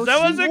Contest. Lo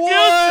That was a Si- good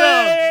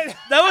song.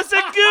 That was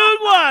a good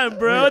one,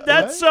 bro. Wait,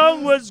 that what?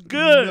 song was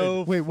good.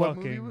 No Wait, what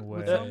fucking movie? way.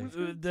 What song was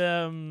good?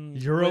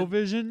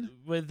 Eurovision?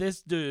 with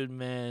this dude,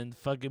 man,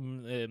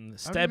 fucking even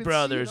Step see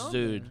Brothers it on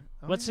dude. there.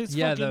 What's his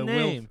Yeah, fucking the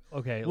name?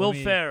 Okay, Will let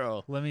me,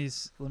 Ferrell. Let me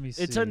see.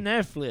 It's on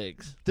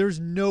Netflix. There's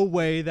no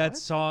way that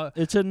song.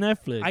 It's on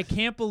Netflix. I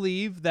can't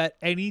believe that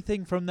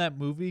anything from that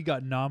movie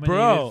got nominated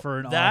Bro, for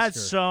an that Oscar.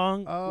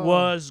 song Oh.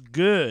 was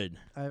good.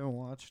 I haven't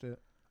watched it.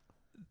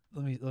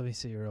 Let me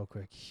see real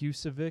quick.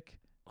 Husavik.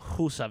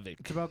 Husavik.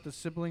 It's about the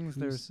siblings.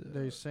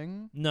 They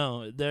sing.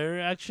 No,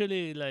 they're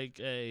actually like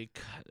a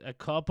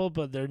couple,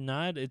 but they're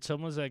not. It's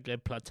almost like a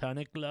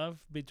platonic love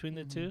between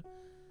the two.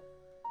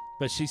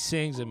 But she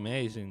sings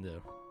amazing,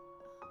 though.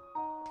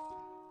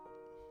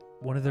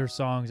 One of their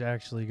songs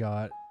actually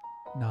got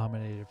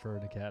nominated for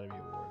an Academy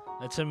Award.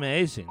 That's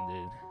amazing,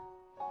 dude.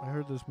 I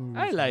heard this movie.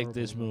 I was like horrible.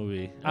 this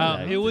movie. I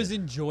liked It was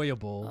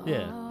enjoyable.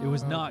 Yeah. It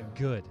was not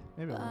good.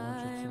 Maybe I'll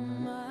watch it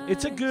sometime.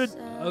 It's a good.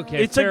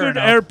 Okay, It's a fair good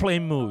enough.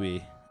 airplane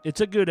movie.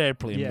 It's a good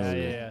airplane Yeah,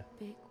 movie. yeah,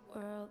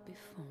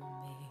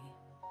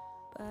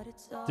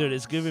 Dude,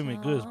 it's giving me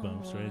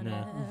goosebumps right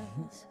now.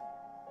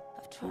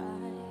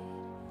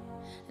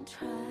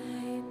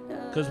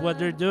 Because what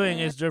they're doing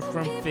is they're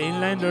from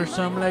Finland or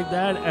something like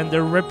that, and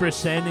they're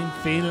representing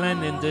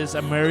Finland in this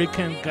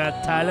American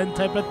Got Talent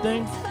type of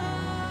thing.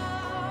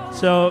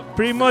 So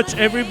pretty much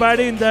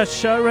everybody in that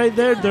shot right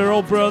there, they're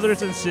all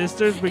brothers and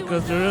sisters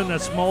because they're in a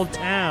small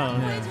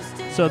town.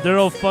 So they're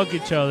all fuck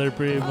each other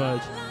pretty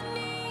much.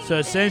 So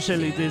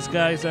essentially these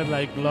guys are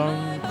like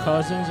long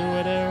cousins or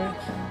whatever.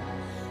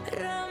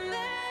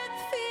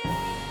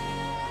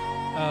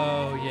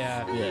 Oh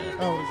yeah. Yeah.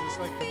 Oh, is this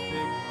like the big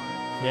one?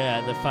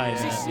 Yeah, the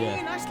finance,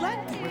 yeah.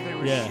 Where they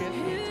were Yeah. shit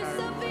the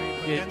entire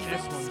movie? Yeah. And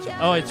this one's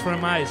Oh, it's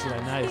from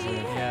Iceland.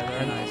 Yeah, they're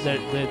And nice.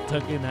 they're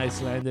talking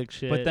Icelandic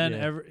shit. But then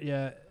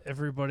yeah.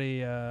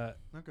 everybody.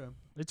 Okay.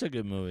 It's a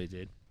good movie,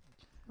 dude.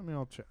 I mean,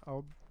 I'll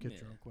get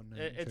drunk one night.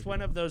 and It's check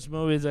one it of out. those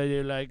movies that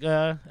you're like,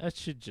 I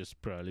should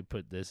just probably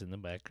put this in the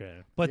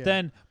background. But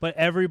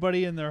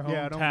everybody in their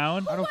Yeah,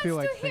 hometown. I don't feel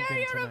like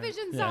thinking tonight.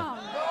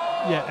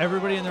 Yeah,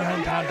 everybody in their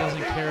hometown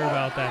doesn't care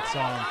about that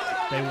song.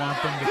 They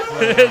want them to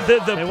play.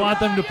 They want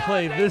them to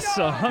play this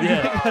song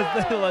Yeah.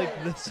 because they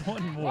like this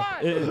one more.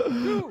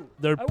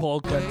 They're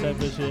polka type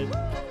of shit.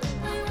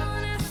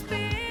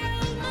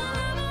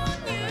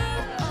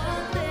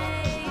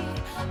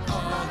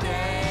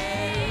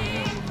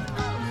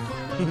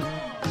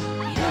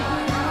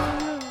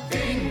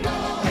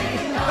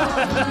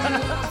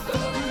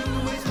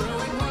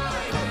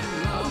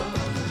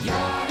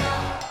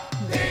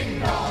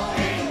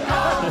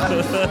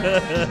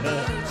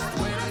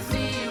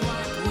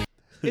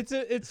 It's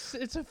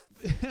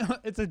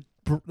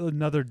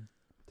another.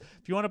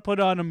 If you want to put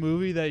on a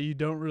movie that you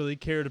don't really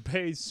care to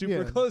pay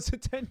super Yeah. close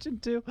attention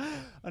to,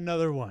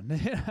 another one.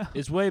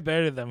 It's way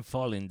better than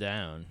Falling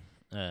Down.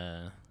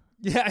 Yeah.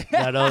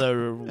 That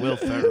other Will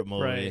Ferrell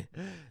movie. Right.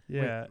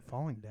 Yeah. Wait,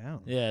 Falling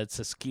Down. Yeah, it's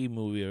a ski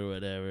movie or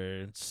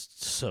whatever. It's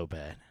so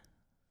bad.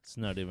 It's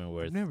not even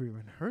worth. I've never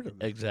even heard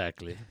of it.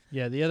 Exactly.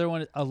 Yeah, the other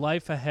one, A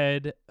Life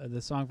Ahead, the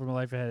song from A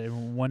Life Ahead,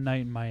 and One Night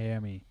in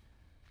Miami.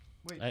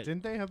 Wait,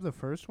 didn't they have the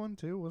first one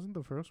too? Wasn't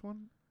the first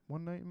one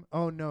One Night?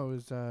 Oh no, it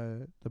was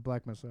the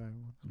Black Messiah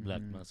one.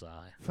 Black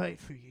Messiah. Fight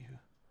for you.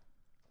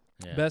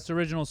 Yeah. Best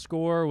original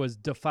score was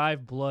Da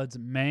 5 Bloods,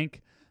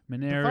 Mank,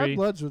 Minari. The Five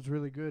Bloods was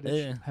really good.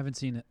 Yeah. Haven't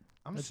seen it.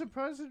 I'm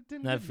surprised it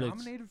didn't get Netflix.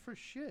 nominated for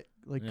shit.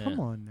 Like, Yeah. come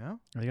on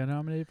now. They got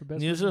nominated for Best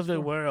News Original of the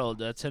Score. World.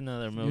 That's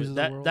another News movie. of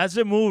the World. That's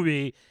a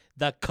movie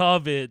that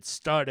COVID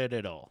started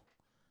it all.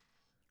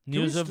 Can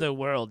News we of the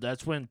World.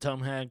 That's when Tom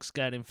Hanks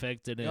got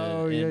infected in,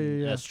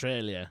 yeah.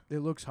 Australia. It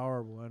looks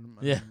horrible. I'm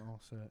all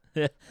set.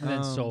 Yeah. And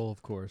then Soul,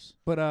 of course.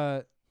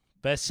 But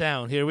Best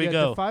sound. Here we yeah,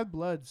 go. The Five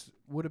Bloods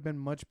would have been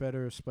much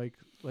better if Spike.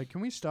 Like,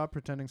 can we stop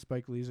pretending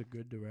Spike Lee's a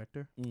good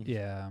director?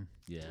 Yeah.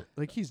 Yeah.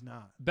 Like, he's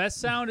not. Best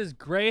sound is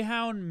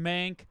Greyhound,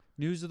 Mank,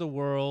 News of the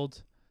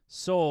World,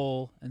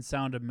 Soul, and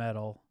Sound of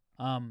Metal.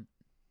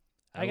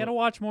 I gotta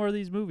watch more of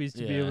these movies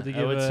to be able to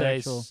give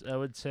I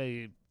would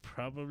say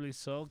probably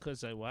Soul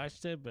because I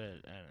watched it, but I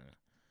don't know.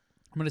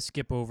 I'm gonna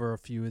skip over a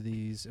few of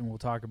these, and we'll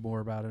talk more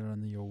about it on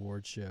the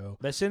award show.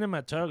 Best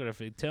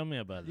cinematography. Tell me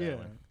about that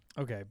one.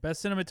 Okay,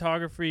 best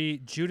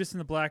cinematography: Judas and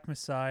the Black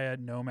Messiah,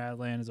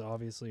 Nomadland is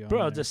obviously on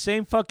Bro, there. the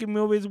same fucking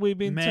movies we've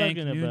been Mank,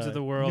 talking about. News of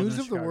the World. News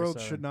and of the Chicago World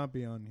 7. should not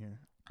be on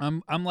here.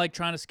 I'm like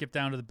trying to skip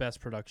down to the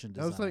best production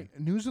design. That was like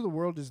News of the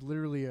World is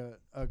literally a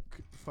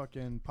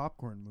fucking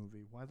popcorn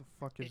movie. Why the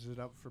fuck is it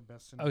up for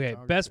best cinematography? Okay,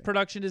 best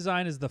production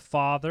design is The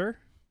Father.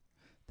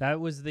 That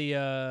was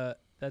the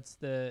that's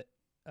the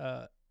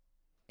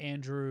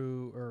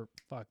Andrew or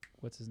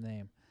what's his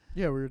name?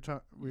 Yeah, we were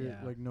talking.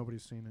 Like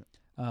nobody's seen it.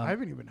 I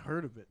haven't even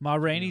heard of it. Ma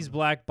Rainey's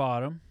Black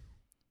Bottom,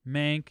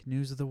 Mank,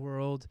 News of the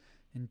World,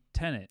 and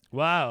Tenet.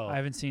 Wow. I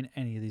haven't seen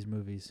any of these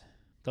movies.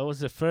 That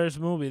was the first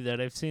movie that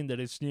I've seen that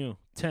is new.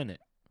 Tenet.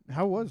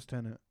 How was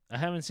Tenet? I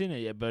haven't seen it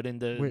yet, but in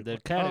the Wait,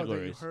 what?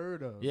 categories. Oh, that you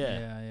heard of.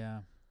 Yeah.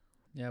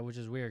 Yeah, which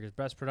is weird because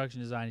best production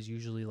design is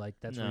usually like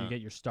that's where you get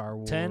your Star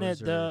Wars.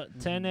 Tenet, or,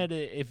 Tenet.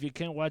 If you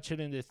can't watch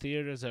it in the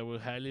theaters, I would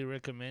highly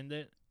recommend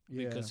it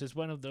Yeah. because it's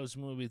one of those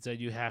movies that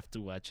you have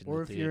to watch in Or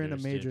the if theaters. you're in a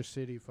major dude.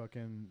 city,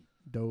 fucking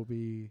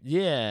Dolby.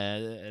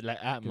 Yeah,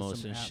 like Get Atmos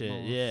some and shit.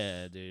 Atmos,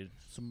 Yeah, dude.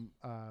 Some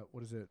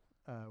what is it?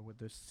 With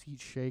the seat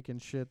shake and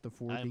shit, the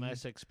 4D.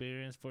 IMAX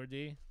Experience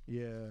 4D.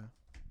 Yeah.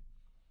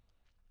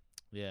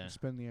 Yeah.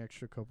 Spend the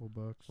extra couple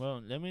bucks.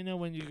 Well, let me know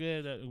when you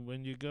get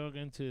when you go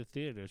again to the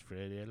theaters,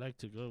 Freddie. I'd like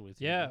to go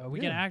with you. Yeah, we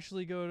can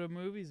actually go to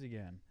movies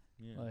again.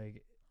 Yeah.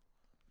 Like,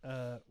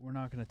 we're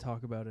not going to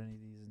talk about any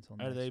of these until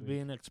Are next they week.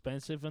 being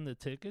expensive on the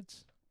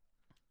tickets?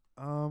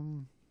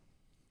 Well,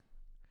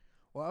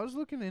 I was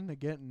looking into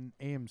getting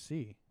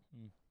AMC.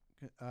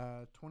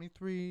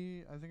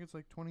 23. I think it's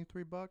like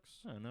 $23.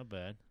 Oh, not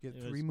bad. Get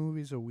It 3 was-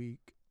 movies a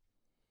week.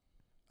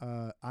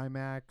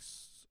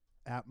 IMAX,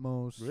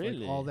 Atmos, Really?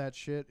 like all that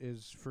shit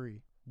is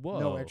free. Whoa.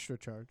 No extra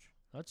charge.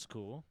 That's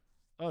cool.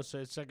 Oh, so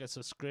it's like a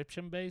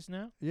subscription base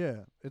now?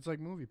 Yeah, it's like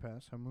Movie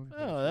Pass. How Movie Pass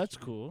Oh, is. that's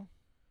cool.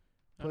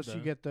 Plus, I'm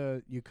you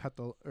down.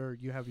 get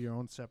you have your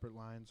own separate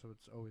line, so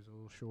it's always a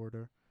little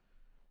shorter.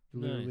 You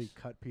literally Nice.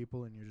 cut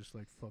people, and you're just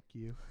like, "Fuck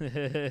you."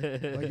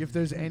 Like if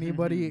there's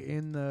anybody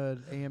in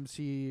the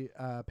AMC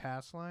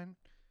pass line,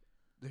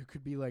 there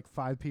could be like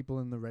 5 people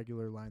in the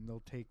regular line. They'll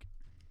take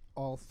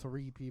all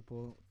 3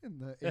 people in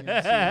the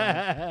AMC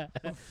line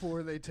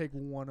before they take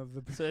one of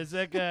the. So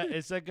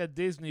it's like a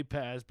Disney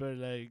pass, but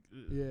like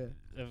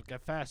like a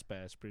fast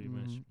pass, pretty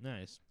much.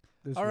 Nice.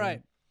 All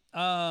right.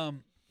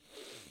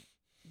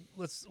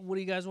 What do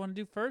you guys want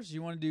to do first?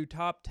 You want to do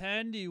top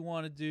 10? Do you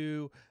want to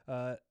do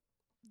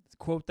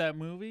quote that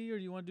movie, or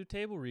do you want to do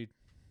table read?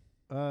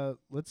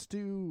 Let's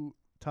do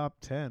top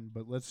 10,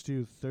 but let's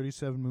do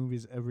 37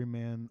 movies every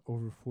man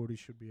over 40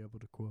 should be able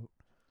to quote.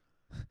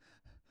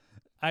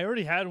 I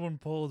already had one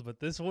pulled, but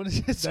this one is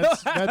just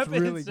that's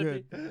really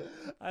good.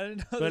 I didn't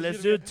know. But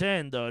let's do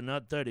 10 though,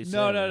 not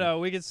 37. No.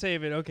 We can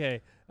save it.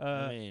 Okay.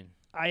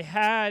 I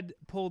had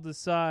pulled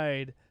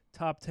aside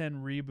top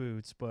 10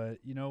 reboots, but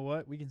you know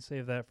what? We can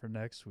save that for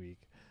next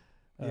week.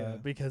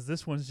 Because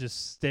this one's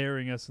just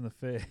staring us in the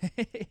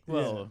face.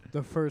 Well,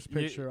 the first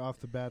picture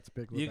off the bat's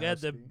Big Lebowski. You got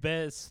the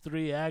best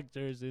 3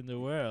 actors in the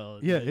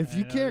world. Yeah, if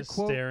you can't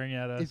quote staring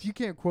at us. If you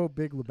can't quote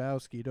Big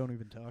Lebowski, don't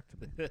even talk to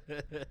me.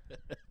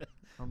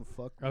 I'm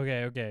fuck.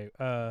 Okay.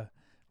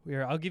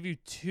 I'll give you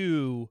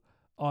 2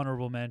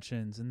 honorable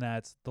mentions, and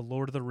that's The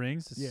Lord of the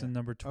Rings. This is in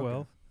number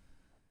 12.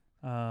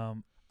 Okay.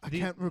 I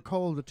can't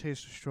recall the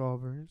taste of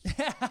strawberries.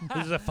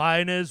 This is the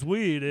finest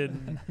weed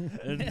in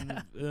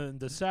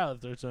the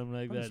South or something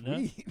like that. No?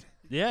 Weed?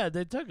 Yeah,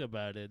 they talk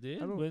about it,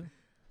 dude.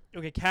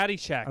 Okay,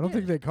 Caddyshack. I don't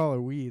think they call it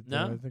weed.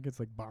 No? Though. I think it's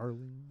like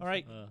barley. All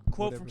right,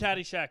 quote from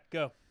Caddyshack.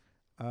 Go.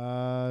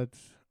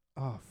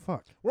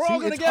 Fuck. We're all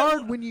gonna it's get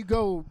hard when you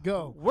go.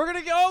 We're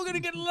all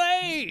gonna get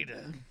laid.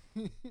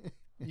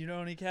 You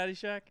know any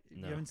Caddyshack?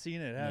 No. You haven't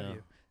seen it, have No.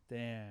 you?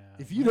 Damn.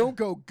 If you don't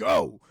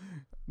go,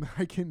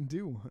 I can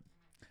do one.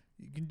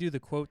 You can do the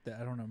quote that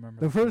I don't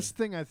remember. The first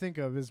thing I think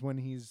of is when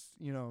he's,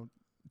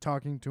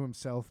 talking to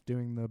himself,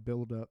 doing the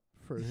build up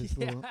for his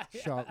little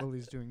shot while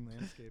he's doing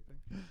landscaping.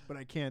 But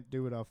I can't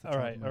do it off the top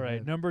of my All right.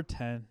 head. Number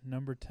 10.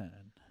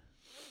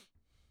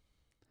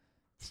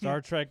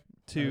 Star Trek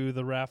II: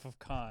 The Wrath of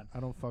Khan.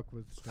 I don't fuck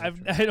with Star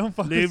Trek. I don't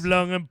fuck Live with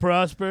long and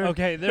prosper.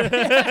 Okay, there.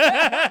 Fair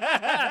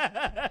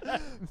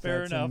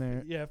That's in enough.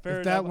 there. Yeah, fair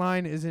if enough. that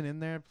line isn't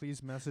in there,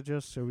 please message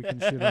us so we can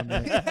shit on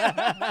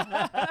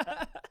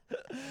that.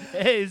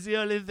 Hey, it's the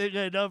only thing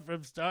I know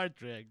from Star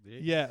Trek,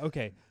 dude. Yeah,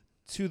 okay.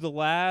 To the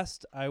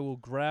last, I will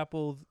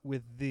grapple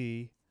with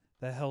thee.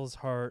 The hell's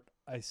heart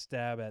I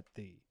stab at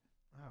thee.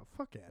 Oh,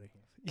 fuck out of here.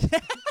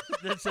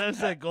 That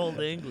sounds like old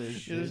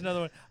English. Yeah, there's another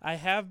one. I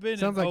have been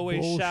Sounds and like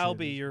always shall bullshit,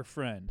 be isn't your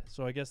friend.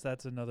 So I guess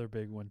that's another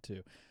big one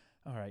too.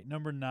 All right,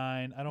 number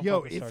 9. I don't. Yo,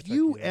 fuck with Star if Trek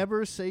you either.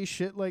 ever say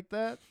shit like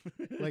that,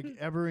 like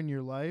ever in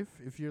your life,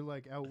 if you're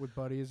like out with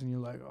buddies and you're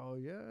like, oh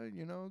yeah,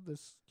 you know,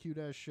 this cute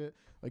ass shit,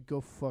 like go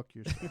fuck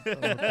yourself.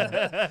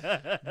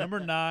 Okay. Number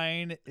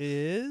 9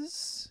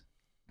 is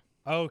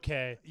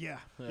okay. Yeah.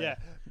 Yeah.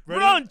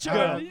 Run,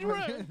 Charlie,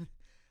 run.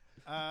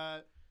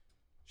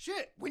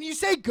 Shit. When you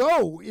say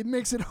go, it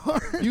makes it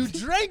hard. You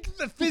drank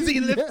the fizzy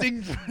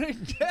lifting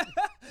drink.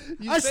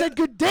 I said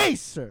good day,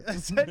 sir. I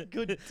said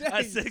good day.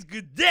 I said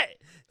good day.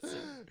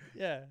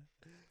 Yeah.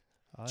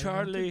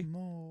 Charlie,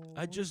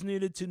 I just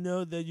needed to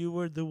know that you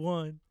were the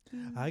one.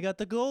 I got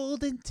the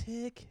golden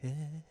ticket.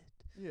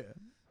 Yeah.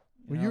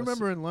 Well, you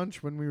remember in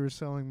lunch when we were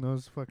selling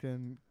those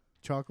fucking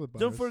chocolate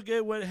bars? Don't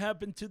forget what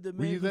happened to the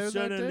Were you man there who that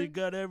suddenly day?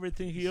 got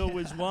everything he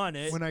always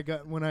wanted. When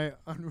I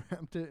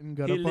unwrapped it and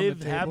got He up on the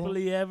lived table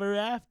happily ever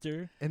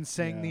after. and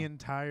sang the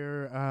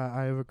entire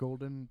 "I Have a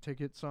Golden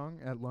Ticket" song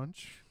at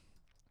lunch,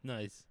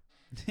 Nice.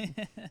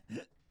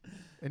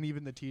 and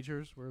even the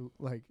teachers were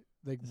like,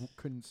 they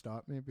couldn't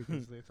stop me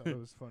because they thought it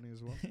was funny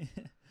as well.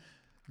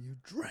 You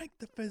drank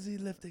the fizzy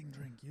lifting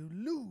drink. You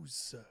lose,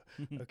 sir.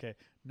 Okay,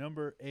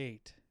 number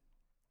 8.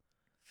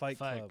 Fight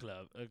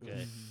Club.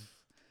 Okay.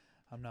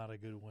 I'm not a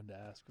good one to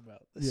ask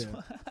about this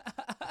one.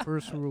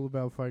 First rule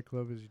about Fight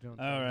Club is you don't. All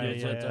talk right,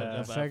 You don't about talk it.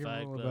 about Second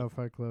Fight rule Club. about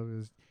Fight Club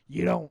is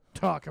you don't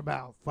talk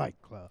about Fight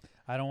Club.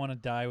 I don't want to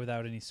die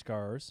without any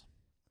scars.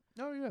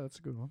 Oh yeah, that's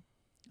a good one.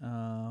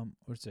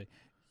 Let's say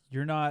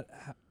you're not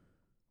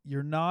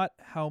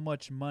how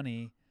much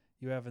money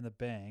you have in the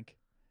bank.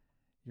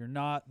 You're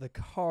not the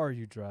car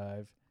you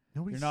drive.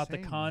 Nobody's You're not the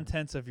saying that.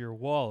 contents of your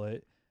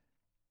wallet.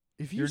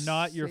 If You're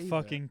not your say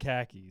fucking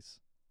khakis.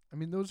 I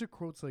mean, those are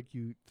quotes like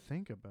you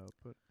think about,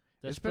 but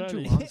That's it's been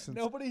too probably- long since.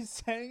 Nobody's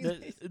saying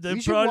these. They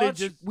we should probably watch.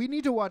 just We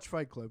need to watch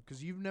Fight Club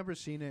because you've never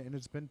seen it, and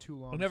it's been too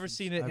long. I've never since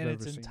seen it I've in ever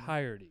its seen it.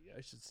 entirety,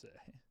 I should say.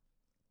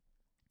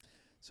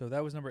 So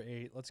that was number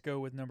 8. Let's go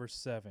with number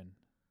 7.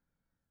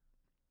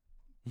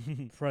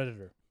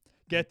 Predator.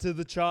 Get to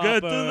the chopper.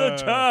 get to the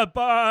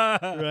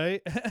chopper.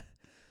 Right?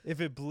 If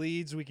it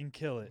bleeds, we can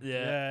kill it.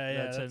 Yeah,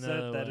 That's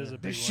another that one. is a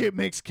big This one. shit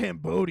makes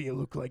Cambodia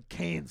look like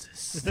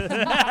Kansas. I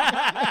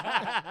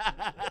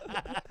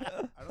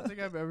don't think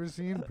I've ever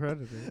seen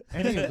Predator.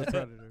 Any of the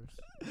Predators.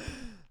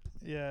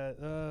 Yeah.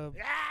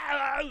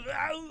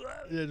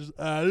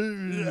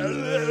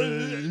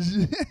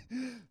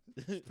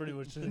 Just pretty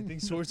much anything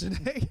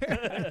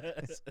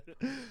Schwarzenegger.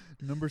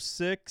 Number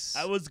 6.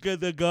 I was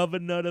the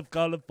governor of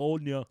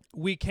California.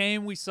 We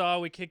came, we saw,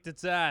 we kicked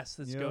its ass.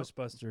 That's Yep.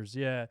 Ghostbusters.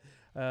 Yeah.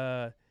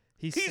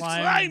 He slimed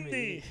slimed me.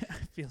 me. I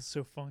feel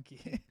so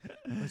funky.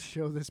 Let's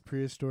show this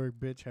prehistoric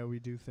bitch how we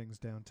do things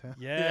downtown.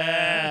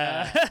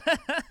 Yeah.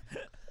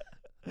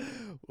 What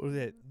was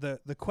it?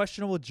 The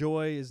questionable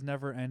joy is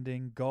never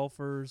ending.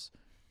 Golfers.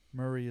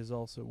 Murray is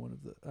also one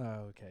of the.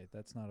 Oh, okay.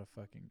 That's not a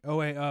fucking. Oh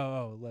wait.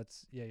 Oh.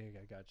 Let's. Yeah.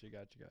 Gotcha.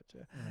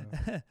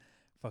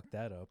 Fuck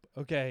that up.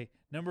 Okay.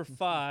 Number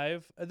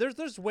 5.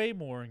 There's way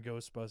more in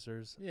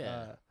Ghostbusters.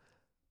 Yeah.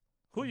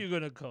 Who you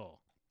gonna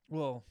call?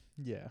 Well,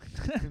 yeah.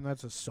 And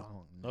that's a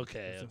song.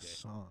 Okay, It's okay. a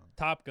song.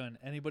 Top Gun.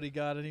 Anybody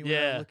got anywhere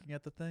Yeah. looking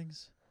at the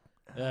things?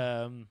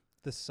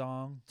 The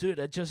song. Dude,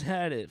 I just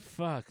had it.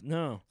 Fuck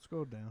no.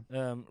 Scroll down.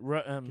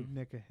 Give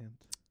Nick a hint.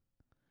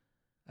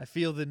 I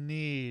feel the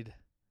need.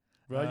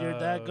 Roger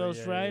that Oh,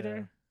 Ghost yeah,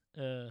 Rider.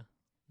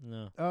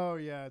 No. Oh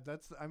yeah,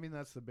 that's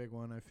the big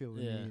one. I feel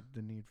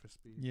the need for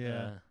speed.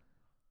 Yeah.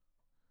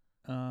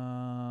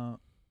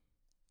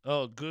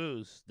 Oh,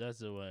 Goose. That's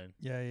the one.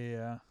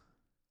 Yeah.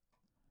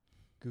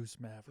 Goose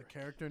The Maverick.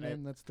 character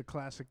name. That's the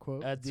classic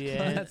quote. At the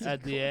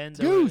end.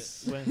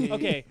 Goose. When he,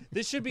 Okay,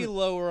 this should be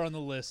lower on the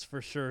list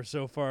for sure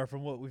so far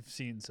from what we've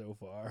seen so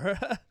far.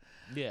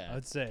 Yeah.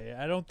 I'd say.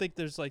 I don't think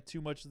there's like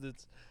too much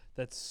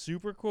that's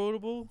super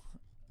quotable.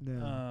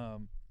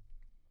 No.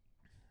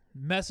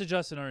 Message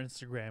us on our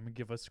Instagram and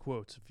give us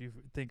quotes if you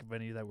think of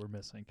any that we're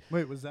missing.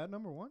 Wait, was that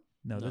number 1?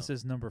 No, this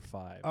is number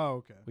 5. Oh,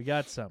 okay. We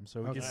got some,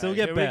 so we Okay. can still Alright,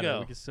 get here better. We go.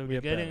 We can still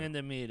We're get getting better. in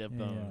the meat of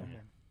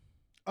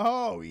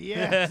Oh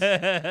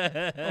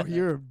yes. Oh,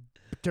 you're a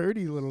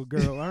dirty little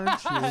girl,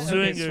 aren't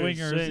you?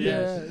 Swingers.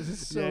 Yeah, this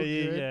is so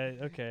good.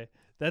 Yeah. Okay,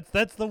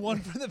 that's the one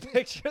for the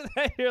picture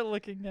that you're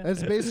looking at.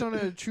 That's based on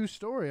a true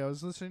story. I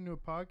was listening to a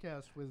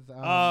podcast with.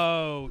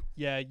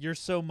 Yeah, you're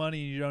so money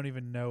you don't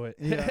even know it.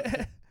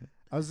 Yeah.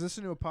 I was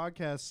listening to a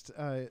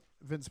podcast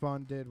Vince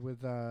Vaughn did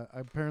with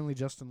apparently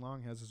Justin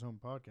Long has his own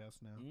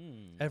podcast now.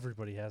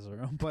 Everybody has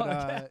their own But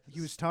podcast.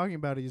 he was talking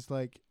about it. He's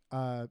like,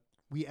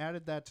 we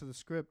added that to the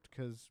script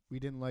because we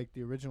didn't like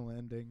the original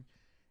ending,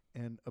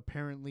 and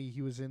apparently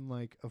he was in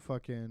like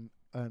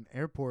an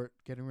airport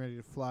getting ready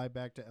to fly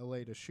back to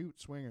LA to shoot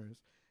Swingers,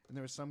 and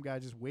there was some guy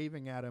just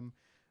waving at him,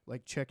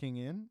 like checking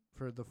in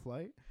for the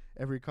flight.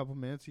 Every couple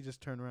minutes, he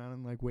just turn around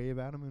and like wave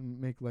at him and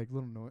make like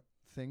little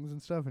things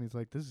and stuff, and he's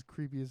like, "This is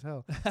creepy as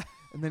hell."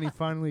 And then he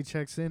finally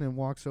checks in and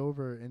walks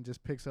over and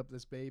just picks up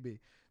this baby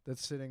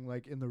that's sitting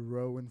like in the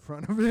row in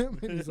front of him,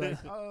 and he's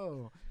like,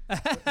 "Oh." So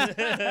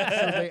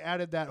they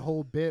added that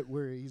whole bit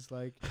where he's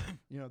like,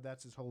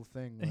 that's his whole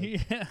thing.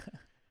 Like, Yeah.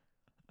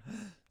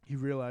 He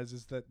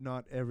realizes that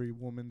not every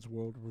woman's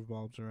world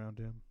revolves around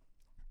him.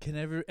 Can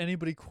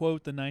anybody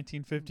quote the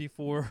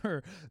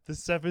 1954 the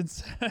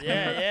Seventh?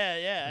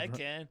 Yeah, I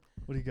can.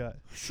 What do you got?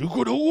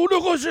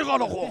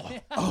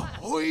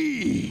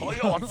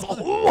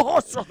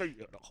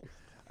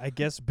 I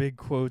guess big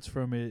quotes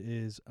from it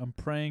is, "I'm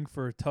praying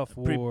for a tough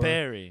war."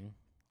 Preparing.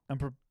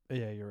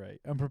 Yeah, you're right.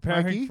 I'm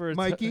preparing for a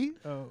Mikey?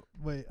 Oh,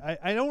 wait.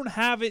 I don't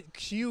have it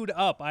queued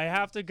up. I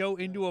have to go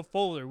into a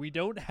folder. We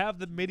don't have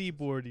the MIDI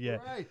board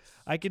yet. Right.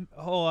 I can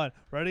hold on.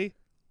 Ready?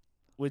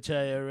 Which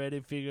I already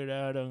figured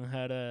out on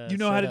how to. You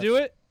know how to do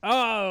it?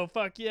 Oh,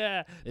 fuck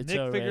yeah. It's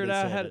Nick figured already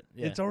out said how to. it,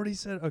 yeah. It's already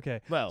said.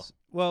 Okay. Well,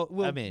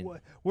 I mean,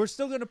 we're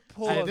still gonna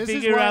pull. I up.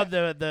 figure out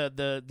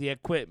the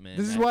equipment.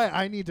 This is why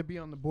I need to be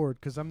on the board,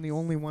 because I'm the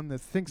only one that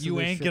thinks You of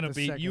this ain't shit gonna the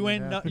be. second You it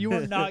ain't not. happens. You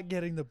are not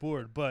getting the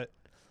board. But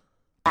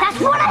That's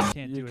what I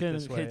can't You do it can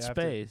this way. hit I have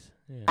to- space.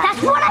 Yeah.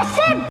 That's what I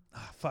said.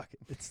 Ah, fuck it.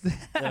 It's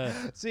Uh,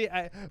 see.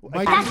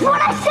 That's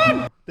what I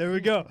said. There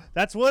we go.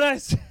 That's what I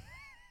said.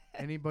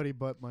 Anybody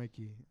but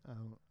Mikey. I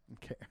don't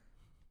care.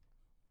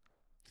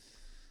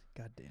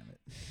 God damn it.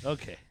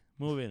 Okay,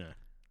 moving on.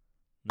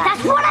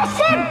 That's what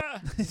I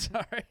said.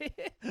 Sorry.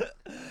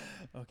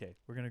 Okay,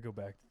 we're gonna go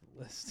back to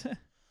the list.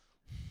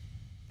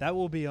 That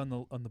will be on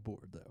the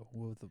board though,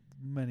 with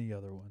many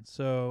other ones.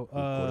 So.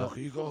 Oh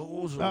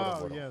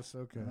yes,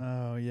 okay.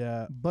 Oh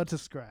yeah. But to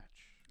scratch.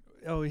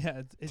 Oh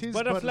yeah. It's Tis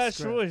but a but a flesh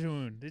scratch.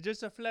 wound. It's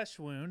just a flesh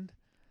wound.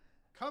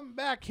 Come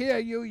back here,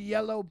 you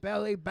yellow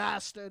belly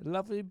bastard.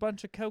 Lovely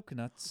bunch of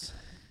coconuts.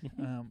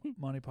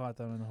 Monty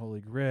Python and the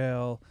Holy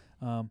Grail.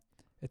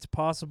 It's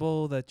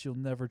possible that you'll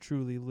never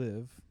truly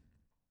live.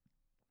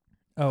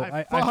 Oh,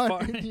 I fought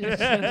fought. in your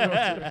central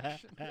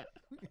direction.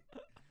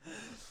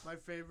 My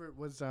favorite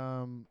was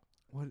Sir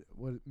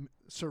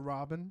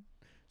Robin.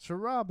 Sir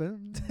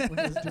Robin when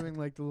he was doing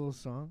like the little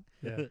song.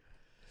 Yeah.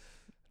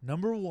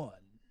 Number one.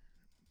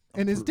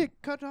 And his dick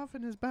cut off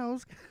in his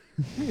bowels.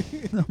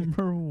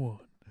 Number one.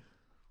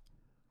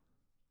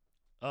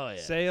 Oh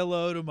yeah. Say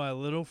hello to my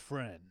little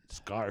friend.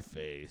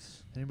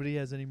 Scarface. Anybody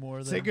has any more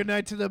of them? Say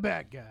goodnight to the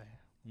bad guy.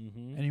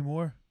 Mm-hmm. Any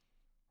more?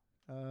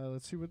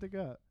 Let's see what they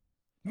got.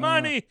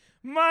 Money,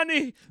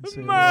 money, say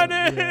money,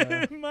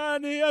 yeah.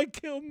 money. I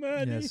kill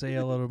money. Yeah, say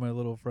hello to my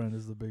little friend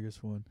is the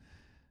biggest one.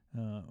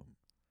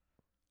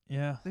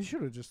 Yeah. They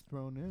should have just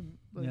thrown in.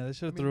 Yeah, they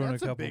should have thrown a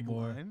that's couple big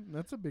more. Line.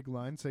 That's a big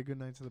line. Say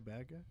goodnight to the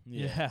bad guy.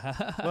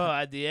 Yeah. Well,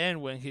 at the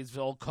end when he's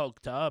all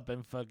coked up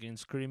and fucking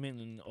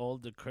screaming and all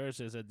the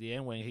curses at the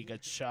end when he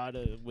got shot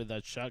with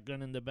a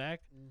shotgun in the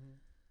back. Mm-hmm.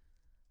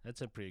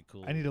 That's a pretty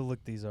cool. I need to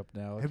look these up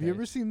now. Have you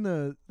ever seen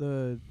the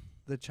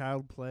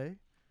child play?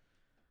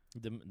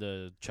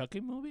 The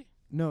Chucky movie?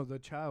 No, the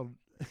child.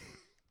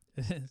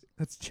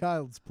 That's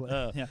Child's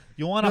Play. Yeah.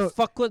 You want to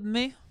fuck with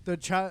me? The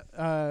child,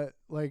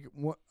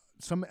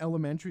 some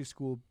elementary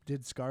school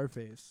did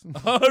Scarface.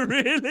 Oh,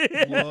 really?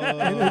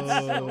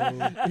 Whoa.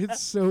 It's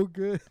so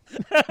good.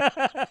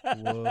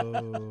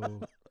 Whoa.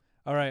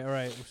 All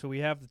right. So we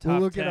have the top We'll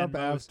look 10 it up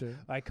most after.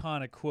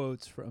 iconic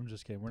quotes from. I'm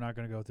just kidding. We're not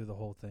going to go through the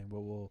whole thing, but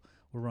we'll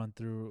run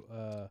through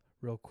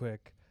real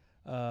quick.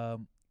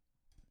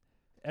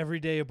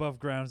 Every day above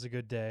ground is a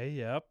good day.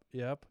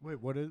 Yep.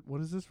 Wait, what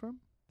is this from?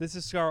 This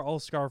is all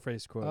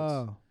Scarface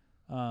quotes.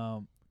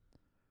 Oh.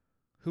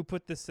 Who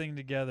put this thing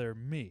together?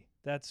 Me.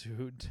 That's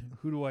who.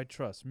 Who do I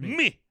trust?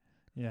 Me.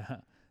 Yeah.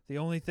 The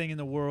only thing in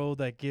the world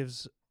that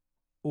gives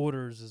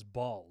orders is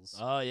balls.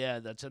 Oh yeah,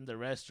 that's in the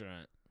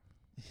restaurant.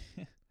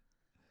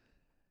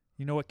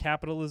 You know what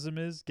capitalism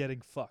is?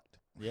 Getting fucked.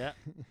 Yeah.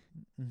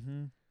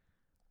 Mm-hmm.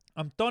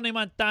 I'm Tony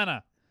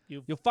Montana.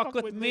 You fuck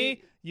with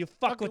me, you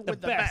fuck with the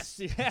best.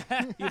 Yeah.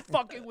 You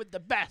fucking with the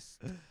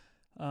best.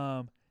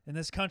 In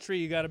this country,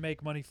 you got to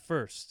make money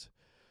first.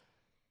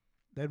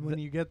 Then when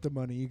you get the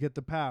money, you get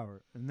the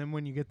power. And then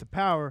when you get the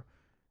power,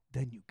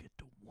 then you get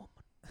the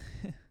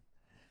woman.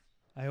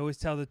 I always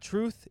tell the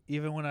truth,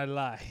 even when I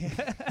lie.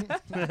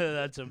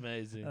 That's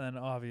amazing. And then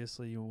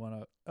obviously you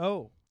want to...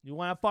 Oh. You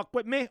want to fuck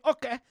with me?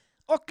 Okay.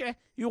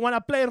 You want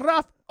to play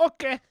rough?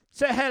 Okay.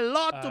 Say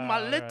hello to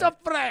my little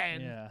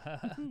friend. Yeah.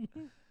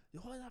 You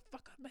want to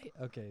fuck with me?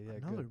 Okay, yeah,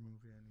 Another good.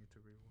 movie I need to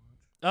rewatch.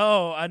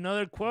 Oh,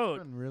 another quote.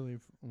 It's been really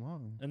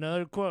long.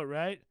 Another quote,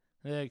 right?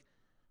 Like,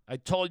 I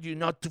told you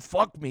not to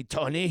fuck me,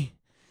 Tony.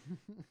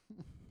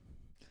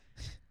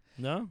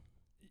 No?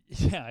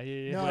 Yeah.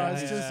 No,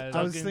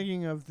 I was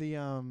thinking of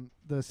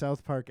the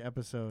South Park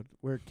episode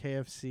where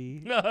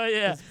KFC. Oh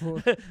yeah,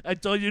 I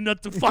told you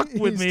not to fuck He's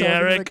with me, talking to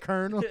the Eric.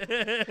 Colonel.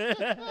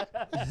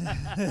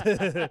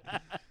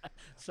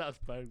 South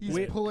Park.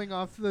 He's pulling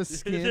off the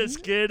skin. The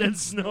skin and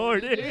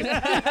snorting.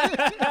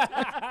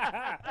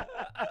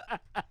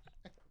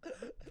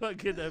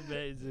 Fucking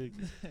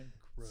amazing.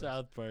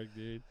 South Park,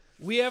 dude.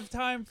 We have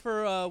time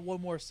for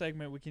one more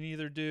segment. We can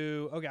either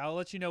do. Okay, I'll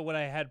let you know what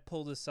I had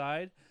pulled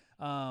aside.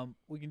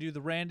 We can do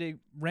the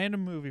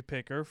random movie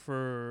picker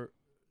for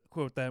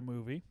quote that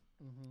movie.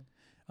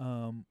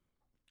 Well,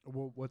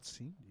 what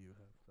scene do you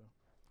have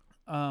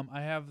though?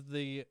 I have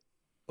the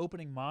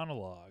opening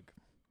monologue,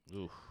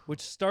 Oof.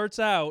 which starts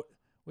out.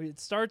 It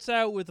starts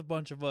out with a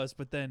bunch of us,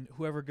 but then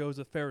whoever goes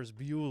with Ferris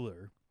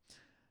Bueller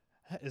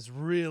is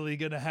really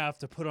gonna have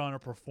to put on a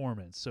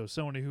performance. So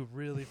somebody who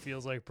really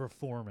feels like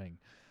performing.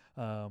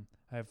 I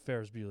have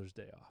Ferris Bueller's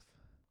Day Off.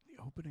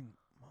 The opening.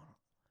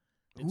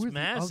 It's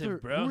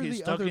massive, bro. He's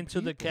the other talking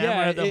to the people?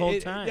 camera the whole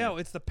time. Yeah,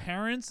 it's the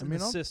parents and the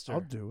sister. I'll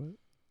do it.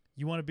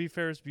 You want to be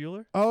Ferris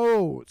Bueller?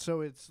 Oh,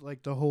 so it's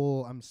like the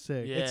whole I'm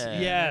sick.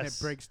 Yeah. And it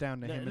breaks down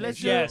to him. Let's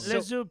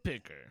do a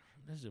picker.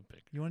 Let's do a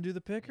picker. You want to do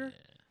the picker?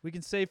 We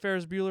can save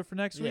Ferris Bueller for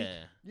next week.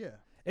 Yeah.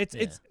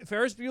 It's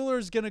Ferris Bueller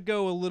is gonna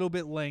go a little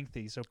bit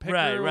lengthy, so picker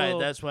right. will-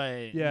 That's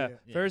why. Yeah,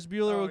 Ferris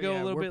Bueller will go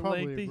a little bit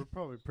probably, lengthy. We're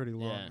probably pretty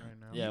long right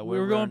now. Yeah, we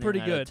were going pretty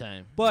running out good, of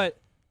time. but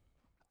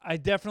I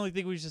definitely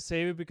think we should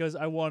save it because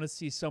I want to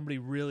see somebody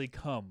really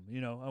come. You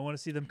know, I want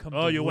to see them come.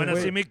 Oh, you want to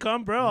see me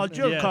come, bro? I'll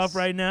jerk off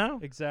right now.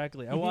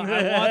 Exactly. I want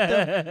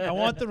them. I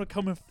want them to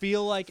come and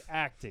feel like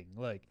acting.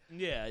 Like,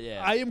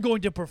 yeah. I am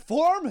going to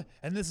perform,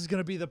 and this is going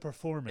to be the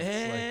performance.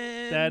 And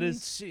like, that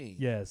is. scene.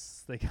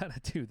 Yes, they gotta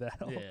do that.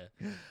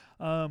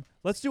 Yeah.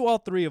 Let's do all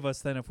three of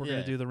us then if we're Yeah.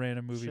 gonna do the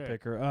random movie Sure.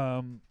 picker.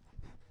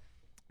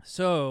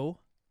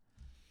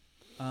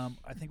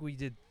 I think we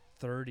did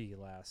 30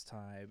 last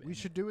time. We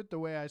should do it the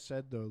way I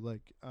said though.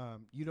 Like,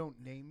 you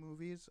don't name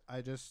movies.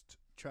 I just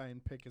try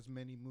and pick as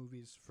many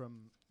movies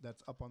from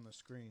that's up on the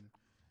screen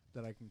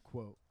that I can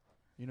quote.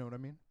 You know what I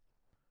mean?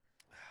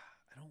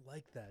 I don't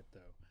like that though,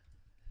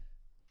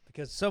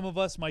 because some of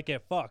us might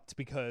get fucked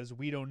because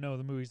we don't know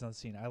the movies on the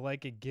scene. I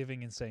like it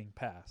giving and saying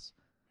pass.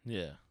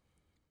 Yeah.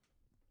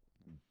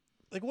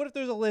 Like, what if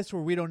there's a list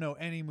where we don't know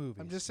any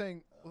movies? I'm just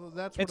saying. Well,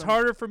 that's what it's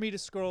harder for me to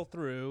scroll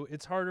through.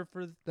 It's harder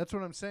for. That's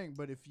what I'm saying.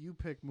 But if you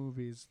pick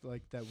movies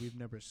like that we've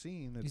never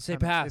seen, it's You say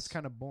kinda, pass. It's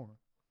kind of boring.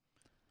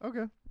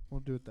 Okay,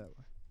 we'll do it that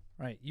way.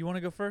 Right. You want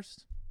to go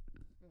first?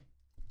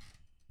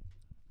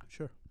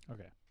 Sure.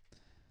 Okay.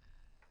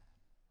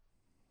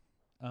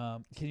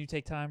 Can you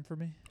take time for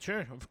me?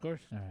 Sure, of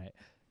course. All right.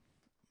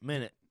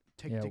 Minute.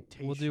 Take Yeah,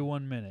 dictation. we'll do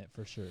 1 minute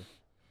for sure.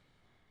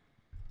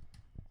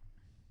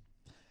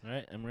 All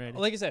right, I'm ready.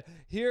 Like I said,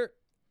 here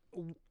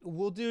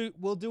we'll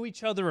do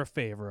each other a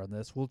favor on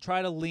this. We'll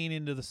try to lean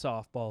into the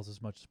softballs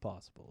as much as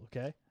possible.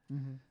 Okay.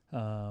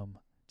 Mm-hmm.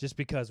 Just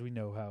because we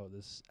know how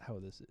this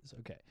is.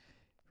 Okay.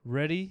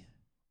 Ready,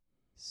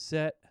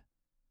 set,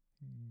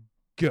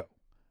 go.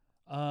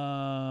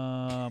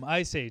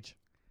 Ice Age.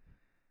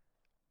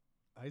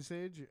 Ice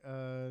Age.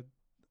 I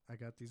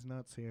got these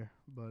nuts here,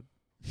 but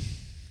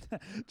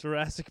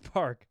Jurassic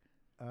Park.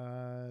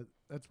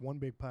 that's one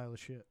big pile of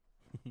shit.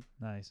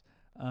 Nice.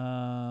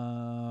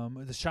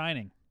 The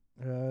Shining.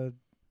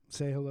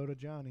 Say hello to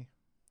Johnny.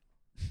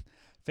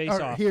 Face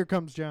Or Off. Here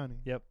comes Johnny.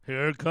 Yep.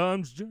 Here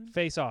comes Johnny.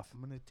 Face Off.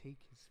 I'm gonna take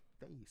his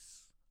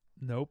face.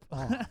 Nope.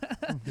 Oh.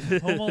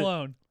 Home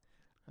Alone.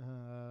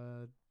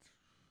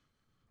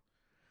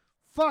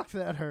 Fuck,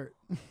 that hurt.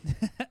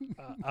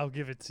 I'll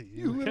give it to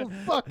you. You little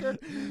fucker.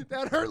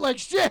 That hurt like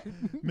shit.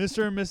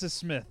 Mr. and Mrs.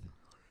 Smith.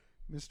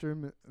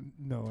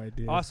 No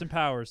idea. Austin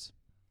Powers.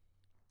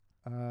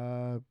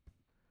 Fuck.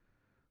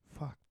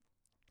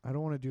 I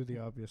don't want to do the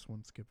obvious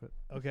one. Skip it.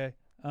 Okay.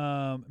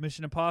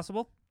 Mission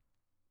Impossible.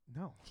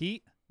 No.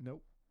 Heat.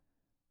 Nope.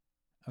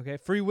 Okay.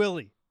 Free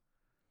Willy.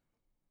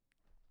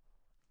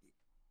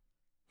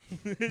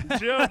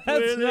 Jump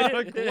with not a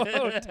it.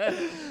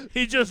 quote.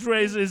 He just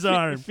raised his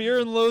arm.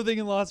 Fear and Loathing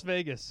in Las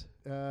Vegas.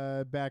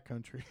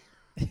 Backcountry.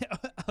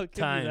 I'll give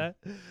Time. you that.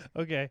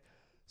 Okay.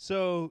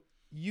 So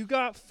you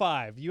got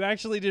 5. You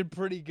actually did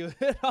pretty good,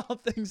 all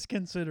things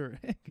considering.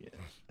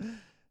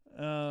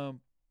 Yeah,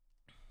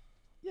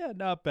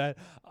 not bad.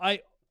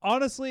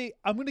 Honestly,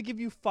 I'm gonna give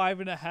you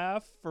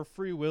 5.5 for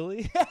Free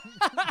Willy.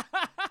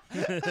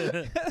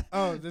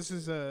 Oh, this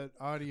is a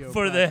audio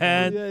For the platform.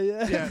 hand.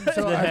 Yeah.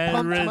 So The I hand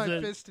pumped my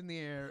risen. fist in the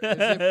air as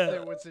if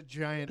there was a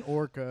giant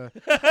orca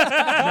jumping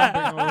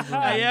over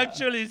I me.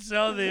 actually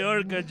saw the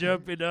orca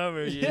jumping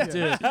over you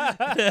too.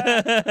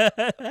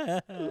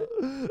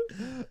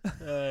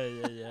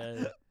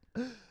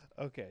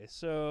 Okay,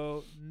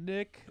 so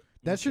Nick.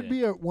 That should Okay.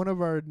 be one of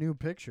our new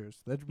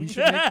pictures. That we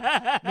should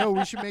make. No,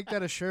 we should make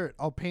that a shirt.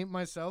 I'll paint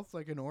myself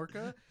like an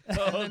orca, and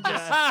then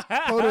just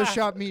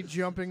Photoshop me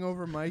jumping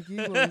over Mikey.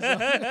 while he's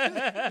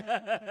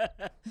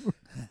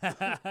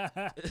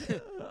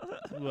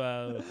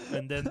Wow.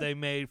 And then they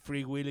made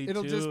Free Willy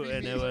It'll just too, be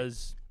and me. it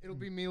was. It'll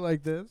be me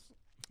like this.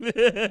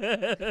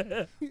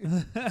 I'd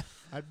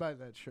buy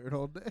that shirt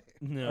all day.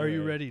 No Are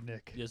you way. ready,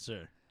 Nick? Yes,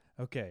 sir.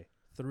 Okay.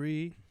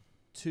 3,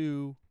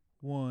 2,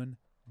 1,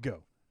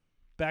 go.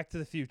 Back to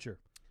the Future.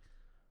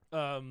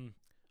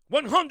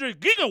 100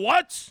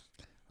 gigawatts.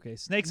 Okay,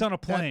 snakes on a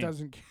plane. That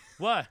doesn't.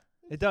 What?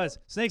 It does.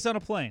 Snakes on a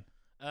plane.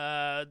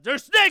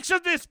 There's snakes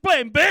on this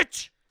plane,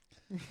 bitch.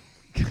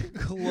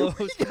 Close.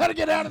 You gotta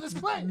get out of this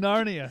plane.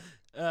 Narnia.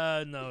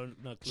 No,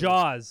 not close.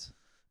 Jaws.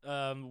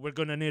 We're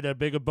gonna need a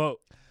bigger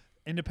boat.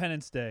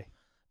 Independence Day.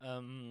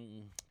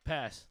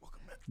 Pass.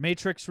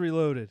 Matrix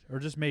Reloaded, or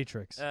just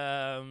Matrix.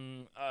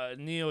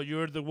 Neo,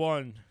 you're the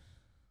one.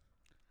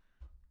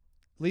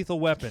 Lethal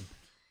Weapon.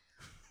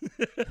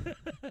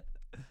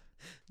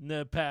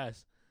 No,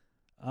 pass.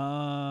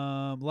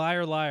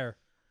 Liar, Liar.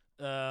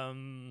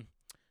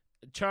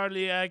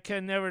 Charlie, I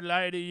can never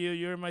lie to you.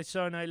 You're my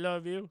son. I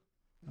love you.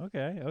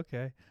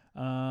 Okay.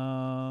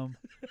 Oh,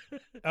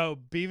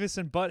 Beavis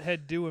and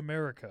Butthead Do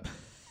America.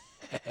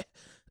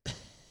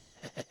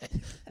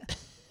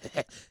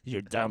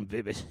 You're dumb,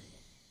 baby.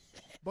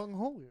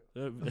 Bunghole.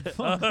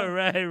 All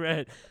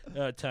right.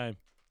 Time.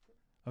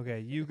 Okay,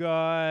 you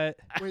got.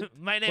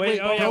 My name Wait,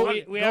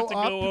 is we have to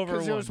go over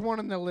because there one. was one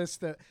on the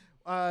list that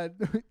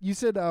you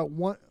said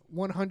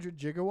 100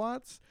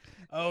 gigawatts.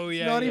 Oh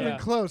yeah, It's not yeah. even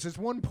close. It's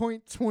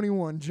 1.21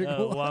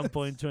 gigawatts.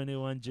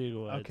 1.21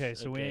 gigawatts. Okay,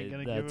 so we ain't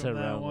gonna give that's him a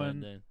that round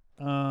one. then.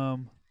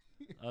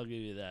 I'll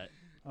give you that.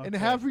 And Okay.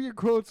 half of your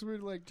quotes were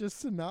like just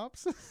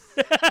synopsis.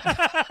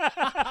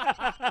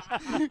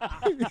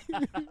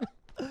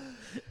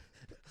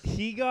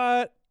 He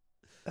got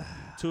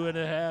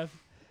 2.5.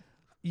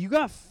 You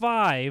got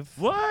 5.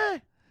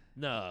 What?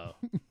 No.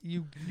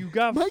 You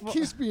got. Mike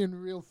keeps being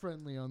real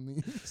friendly on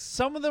these.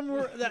 Some of them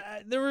were.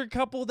 There were a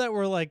couple that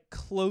were like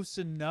close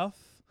enough.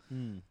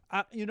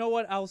 You know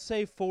what? I'll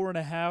say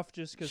 4.5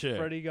 just because Sure.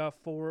 Freddie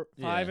got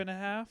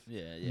 5.5.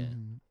 Yeah.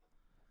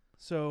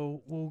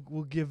 So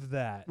we'll give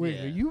that. Wait,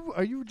 Yeah.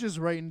 are you just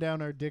writing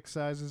down our dick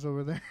sizes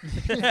over there?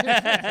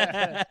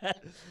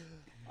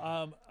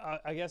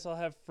 I guess I'll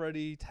have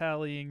Freddie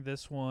tallying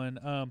this one.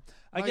 I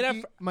Mikey, could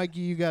have. Mikey,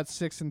 you got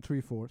 6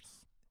 3/4.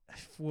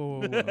 Whoa.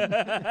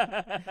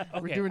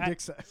 We're doing dick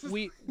sizes.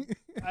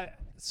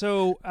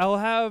 So I'll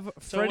have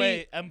So Freddie.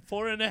 wait, I'm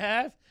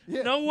 4.5?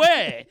 Yeah. No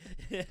way.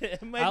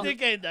 My I'll-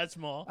 dick ain't that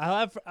small.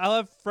 I'll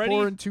have Freddie.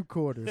 4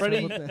 2/4.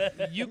 Freddie,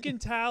 you can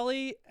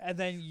tally, and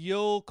then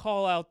you'll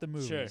call out the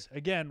movies. Sure.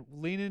 Again,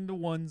 lean into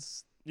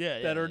ones Yeah,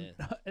 that yeah, are yeah.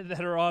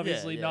 that are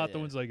obviously yeah, not yeah. the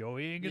ones like, oh,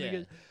 he ain't gonna Yeah.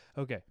 get.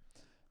 Okay.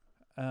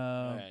 All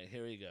right,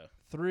 here we go.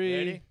 3,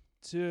 Ready?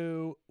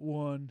 2,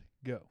 1,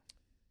 go.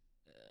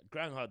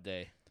 Groundhog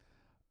Day.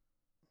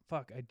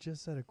 Fuck! I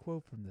just said a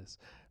quote from this.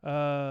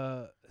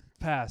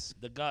 Pass.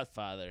 The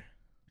Godfather.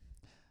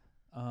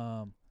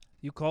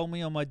 You called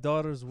me on my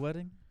daughter's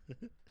wedding,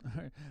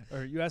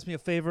 or you asked me a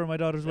favor on my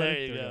daughter's There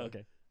wedding. you we go.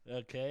 Okay.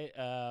 Okay.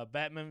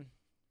 Batman.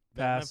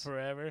 Pass. Batman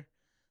Forever.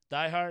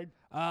 Die Hard.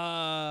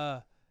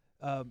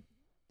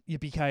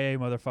 Yippee-ki-yay,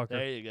 motherfucker.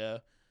 There you go.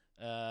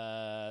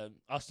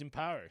 Austin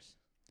Powers.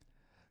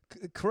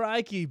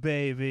 Crikey,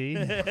 baby.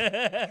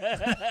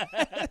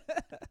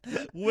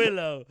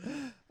 Willow.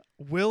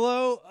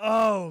 Willow?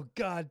 Oh,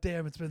 god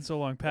damn, it's been so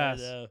long. Pass.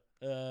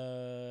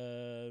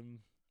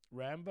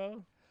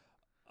 Rambo?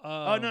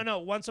 Oh, no.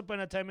 Once Upon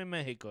a Time in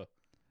Mexico.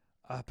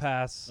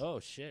 Pass. Oh,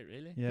 shit,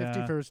 really? Yeah.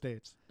 50 First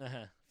Dates.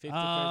 50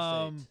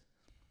 First Dates.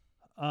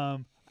 My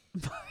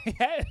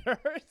head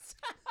hurts.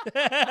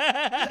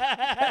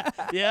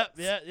 Yep.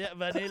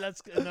 Vanilla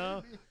Sky,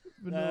 no.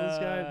 Vanilla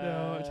Sky,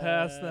 no.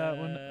 Pass that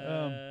one.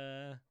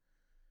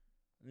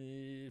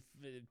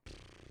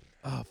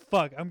 Oh,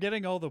 fuck. I'm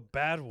getting all the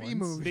bad ones.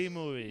 B-movie.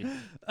 B-movie.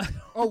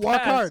 Oh,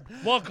 Walk Hard.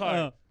 Walk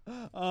Hard.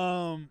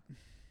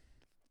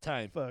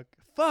 Time.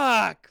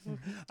 Fuck.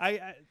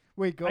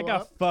 Wait, go I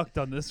got up. fucked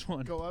on this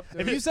one. Go up.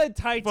 If you said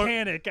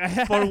Titanic,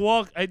 For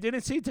Walk, I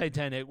didn't see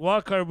Titanic.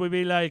 Walk Hard would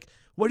be like,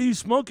 what are you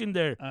smoking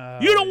there?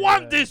 You don't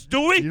want this,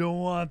 Dewey. You don't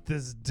want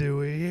this,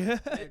 Dewey.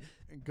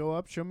 Go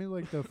up. Show me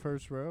like the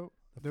first row.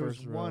 There was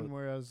first one row.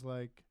 where I was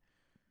like,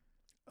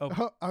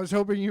 Oh. I was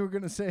hoping you were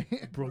gonna say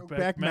Brokeback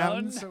Brokeback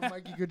Mountain, Mountain. so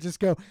Mikey could just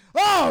go,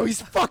 "Oh,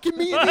 he's fucking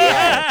me in the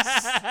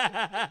ass."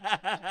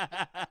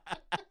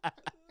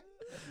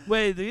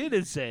 Wait, you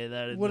didn't say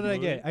that. in What the did I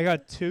movie. get? I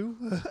got 2.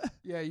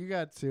 Yeah, you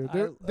got 2.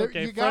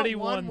 Okay, you got Freddie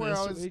one won where this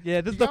I was, week. Yeah,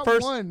 this you is the got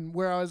first one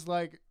where I was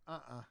like,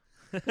 I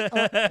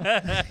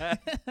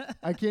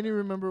can't even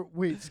remember.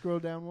 Wait, scroll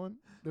down one.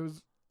 There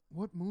was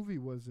what movie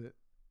was it?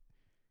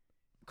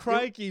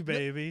 Crikey,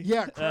 baby.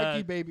 Yeah,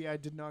 Crikey Baby. I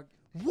did not.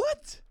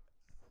 What?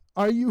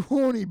 Are you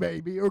horny,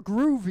 baby, or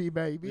groovy,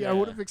 baby? I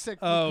would have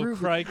accepted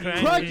groovy.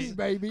 Crikey,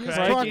 baby. It's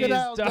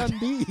Crocodile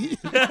Dundee.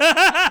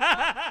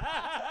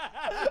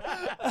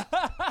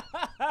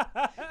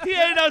 He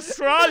ain't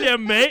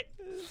Australian, mate.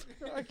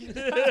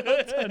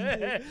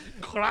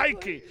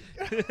 Crikey.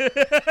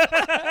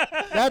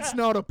 That's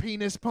not a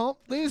penis pump.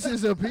 This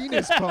is a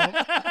penis pump.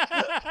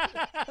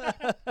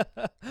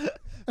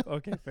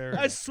 Okay, fair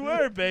I enough.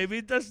 swear,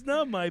 baby, that's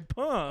not my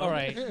palm. All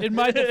right. In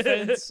my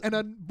defense, And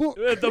a book.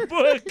 The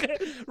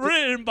book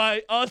written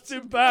by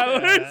Austin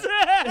Powers.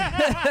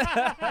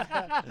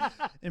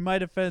 in my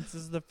defense,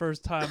 this is the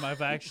first time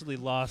I've actually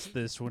lost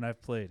this when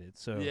I've played it.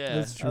 So Yeah,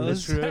 That's true.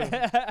 That's true.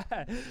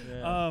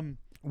 Yeah.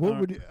 What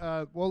would you,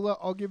 well,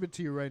 I'll give it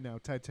to you right now.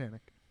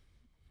 Titanic.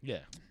 Yeah.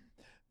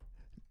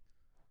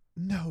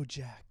 No,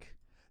 Jack.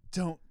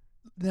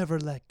 Never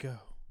let go.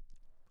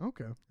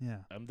 Okay. Yeah.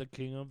 I'm the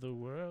king of the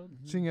world.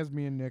 Seeing as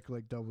me and Nick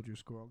like doubled your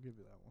score, I'll give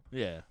you that one.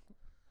 Yeah.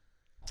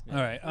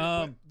 All right.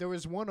 But there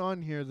was one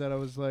on here that I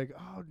was like,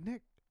 oh,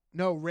 Nick.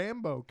 No,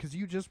 Rambo, because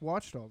you just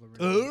watched all the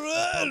Rambos.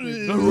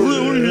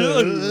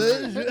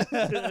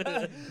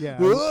 Yeah.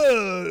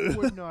 I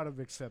would not have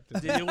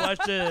accepted Did you watch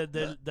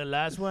the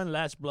last one,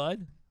 Last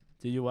Blood?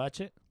 Did you watch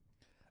it?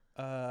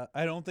 I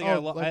don't think Oh, I.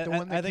 like the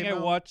one that I think came I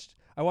out? watched.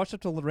 I watched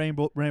up to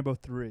Rambo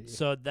 3.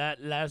 So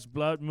that Last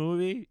Blood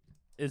movie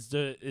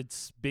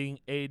it's being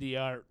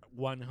ADR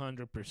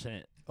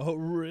 100%. Oh,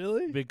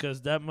 really?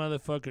 Because that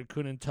motherfucker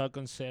couldn't talk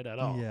on set at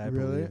all. Yeah, I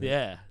Really? believe it.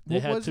 Yeah, they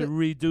What had was to it?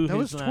 redo That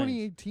was his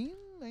lines. 2018,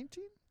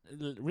 19?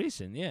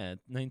 Recent, yeah,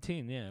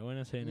 19. Yeah, I want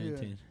to say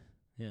 19.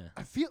 Yeah,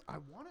 I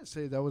want to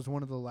say that was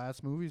one of the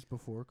last movies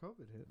before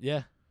COVID hit.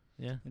 yeah,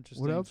 yeah.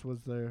 Interesting. What else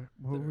was there?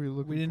 What were we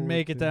looking We didn't forward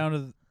make it to? down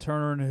to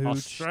Turner and Hooch.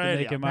 Australia.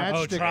 To make him out.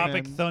 Oh, Matchstick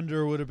Tropic Man.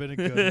 Thunder would have been a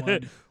good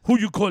one. Who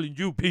you calling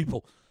you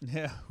people?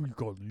 Yeah, who you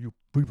calling you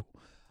people?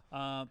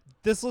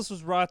 This list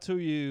was brought to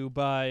you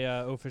by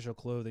Official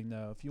Clothing,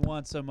 though. If you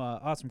want some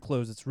awesome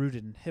clothes that's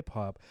rooted in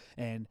hip-hop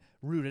and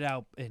rooted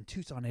out in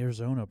Tucson,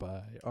 Arizona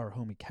by our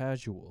homie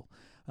Casual,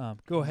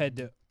 go ahead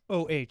to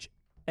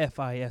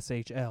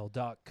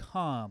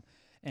ohfishl.com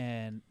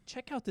and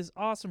check out this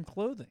awesome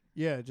clothing.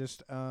 Yeah,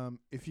 just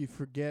if you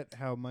forget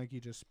how Mikey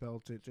just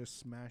spelt it, just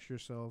smash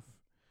yourself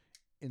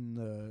in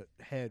the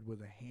head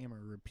with a hammer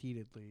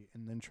repeatedly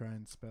and then try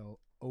and spell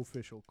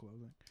Official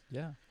Clothing.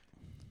 Yeah.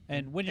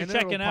 And when you're And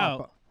it'll checking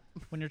pop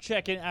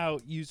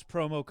out, use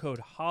promo code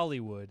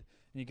Hollywood,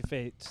 and you can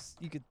fave.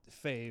 You can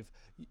fave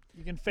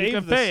can the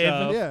fave,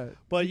 stuff, yeah.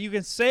 but you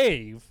can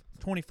save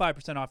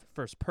 25% off your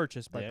first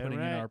purchase by Yeah, putting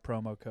in right. our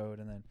promo code,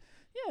 and then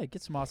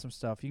get some awesome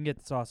stuff. You can get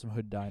this awesome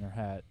Hood Diner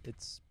hat.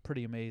 It's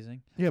pretty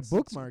amazing. Yeah, It's-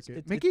 bookmark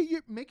it's- it. Make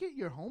it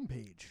your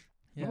homepage.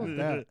 Yeah. How about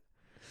that?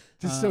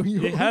 Just so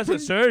you It has a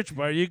open- search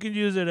bar. You can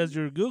use it as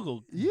your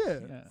Google. Yeah,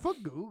 Yeah. fuck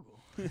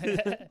Google.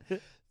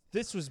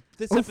 This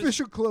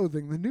Official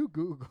Clothing, the new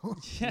Google.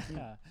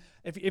 Yeah.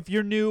 If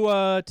you're new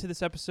to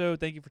this episode,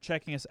 thank you for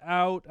checking us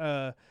out.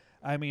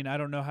 I mean, I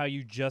don't know how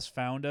you just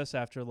found us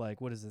after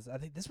what is this? I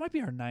think this might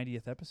be our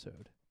 90th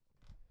episode.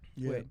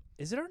 Yeah. Wait,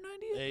 is it our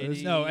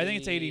 90th? No, I think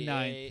it's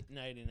 89.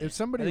 99. If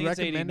somebody I think it's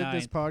recommended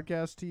this 89.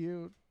 podcast to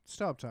you,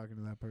 stop talking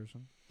to that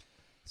person.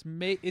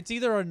 It's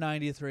either our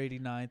 90th or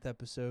 89th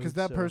episode. Because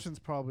that so- person's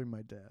probably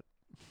my dad.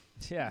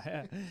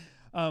 Yeah.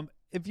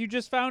 If you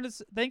just found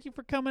us, thank you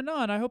for coming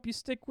on. I hope you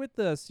stick with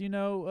us.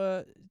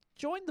 Join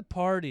the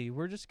party.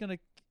 We're just gonna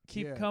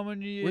keep Yeah. coming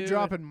to you. We're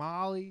dropping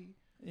Molly.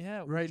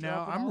 Yeah, we're Right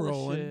now, dropping I'm all the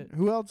rolling. shit.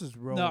 Who else is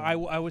rolling? No,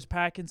 I was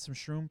packing some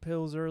shroom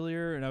pills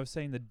earlier, and I was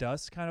saying the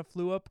dust kind of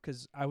flew up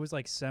because I was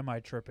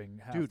semi-tripping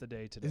half Dude, the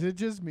day today. Is it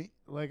just me?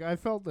 I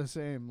felt the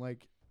same.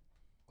 Like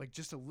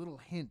just a little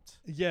hint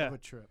of a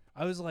trip.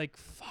 I was like,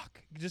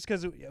 "Fuck!" Just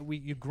because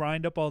you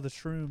grind up all the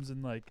shrooms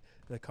and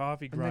the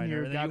coffee And then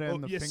grinder, you got it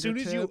in the as soon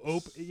as you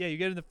fingertips. you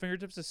get it in the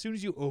fingertips. As soon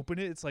as you open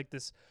it, it's like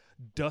this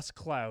dust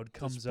cloud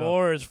comes up.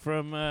 Spores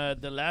from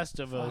The Last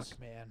of Us. Fuck,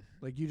 man.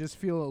 Like you just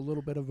feel a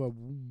little bit of a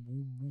boom,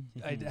 boom, boom.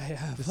 I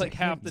have Just like a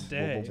half hint. the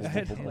day. I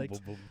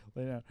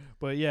had,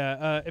 but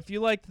yeah, if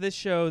you liked this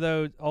show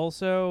though,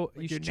 also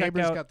you Your should check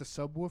neighbor's out. got the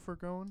subwoofer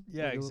going.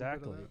 Yeah, Like a little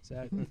bit of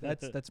exactly, that?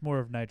 exactly. That's more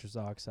of nitrous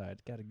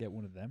oxide. Got to get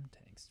one of them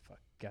tanks. Fuck,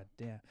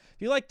 goddamn.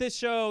 If you like this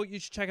show, you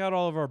should check out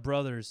all our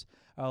brother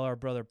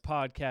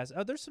podcasts.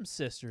 Oh, there's some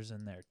sisters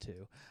in there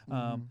too.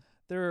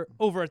 They're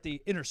over at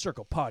the Inner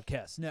Circle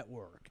Podcast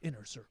Network.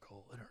 Inner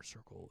Circle.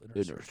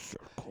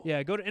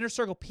 Yeah, go to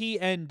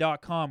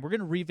innercirclepn.com. We're going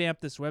to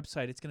revamp this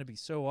website. It's going to be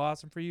so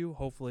awesome for you.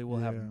 Hopefully we'll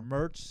have Yeah.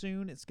 merch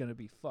soon. It's going to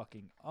be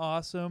fucking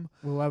awesome.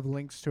 We'll have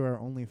links to our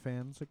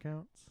OnlyFans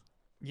accounts.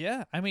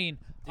 Yeah, I mean,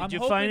 Did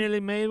you finally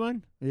made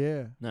one?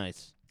 Yeah.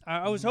 Nice.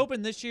 I was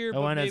hoping this year, I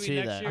but wanna maybe see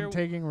next that. year. I'm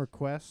taking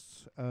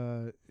requests.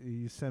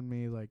 You send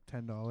me like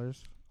 $10.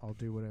 I'll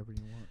do whatever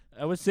you want.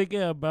 I was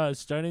thinking about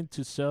starting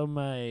to sell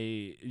my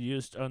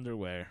used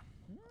underwear.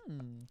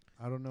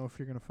 I don't know if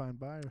you're gonna find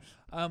buyers.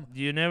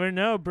 You never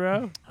know,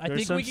 bro. I There's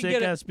think some we can sick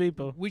get ass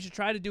people. We should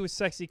try to do a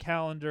sexy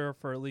calendar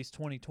for at least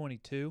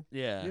 2022.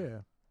 Yeah. Yeah.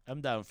 I'm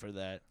down for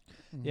that.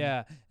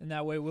 Yeah, and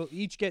that way we'll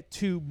each get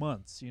 2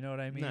 months. You know what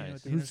I mean? Nice.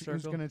 With the Inner Who's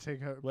Circle. gonna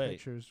take out Wait,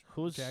 pictures?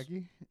 who's-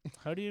 Jackie?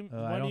 How do you? I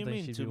what don't do you think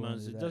mean she'd 2 be willing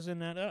months? to do It that.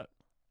 doesn't add up.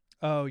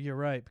 Oh, you're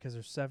right because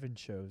there's 7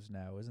 shows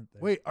now, isn't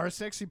there? Wait, our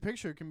sexy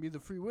picture can be the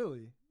Free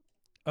Willy.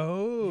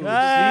 Oh, see, Ah,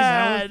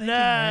 now we're thinking,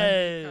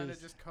 man.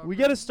 nice. We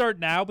got to start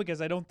now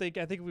because I think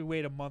if we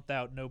wait a month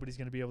out, nobody's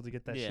going to be able to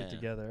get that shit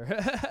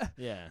together.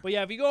 Yeah. But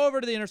yeah, if you go over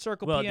to the Well,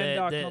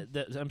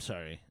 innercirclepn.com. I'm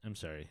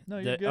sorry. No,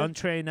 the you're good.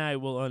 Untrained Eye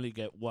will only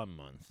get 1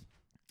 month.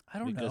 I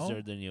don't because know.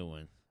 they're the new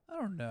one. I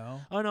don't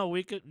know. Oh no,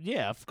 we could.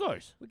 Yeah, of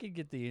course. We could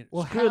get the.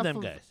 Well, Screw half them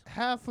of, guys.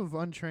 Half of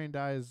Untrained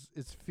Eye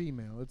is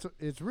female.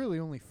 It's really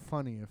only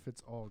funny if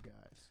it's all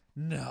guys.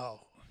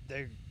 No,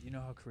 you know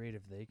how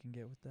creative they can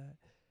get with that.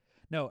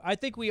 No, I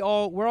think we're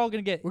all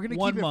gonna get. We're gonna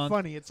 1 keep it month.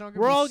 funny. It's not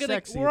gonna we're be all gonna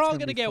sexy, we're it's all gonna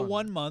gonna be get funny.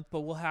 1 month, but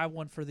we'll have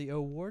one for the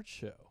award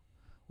show.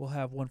 We'll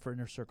have one for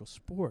Inner Circle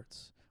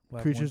Sports. We'll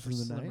have Creatures one of for the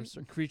Summer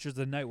Night? Creatures of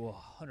the Night will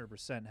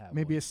 100% have.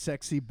 Maybe one. a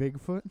sexy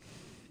Bigfoot.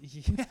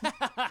 Yeah.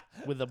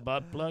 With a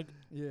butt plug.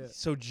 Yeah.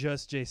 So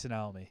just Jason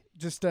Alme.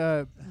 Just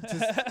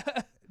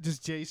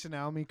Jason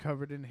Alme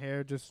covered in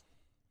hair,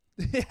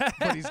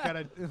 but he's got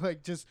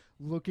just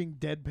looking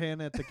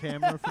deadpan at the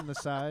camera from the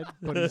side,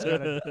 but he's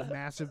got a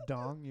massive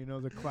dong,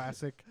 the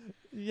classic.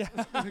 Yeah.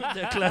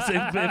 The classic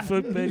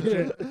Bigfoot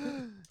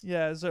picture.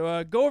 Yeah,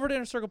 so go over to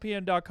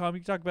innercirclepn.com. You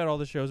can talk about all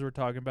the shows we're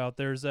talking about.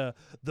 There's The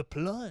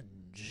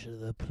Plunge.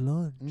 The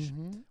Plunge.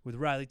 With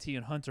Riley T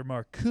and Hunter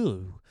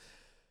Marcoux.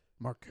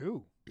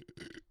 Marcoux?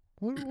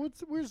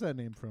 Where's that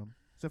name from?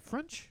 Is it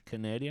French?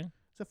 Canadian?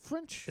 Is it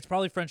French? It's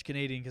probably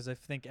French-Canadian because I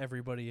think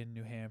everybody in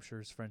New Hampshire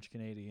is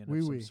French-Canadian Oui,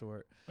 of some oui.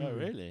 sort. Oh,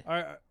 really?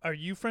 Are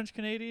you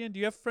French-Canadian? Do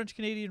you have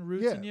French-Canadian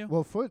roots Yeah. in you?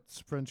 Well, Foot's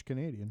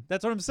French-Canadian.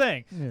 That's what I'm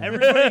saying. Yeah.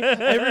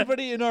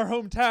 Everybody in our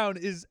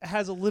hometown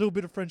has a little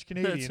bit of French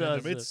Canadian in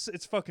That's them. awesome.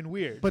 It's fucking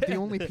weird. But the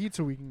only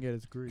pizza we can get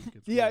is Greek.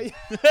 It's yeah, weird.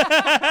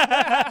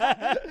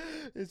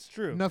 it's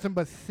true. Nothing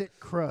but thick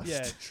crust.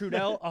 Yeah,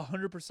 Trudel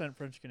 100%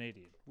 French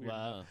Canadian.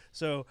 Wow.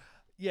 So,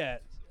 yeah,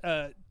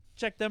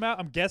 check them out.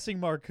 I'm guessing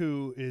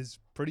Marcoux is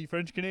pretty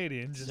French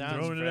Canadian. Just Sounds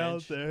throwing French. it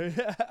out there.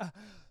 Yeah.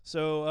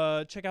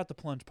 So check out the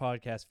Plunge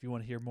podcast if you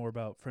want to hear more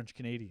about French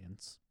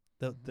Canadians.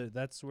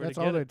 That's where That's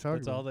to get all they it. talk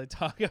That's about. all they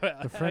talk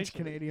about. The French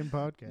Canadian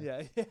podcast.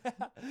 Yeah.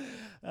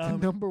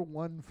 The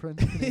 #1 French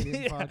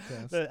Canadian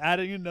podcast.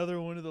 Adding another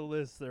one to the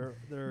list. They're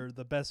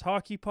the best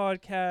hockey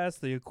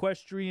podcast, the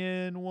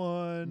equestrian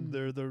one.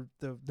 They're the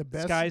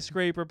best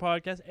skyscraper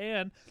podcast,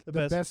 and the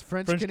best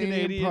French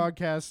Canadian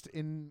podcast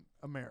in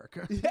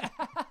America.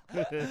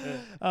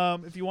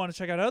 If you want to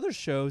check out other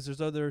shows,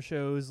 there's other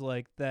shows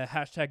like the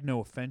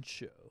 #NoOffense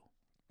show.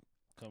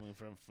 Coming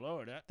from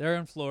Florida. They're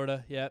in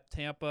Florida. Yep,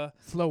 Tampa.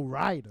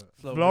 Florida.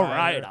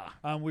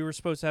 We were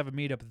supposed to have a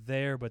meetup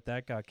there, but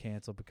that got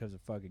canceled because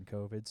of fucking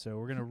COVID. So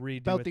we're gonna redo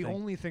About it. the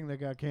only thing that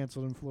got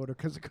canceled in Florida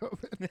because of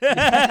COVID.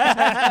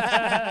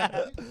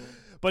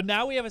 But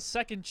now we have a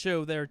second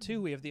show there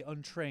too. We have the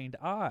Untrained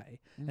Eye,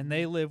 and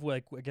they live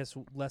I guess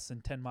less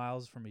than 10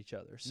 miles from each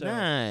other. So,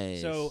 Nice.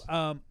 So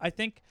I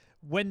think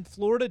when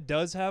Florida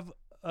does have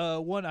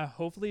one,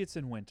 hopefully it's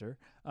in winter.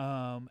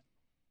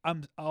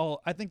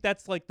 I think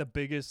that's like the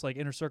biggest like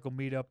Inner Circle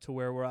meetup to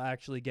where we'll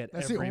actually get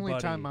That's everybody. the only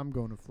time I'm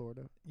going to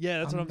Florida. Yeah,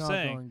 that's what I'm not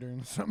saying. Going during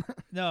the summer.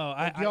 No,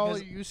 like y'all are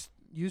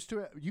used to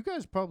it. You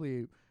guys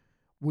probably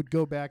would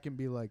go back and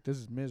be like, "This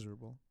is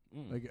miserable."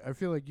 Like I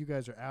feel like you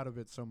guys are out of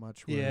it so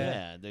much. Where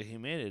Yeah, the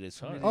humidity is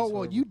hard. Oh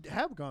well, you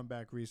have gone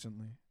back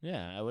recently.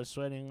 Yeah, I was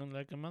sweating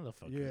like a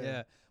motherfucker.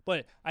 Yeah.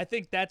 But I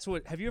think that's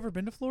what. Have you ever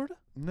been to Florida?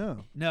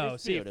 No. No.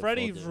 It's See, beautiful,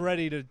 Freddie's dude.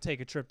 ready to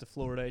take a trip to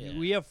Florida. Yeah.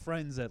 We have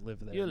friends that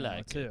live there. You now,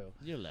 like too.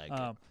 it. You like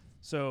it.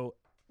 So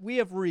we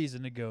have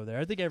reason to go there.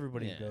 I think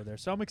everybody Yeah. can go there.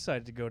 So I'm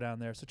excited to go down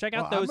there. So check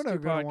out Well, those two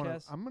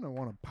podcasts. I'm gonna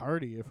want to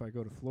party if I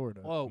go to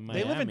Florida. Oh,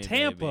 they live in Miami,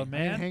 Tampa, baby.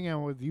 man. Hang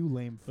out with you,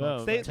 lame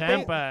Well, fucks.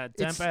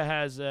 Tampa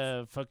has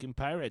a fucking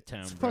pirate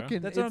town, It's bro.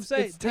 fucking. That's what I'm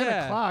saying. It's 10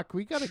 Yeah. o'clock.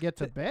 We gotta get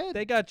to bed.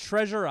 They got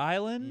Treasure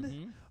Island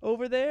Mm-hmm.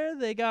 over there.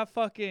 They got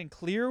fucking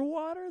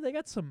Clearwater. They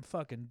got some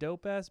fucking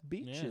dope ass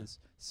beaches.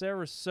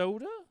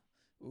 Sarasota.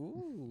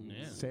 Ooh.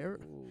 Yeah.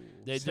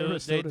 They do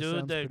Sarasota the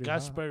sounds pretty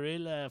hot.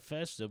 Gasparilla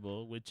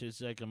Festival, which is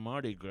like a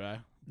Mardi Gras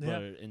Yeah.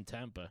 in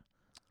Tampa.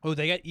 Oh,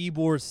 they got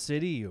Ybor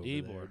City over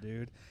Ybor.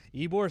 there, dude.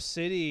 Ybor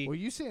City. Well,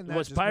 you saying that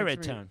was just Pirate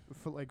makes me Town.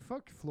 Like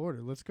fuck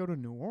Florida. Let's go to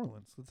New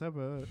Orleans. Let's have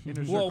a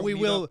inner Well, circle we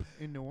will- meetup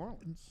in New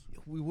Orleans.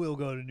 We will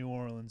go to New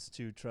Orleans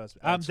too. Trust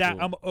me. That's I'm down.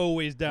 cool. I'm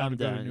always down I'm to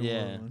go to down, New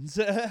yeah. Orleans.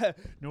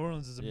 New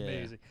Orleans is Yeah.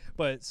 amazing.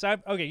 But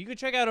okay, you can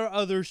check out our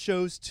other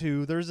shows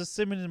too. There's a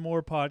Simmons and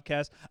More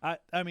podcast.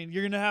 I mean,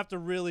 you're gonna have to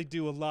really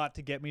do a lot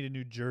to get me to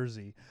New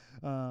Jersey.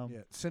 Yeah,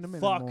 cinnamon.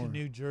 Fuck and more.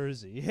 New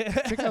Jersey.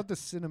 Check out the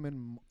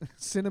cinnamon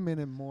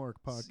and more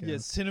podcast. Yeah,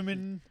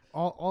 cinnamon.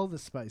 all the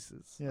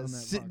spices. Yeah, on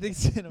that the podcast.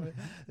 cinnamon.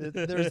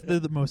 They're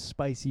the most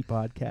spicy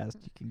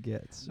podcast you can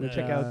get. So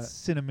check out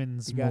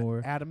Cinnamons You got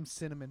More. Adam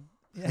Cinnamon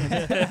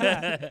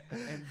and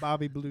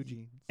Bobby Blue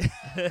Jeans.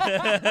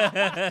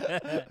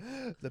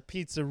 The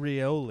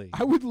Pizzarioli.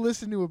 I would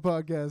listen to a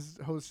podcast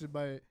hosted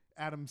by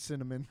Adam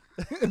Cinnamon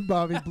and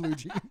Bobby Blue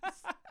Jeans.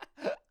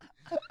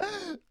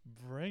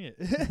 Bring it.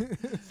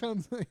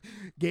 Sounds like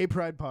Gay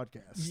Pride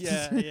podcast.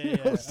 Yeah.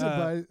 Hosted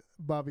by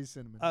Bobby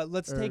Cinnamon.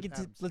 Let's Or take it.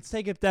 Adam Let's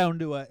take it down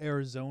to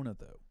Arizona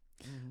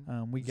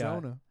though. We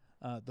got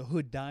Zona. the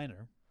Hood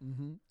Diner.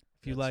 Mm-hmm.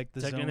 If you like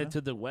the taking Zona. it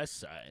to the west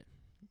side.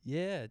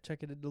 Yeah,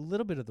 check it a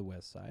little bit of the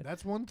west side.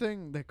 That's one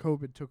thing that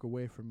COVID took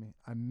away from me.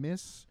 I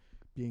miss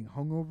being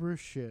hungover as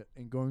shit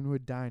and going to a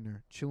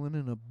diner, chilling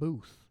in a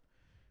booth.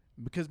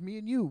 Because me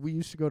and you, we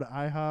used to go to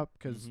IHOP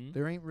because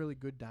there ain't really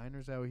good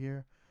diners out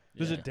here.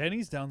 There's a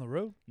Denny's down the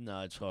road. No,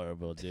 it's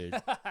horrible, dude.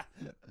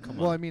 Come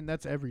Well, on. I mean,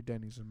 that's every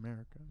Denny's in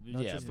America.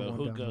 not Yeah, just the but one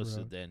who down the goes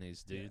to road.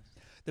 Denny's, dude?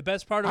 The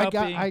best part about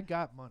I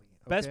got money.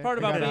 Best okay? part I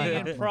about got being IHOP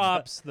in money.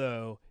 props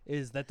though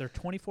is that they're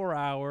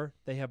 24-hour.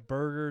 They have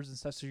burgers and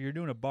stuff. So you're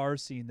doing a bar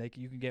scene.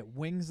 You can get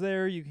wings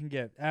there. You can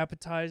get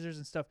appetizers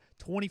and stuff.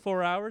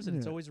 24 hours, and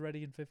it's Yeah. always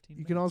ready in 15 You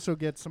minutes. can also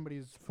get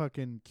somebody's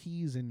fucking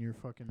keys in your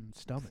fucking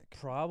stomach.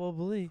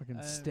 Probably.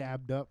 Fucking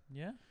stabbed up.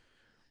 Yeah.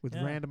 With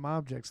Yeah. random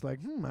objects like,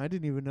 I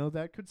didn't even know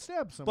that could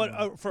stab someone.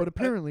 But But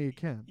apparently it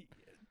can.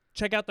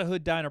 Check out the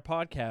Hood Diner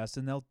podcast,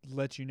 and they'll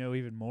let you know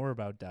even more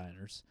about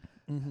diners.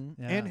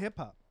 Mm-hmm. Yeah. And hip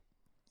hop.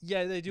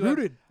 Yeah, they do.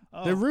 Rooted.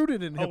 They're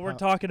rooted in hip hop. We're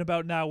talking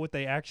about now what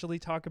they actually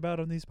talk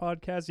about on these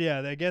podcasts. Yeah,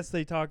 I guess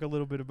they talk a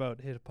little bit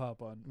about hip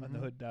hop on the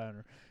Hood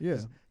Diner. Yeah.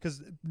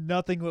 Because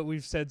nothing what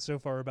we've said so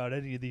far about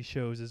any of these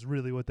shows is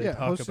really what they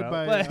talk hosted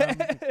about.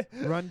 by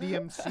Run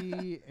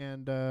DMC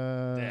and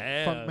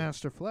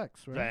Funkmaster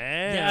Flex, right?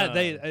 Yeah,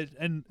 they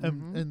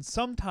and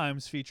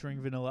sometimes featuring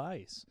Vanilla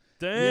Ice.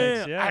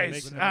 Damn, Yeah,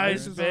 Ice, making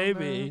Ice, appearances.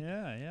 baby.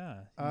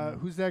 Yeah.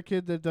 Who's that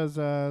kid that does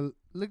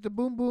Lick the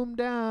Boom Boom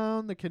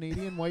Down, the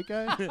Canadian white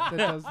guy that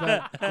does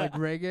that like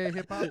reggae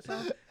hip hop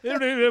song?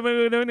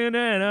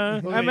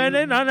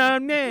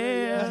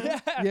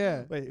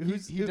 Yeah. Wait,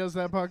 he does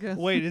that podcast?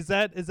 Wait, is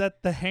that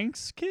the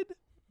Hanks kid?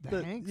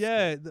 The Hanks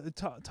Yeah,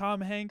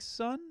 Tom Hanks'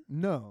 son?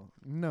 No.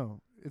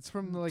 It's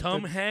from like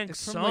Tom the, Hanks'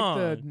 it's from song.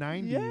 like the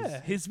 90s.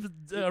 Yeah. He's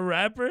a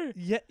rapper?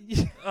 Yeah.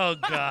 Oh,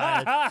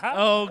 God.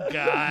 Oh,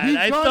 God. We've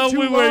I gone thought too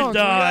we were long.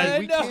 done.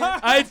 We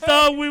can't- I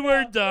thought we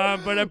were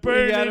done, but We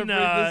apparently gotta bring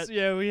not.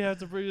 this, we have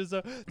to bring this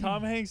up.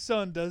 Tom Hanks'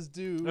 son does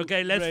do.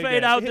 Okay, let's reggae.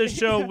 fade out the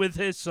show with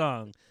his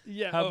song.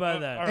 Yeah. How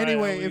about that? all right,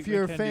 Anyway, we if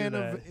you're a can do fan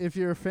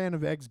that.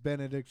 of Eggs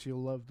Benedict,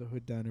 you'll love the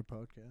Hood Diner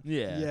podcast.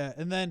 Yeah. Yeah,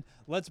 and then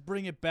let's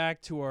bring it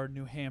back to our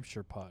New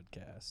Hampshire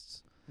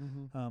podcasts.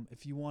 Mhm.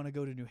 If you want to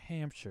go to New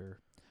Hampshire,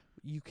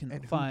 you can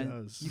And who find.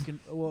 does? You can.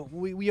 Well,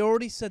 we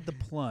already said the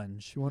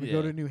Plunge. If you want to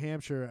go to New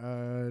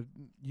Hampshire,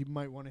 you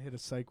might want to hit a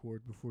psych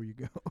ward before you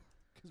go.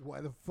 Because why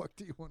the fuck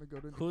do you want to go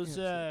to New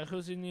Hampshire?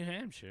 Who's in New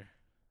Hampshire?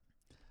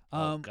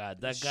 Oh,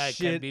 God, that guy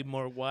shit. can't be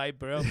more white,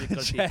 bro,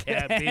 because he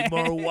can't be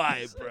more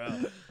white,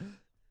 bro.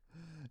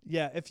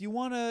 Yeah, if you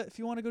wanna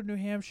go to New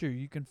Hampshire,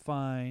 you can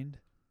find.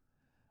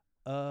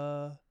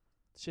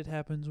 Shit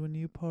happens when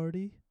you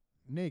party.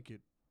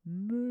 Naked.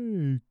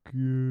 Naked.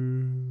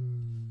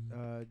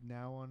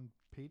 Now on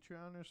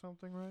Patreon or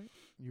something, right?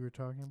 You were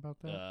talking about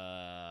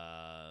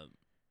that?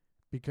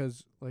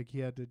 Because like he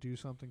had to do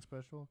something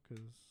special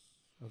because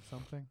of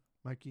something,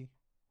 Mikey.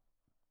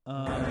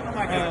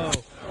 Yeah.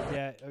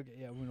 Okay.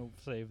 Yeah. We're gonna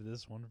save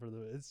this one for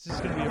the. It's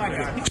just gonna be a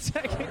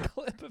 15-second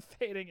clip of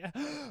fading out.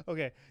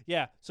 Okay.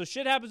 Yeah. So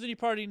shit happens when you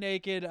party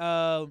naked.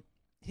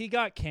 He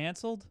got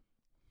canceled.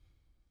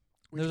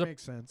 Which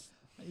makes sense.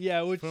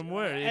 Yeah. Which From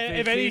where?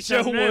 If any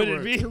show would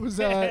it be? It was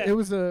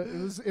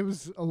it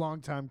was a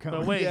long time coming.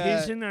 But wait, Yeah.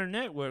 he's in our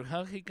network.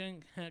 How he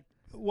can?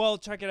 Well,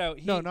 check it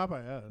out. No, not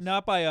by us.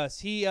 Not by us.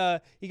 He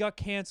got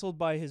canceled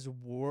by his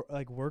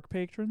work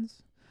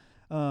patrons.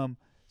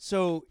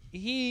 So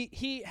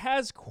he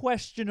has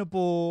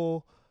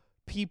questionable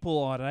people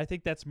on it. I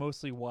think that's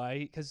mostly why,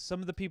 because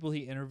some of the people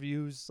he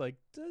interviews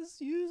does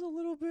use a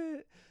little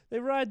bit. They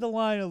ride the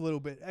line a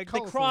little bit. They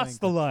Colorful cross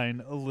the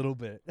language. line a little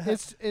bit.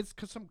 It's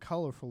some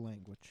colorful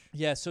language.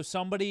 Yeah. So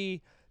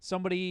somebody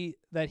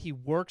that he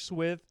works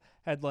with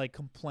had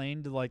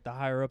complained to the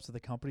higher ups of the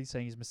company,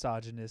 saying he's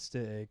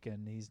misogynistic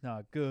and he's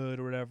not good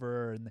or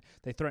whatever, and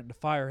they threatened to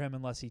fire him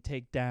unless he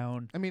take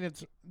down. I mean,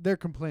 their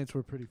complaints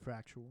were pretty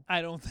factual.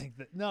 I don't think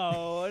that.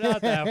 No,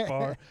 not that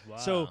far. Wow.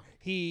 So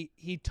he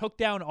took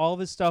down all of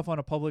his stuff on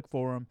a public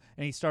forum,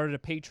 and he started a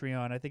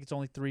Patreon. I think it's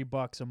only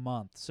 $3 a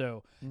month.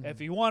 So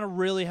if you want to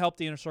really help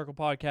the Inner Circle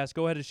podcast,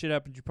 go ahead and Shit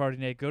Happens You Party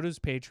Nate. Go to his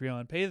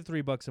Patreon, pay the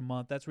 $3 a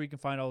month. That's where you can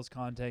find all his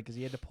content because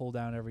he had to pull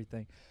down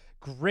everything.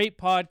 Great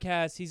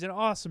podcast. He's an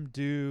awesome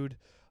dude.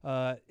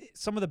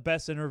 Some of the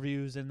best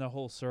interviews in the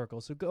whole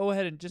circle. So go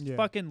ahead and just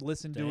fucking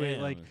listen to it.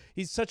 Damn.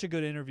 He's such a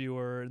good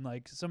interviewer, and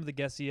some of the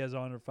guests he has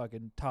on are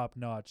fucking top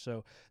notch.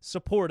 So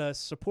support us,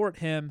 support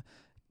him,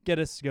 get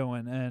us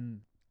going.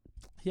 And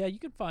yeah, you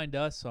can find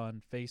us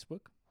on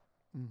Facebook,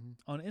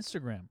 on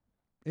Instagram.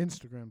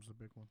 Instagram's the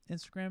big one.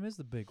 Instagram is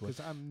the big one.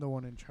 Because I'm the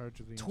one in charge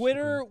of the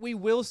Twitter, we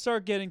will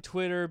start getting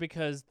Twitter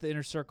because the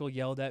Inner Circle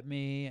yelled at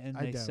me, and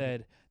I they doubt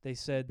said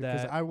because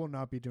that I will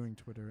not be doing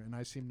Twitter, and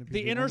I seem to be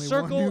the the Inner only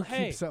Circle. one who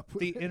Hey, keeps up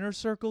with the it. Inner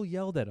Circle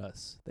yelled at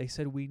us. They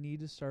said we need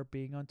to start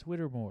being on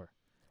Twitter more.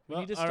 We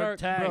Well, need to our start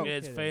tag is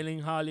communicating. Failing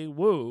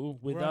Hollywood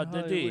We're without on the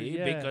Hollywood, D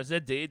yeah. because the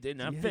D did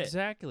not Yeah, fit.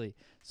 exactly.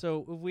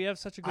 So if we have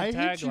such a good I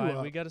hit you tagline,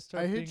 up. we got to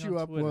start. I being hit you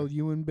on up Twitter. while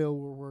you and Bill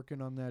were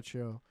working on that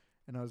show,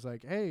 and I was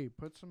like, "Hey,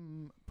 put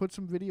some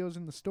videos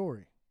in the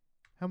story.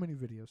 How many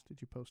videos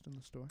did you post in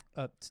the store?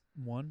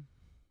 One.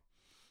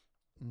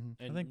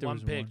 Mm-hmm. I think there one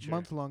was picture.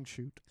 Month-long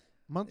shoot.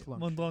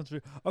 Month-long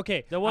shoot.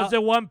 Okay. There was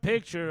the one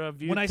picture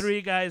of you when I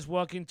three guys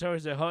walking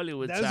towards the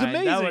Hollywood That was sign.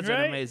 amazing, That was right?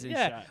 an amazing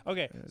shot.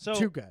 Okay, so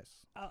 2 guys.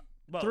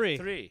 Well, three.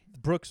 3.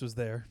 Brooks was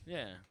there.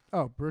 Yeah.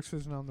 Oh, Brooks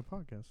isn't on the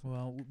podcast.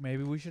 Well,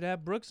 maybe we should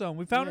have Brooks on.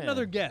 We found Yeah.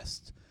 another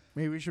guest.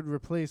 Maybe we should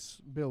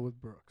replace Bill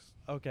with Brooks.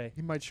 Okay.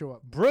 He might show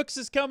up. Brooks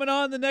is coming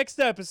on the next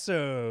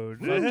episode.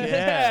 Fuck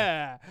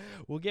yeah.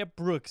 We'll get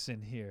Brooks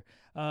in here.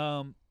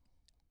 I'll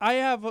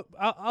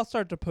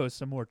start to post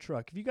some more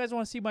truck. If you guys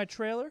want to see my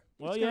trailer,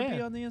 Well, it's gonna yeah.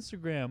 be on the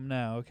Instagram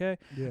now. Okay.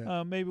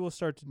 Yeah. Maybe we'll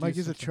start to. Mike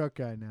do is a something. truck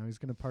guy now. He's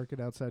gonna park it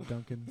outside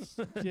Duncan's.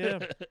 Yeah,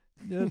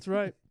 that's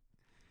right.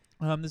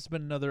 This has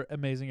been another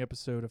amazing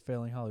episode of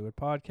Failing Hollywood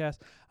Podcast.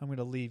 I'm going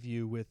to leave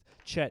you with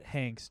Chet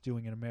Hanks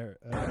doing an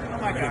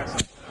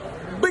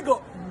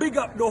Big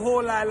up the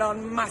whole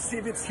island,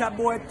 massive. It's your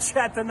boy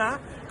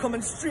Chetana,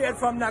 coming straight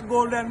from the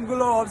Golden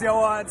Globes, you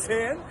want to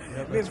say?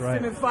 Yep, that's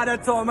right. Me Father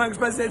Tom Hanks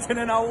presenting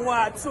in a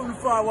what soon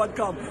forward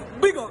come.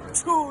 Big up,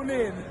 tune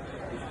in.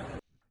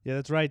 Yeah,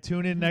 that's right.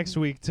 Tune in next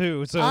week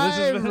too. So this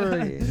has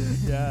been,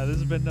 this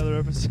has been another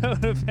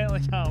episode of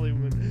Failing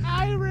Hollywood.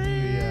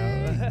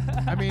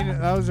 Yeah. I mean,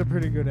 that was a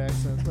pretty good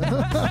accent.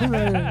 I'm not even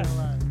gonna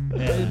lie.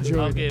 I enjoyed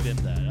I'll it. give him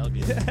that.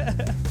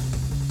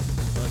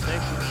 Well,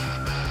 thanks.